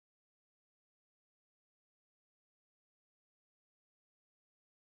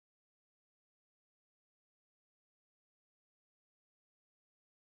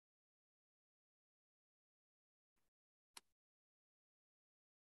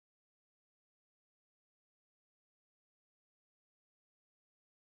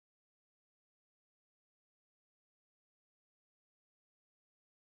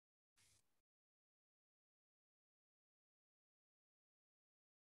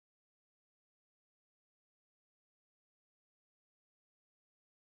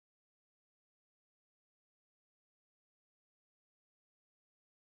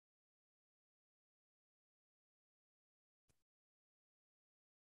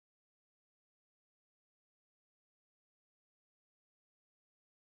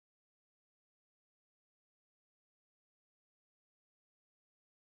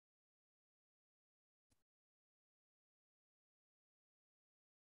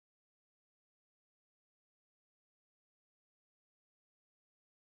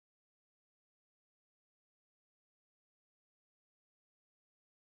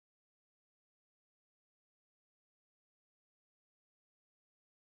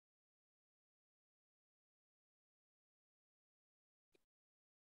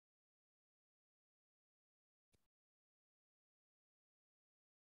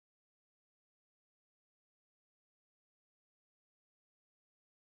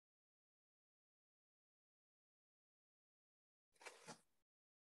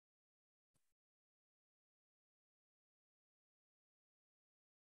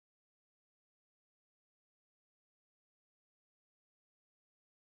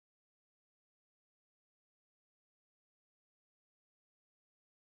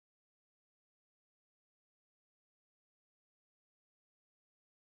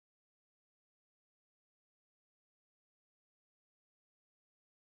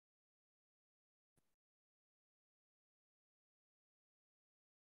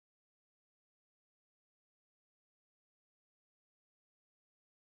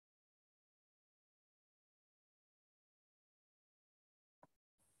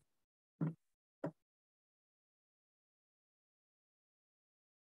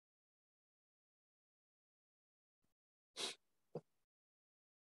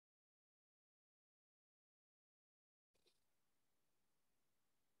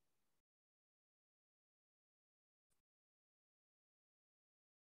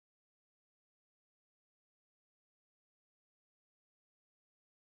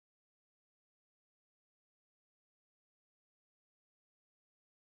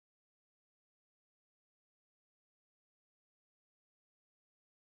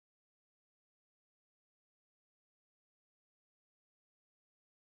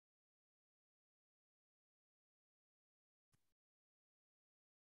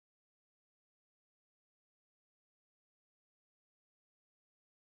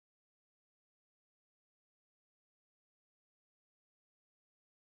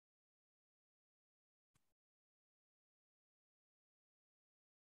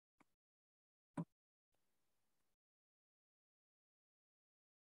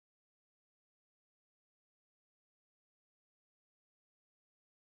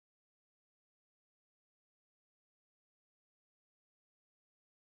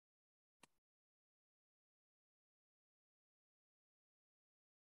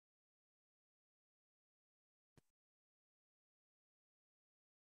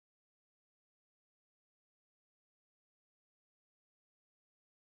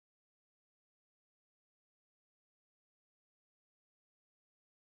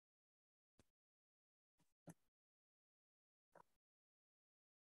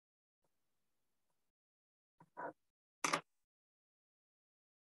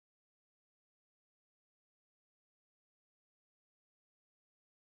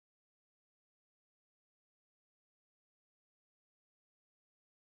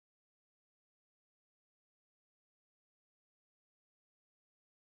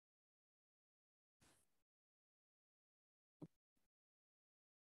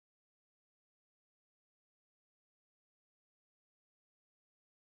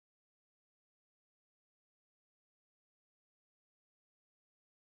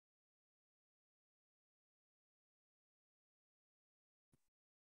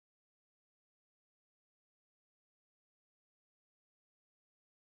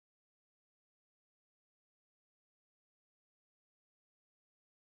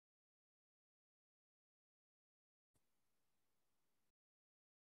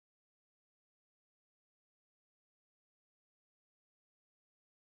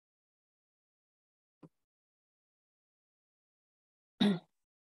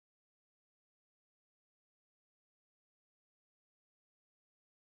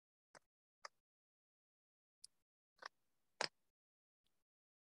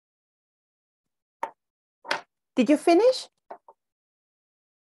 Did you finish?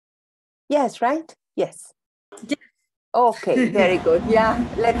 Yes, right? Yes. Okay, very good. Yeah,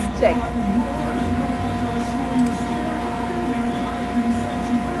 let's check.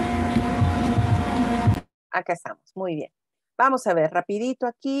 Acá estamos, muy bien. Vamos a ver rapidito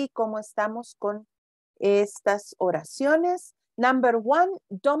aquí cómo estamos con estas oraciones. Number 1,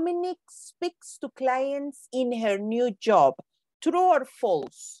 Dominic speaks to clients in her new job. True or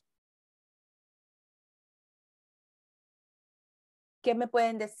false? ¿Qué me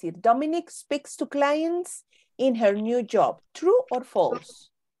pueden decir? Dominic speaks to clients in her new job. True or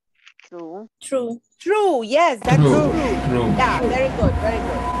false? True. True. True, yes, that's true. Yeah, very good, very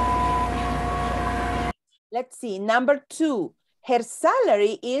good. Let's see, number 2. Her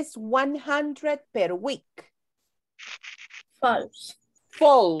salary is 100 per week. False.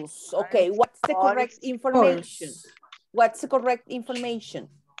 False. Okay, what's the correct information? What's the correct information?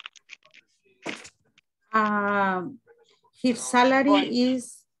 His salary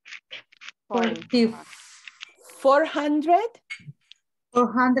is 400?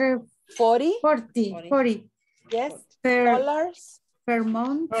 440. Yes. Per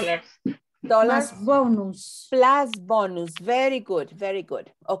month. Dollars. Plus bonus. Plus bonus. Very good. Very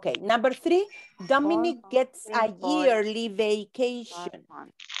good. Okay. Number 3, Dominic gets a yearly vacation.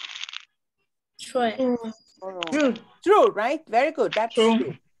 True. True, right? Very good. That's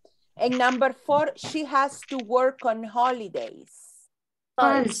true. And number 4, she has to work on holidays.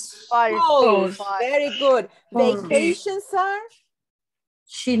 False. Very good. Vacations are?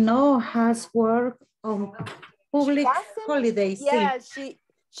 She has work on public holidays. Yeah,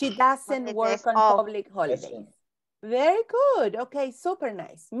 she doesn't work on public holidays. Very good. Okay, super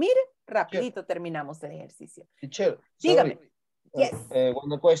nice. Mire, rapidito terminamos el ejercicio. Teacher, dígame. Yes.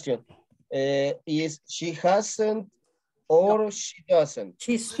 One question. Is she hasn't or she doesn't?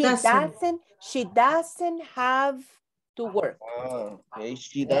 She doesn't have to work. Okay.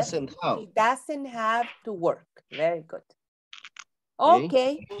 She doesn't have. She doesn't have to work. Very good.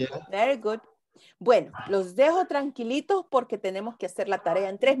 Okay, very good. Bueno, los dejo tranquilitos porque tenemos que hacer la tarea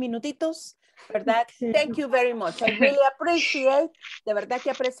en 3 minutitos, ¿verdad? Thank you very much. I really appreciate, de verdad que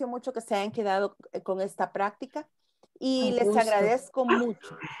aprecio mucho que se hayan quedado con esta práctica y les agradezco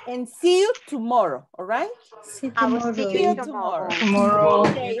mucho. And see you tomorrow, all right? See you tomorrow.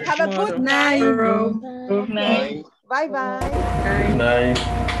 Okay, have a good night. Good night. Bye-bye. Good night.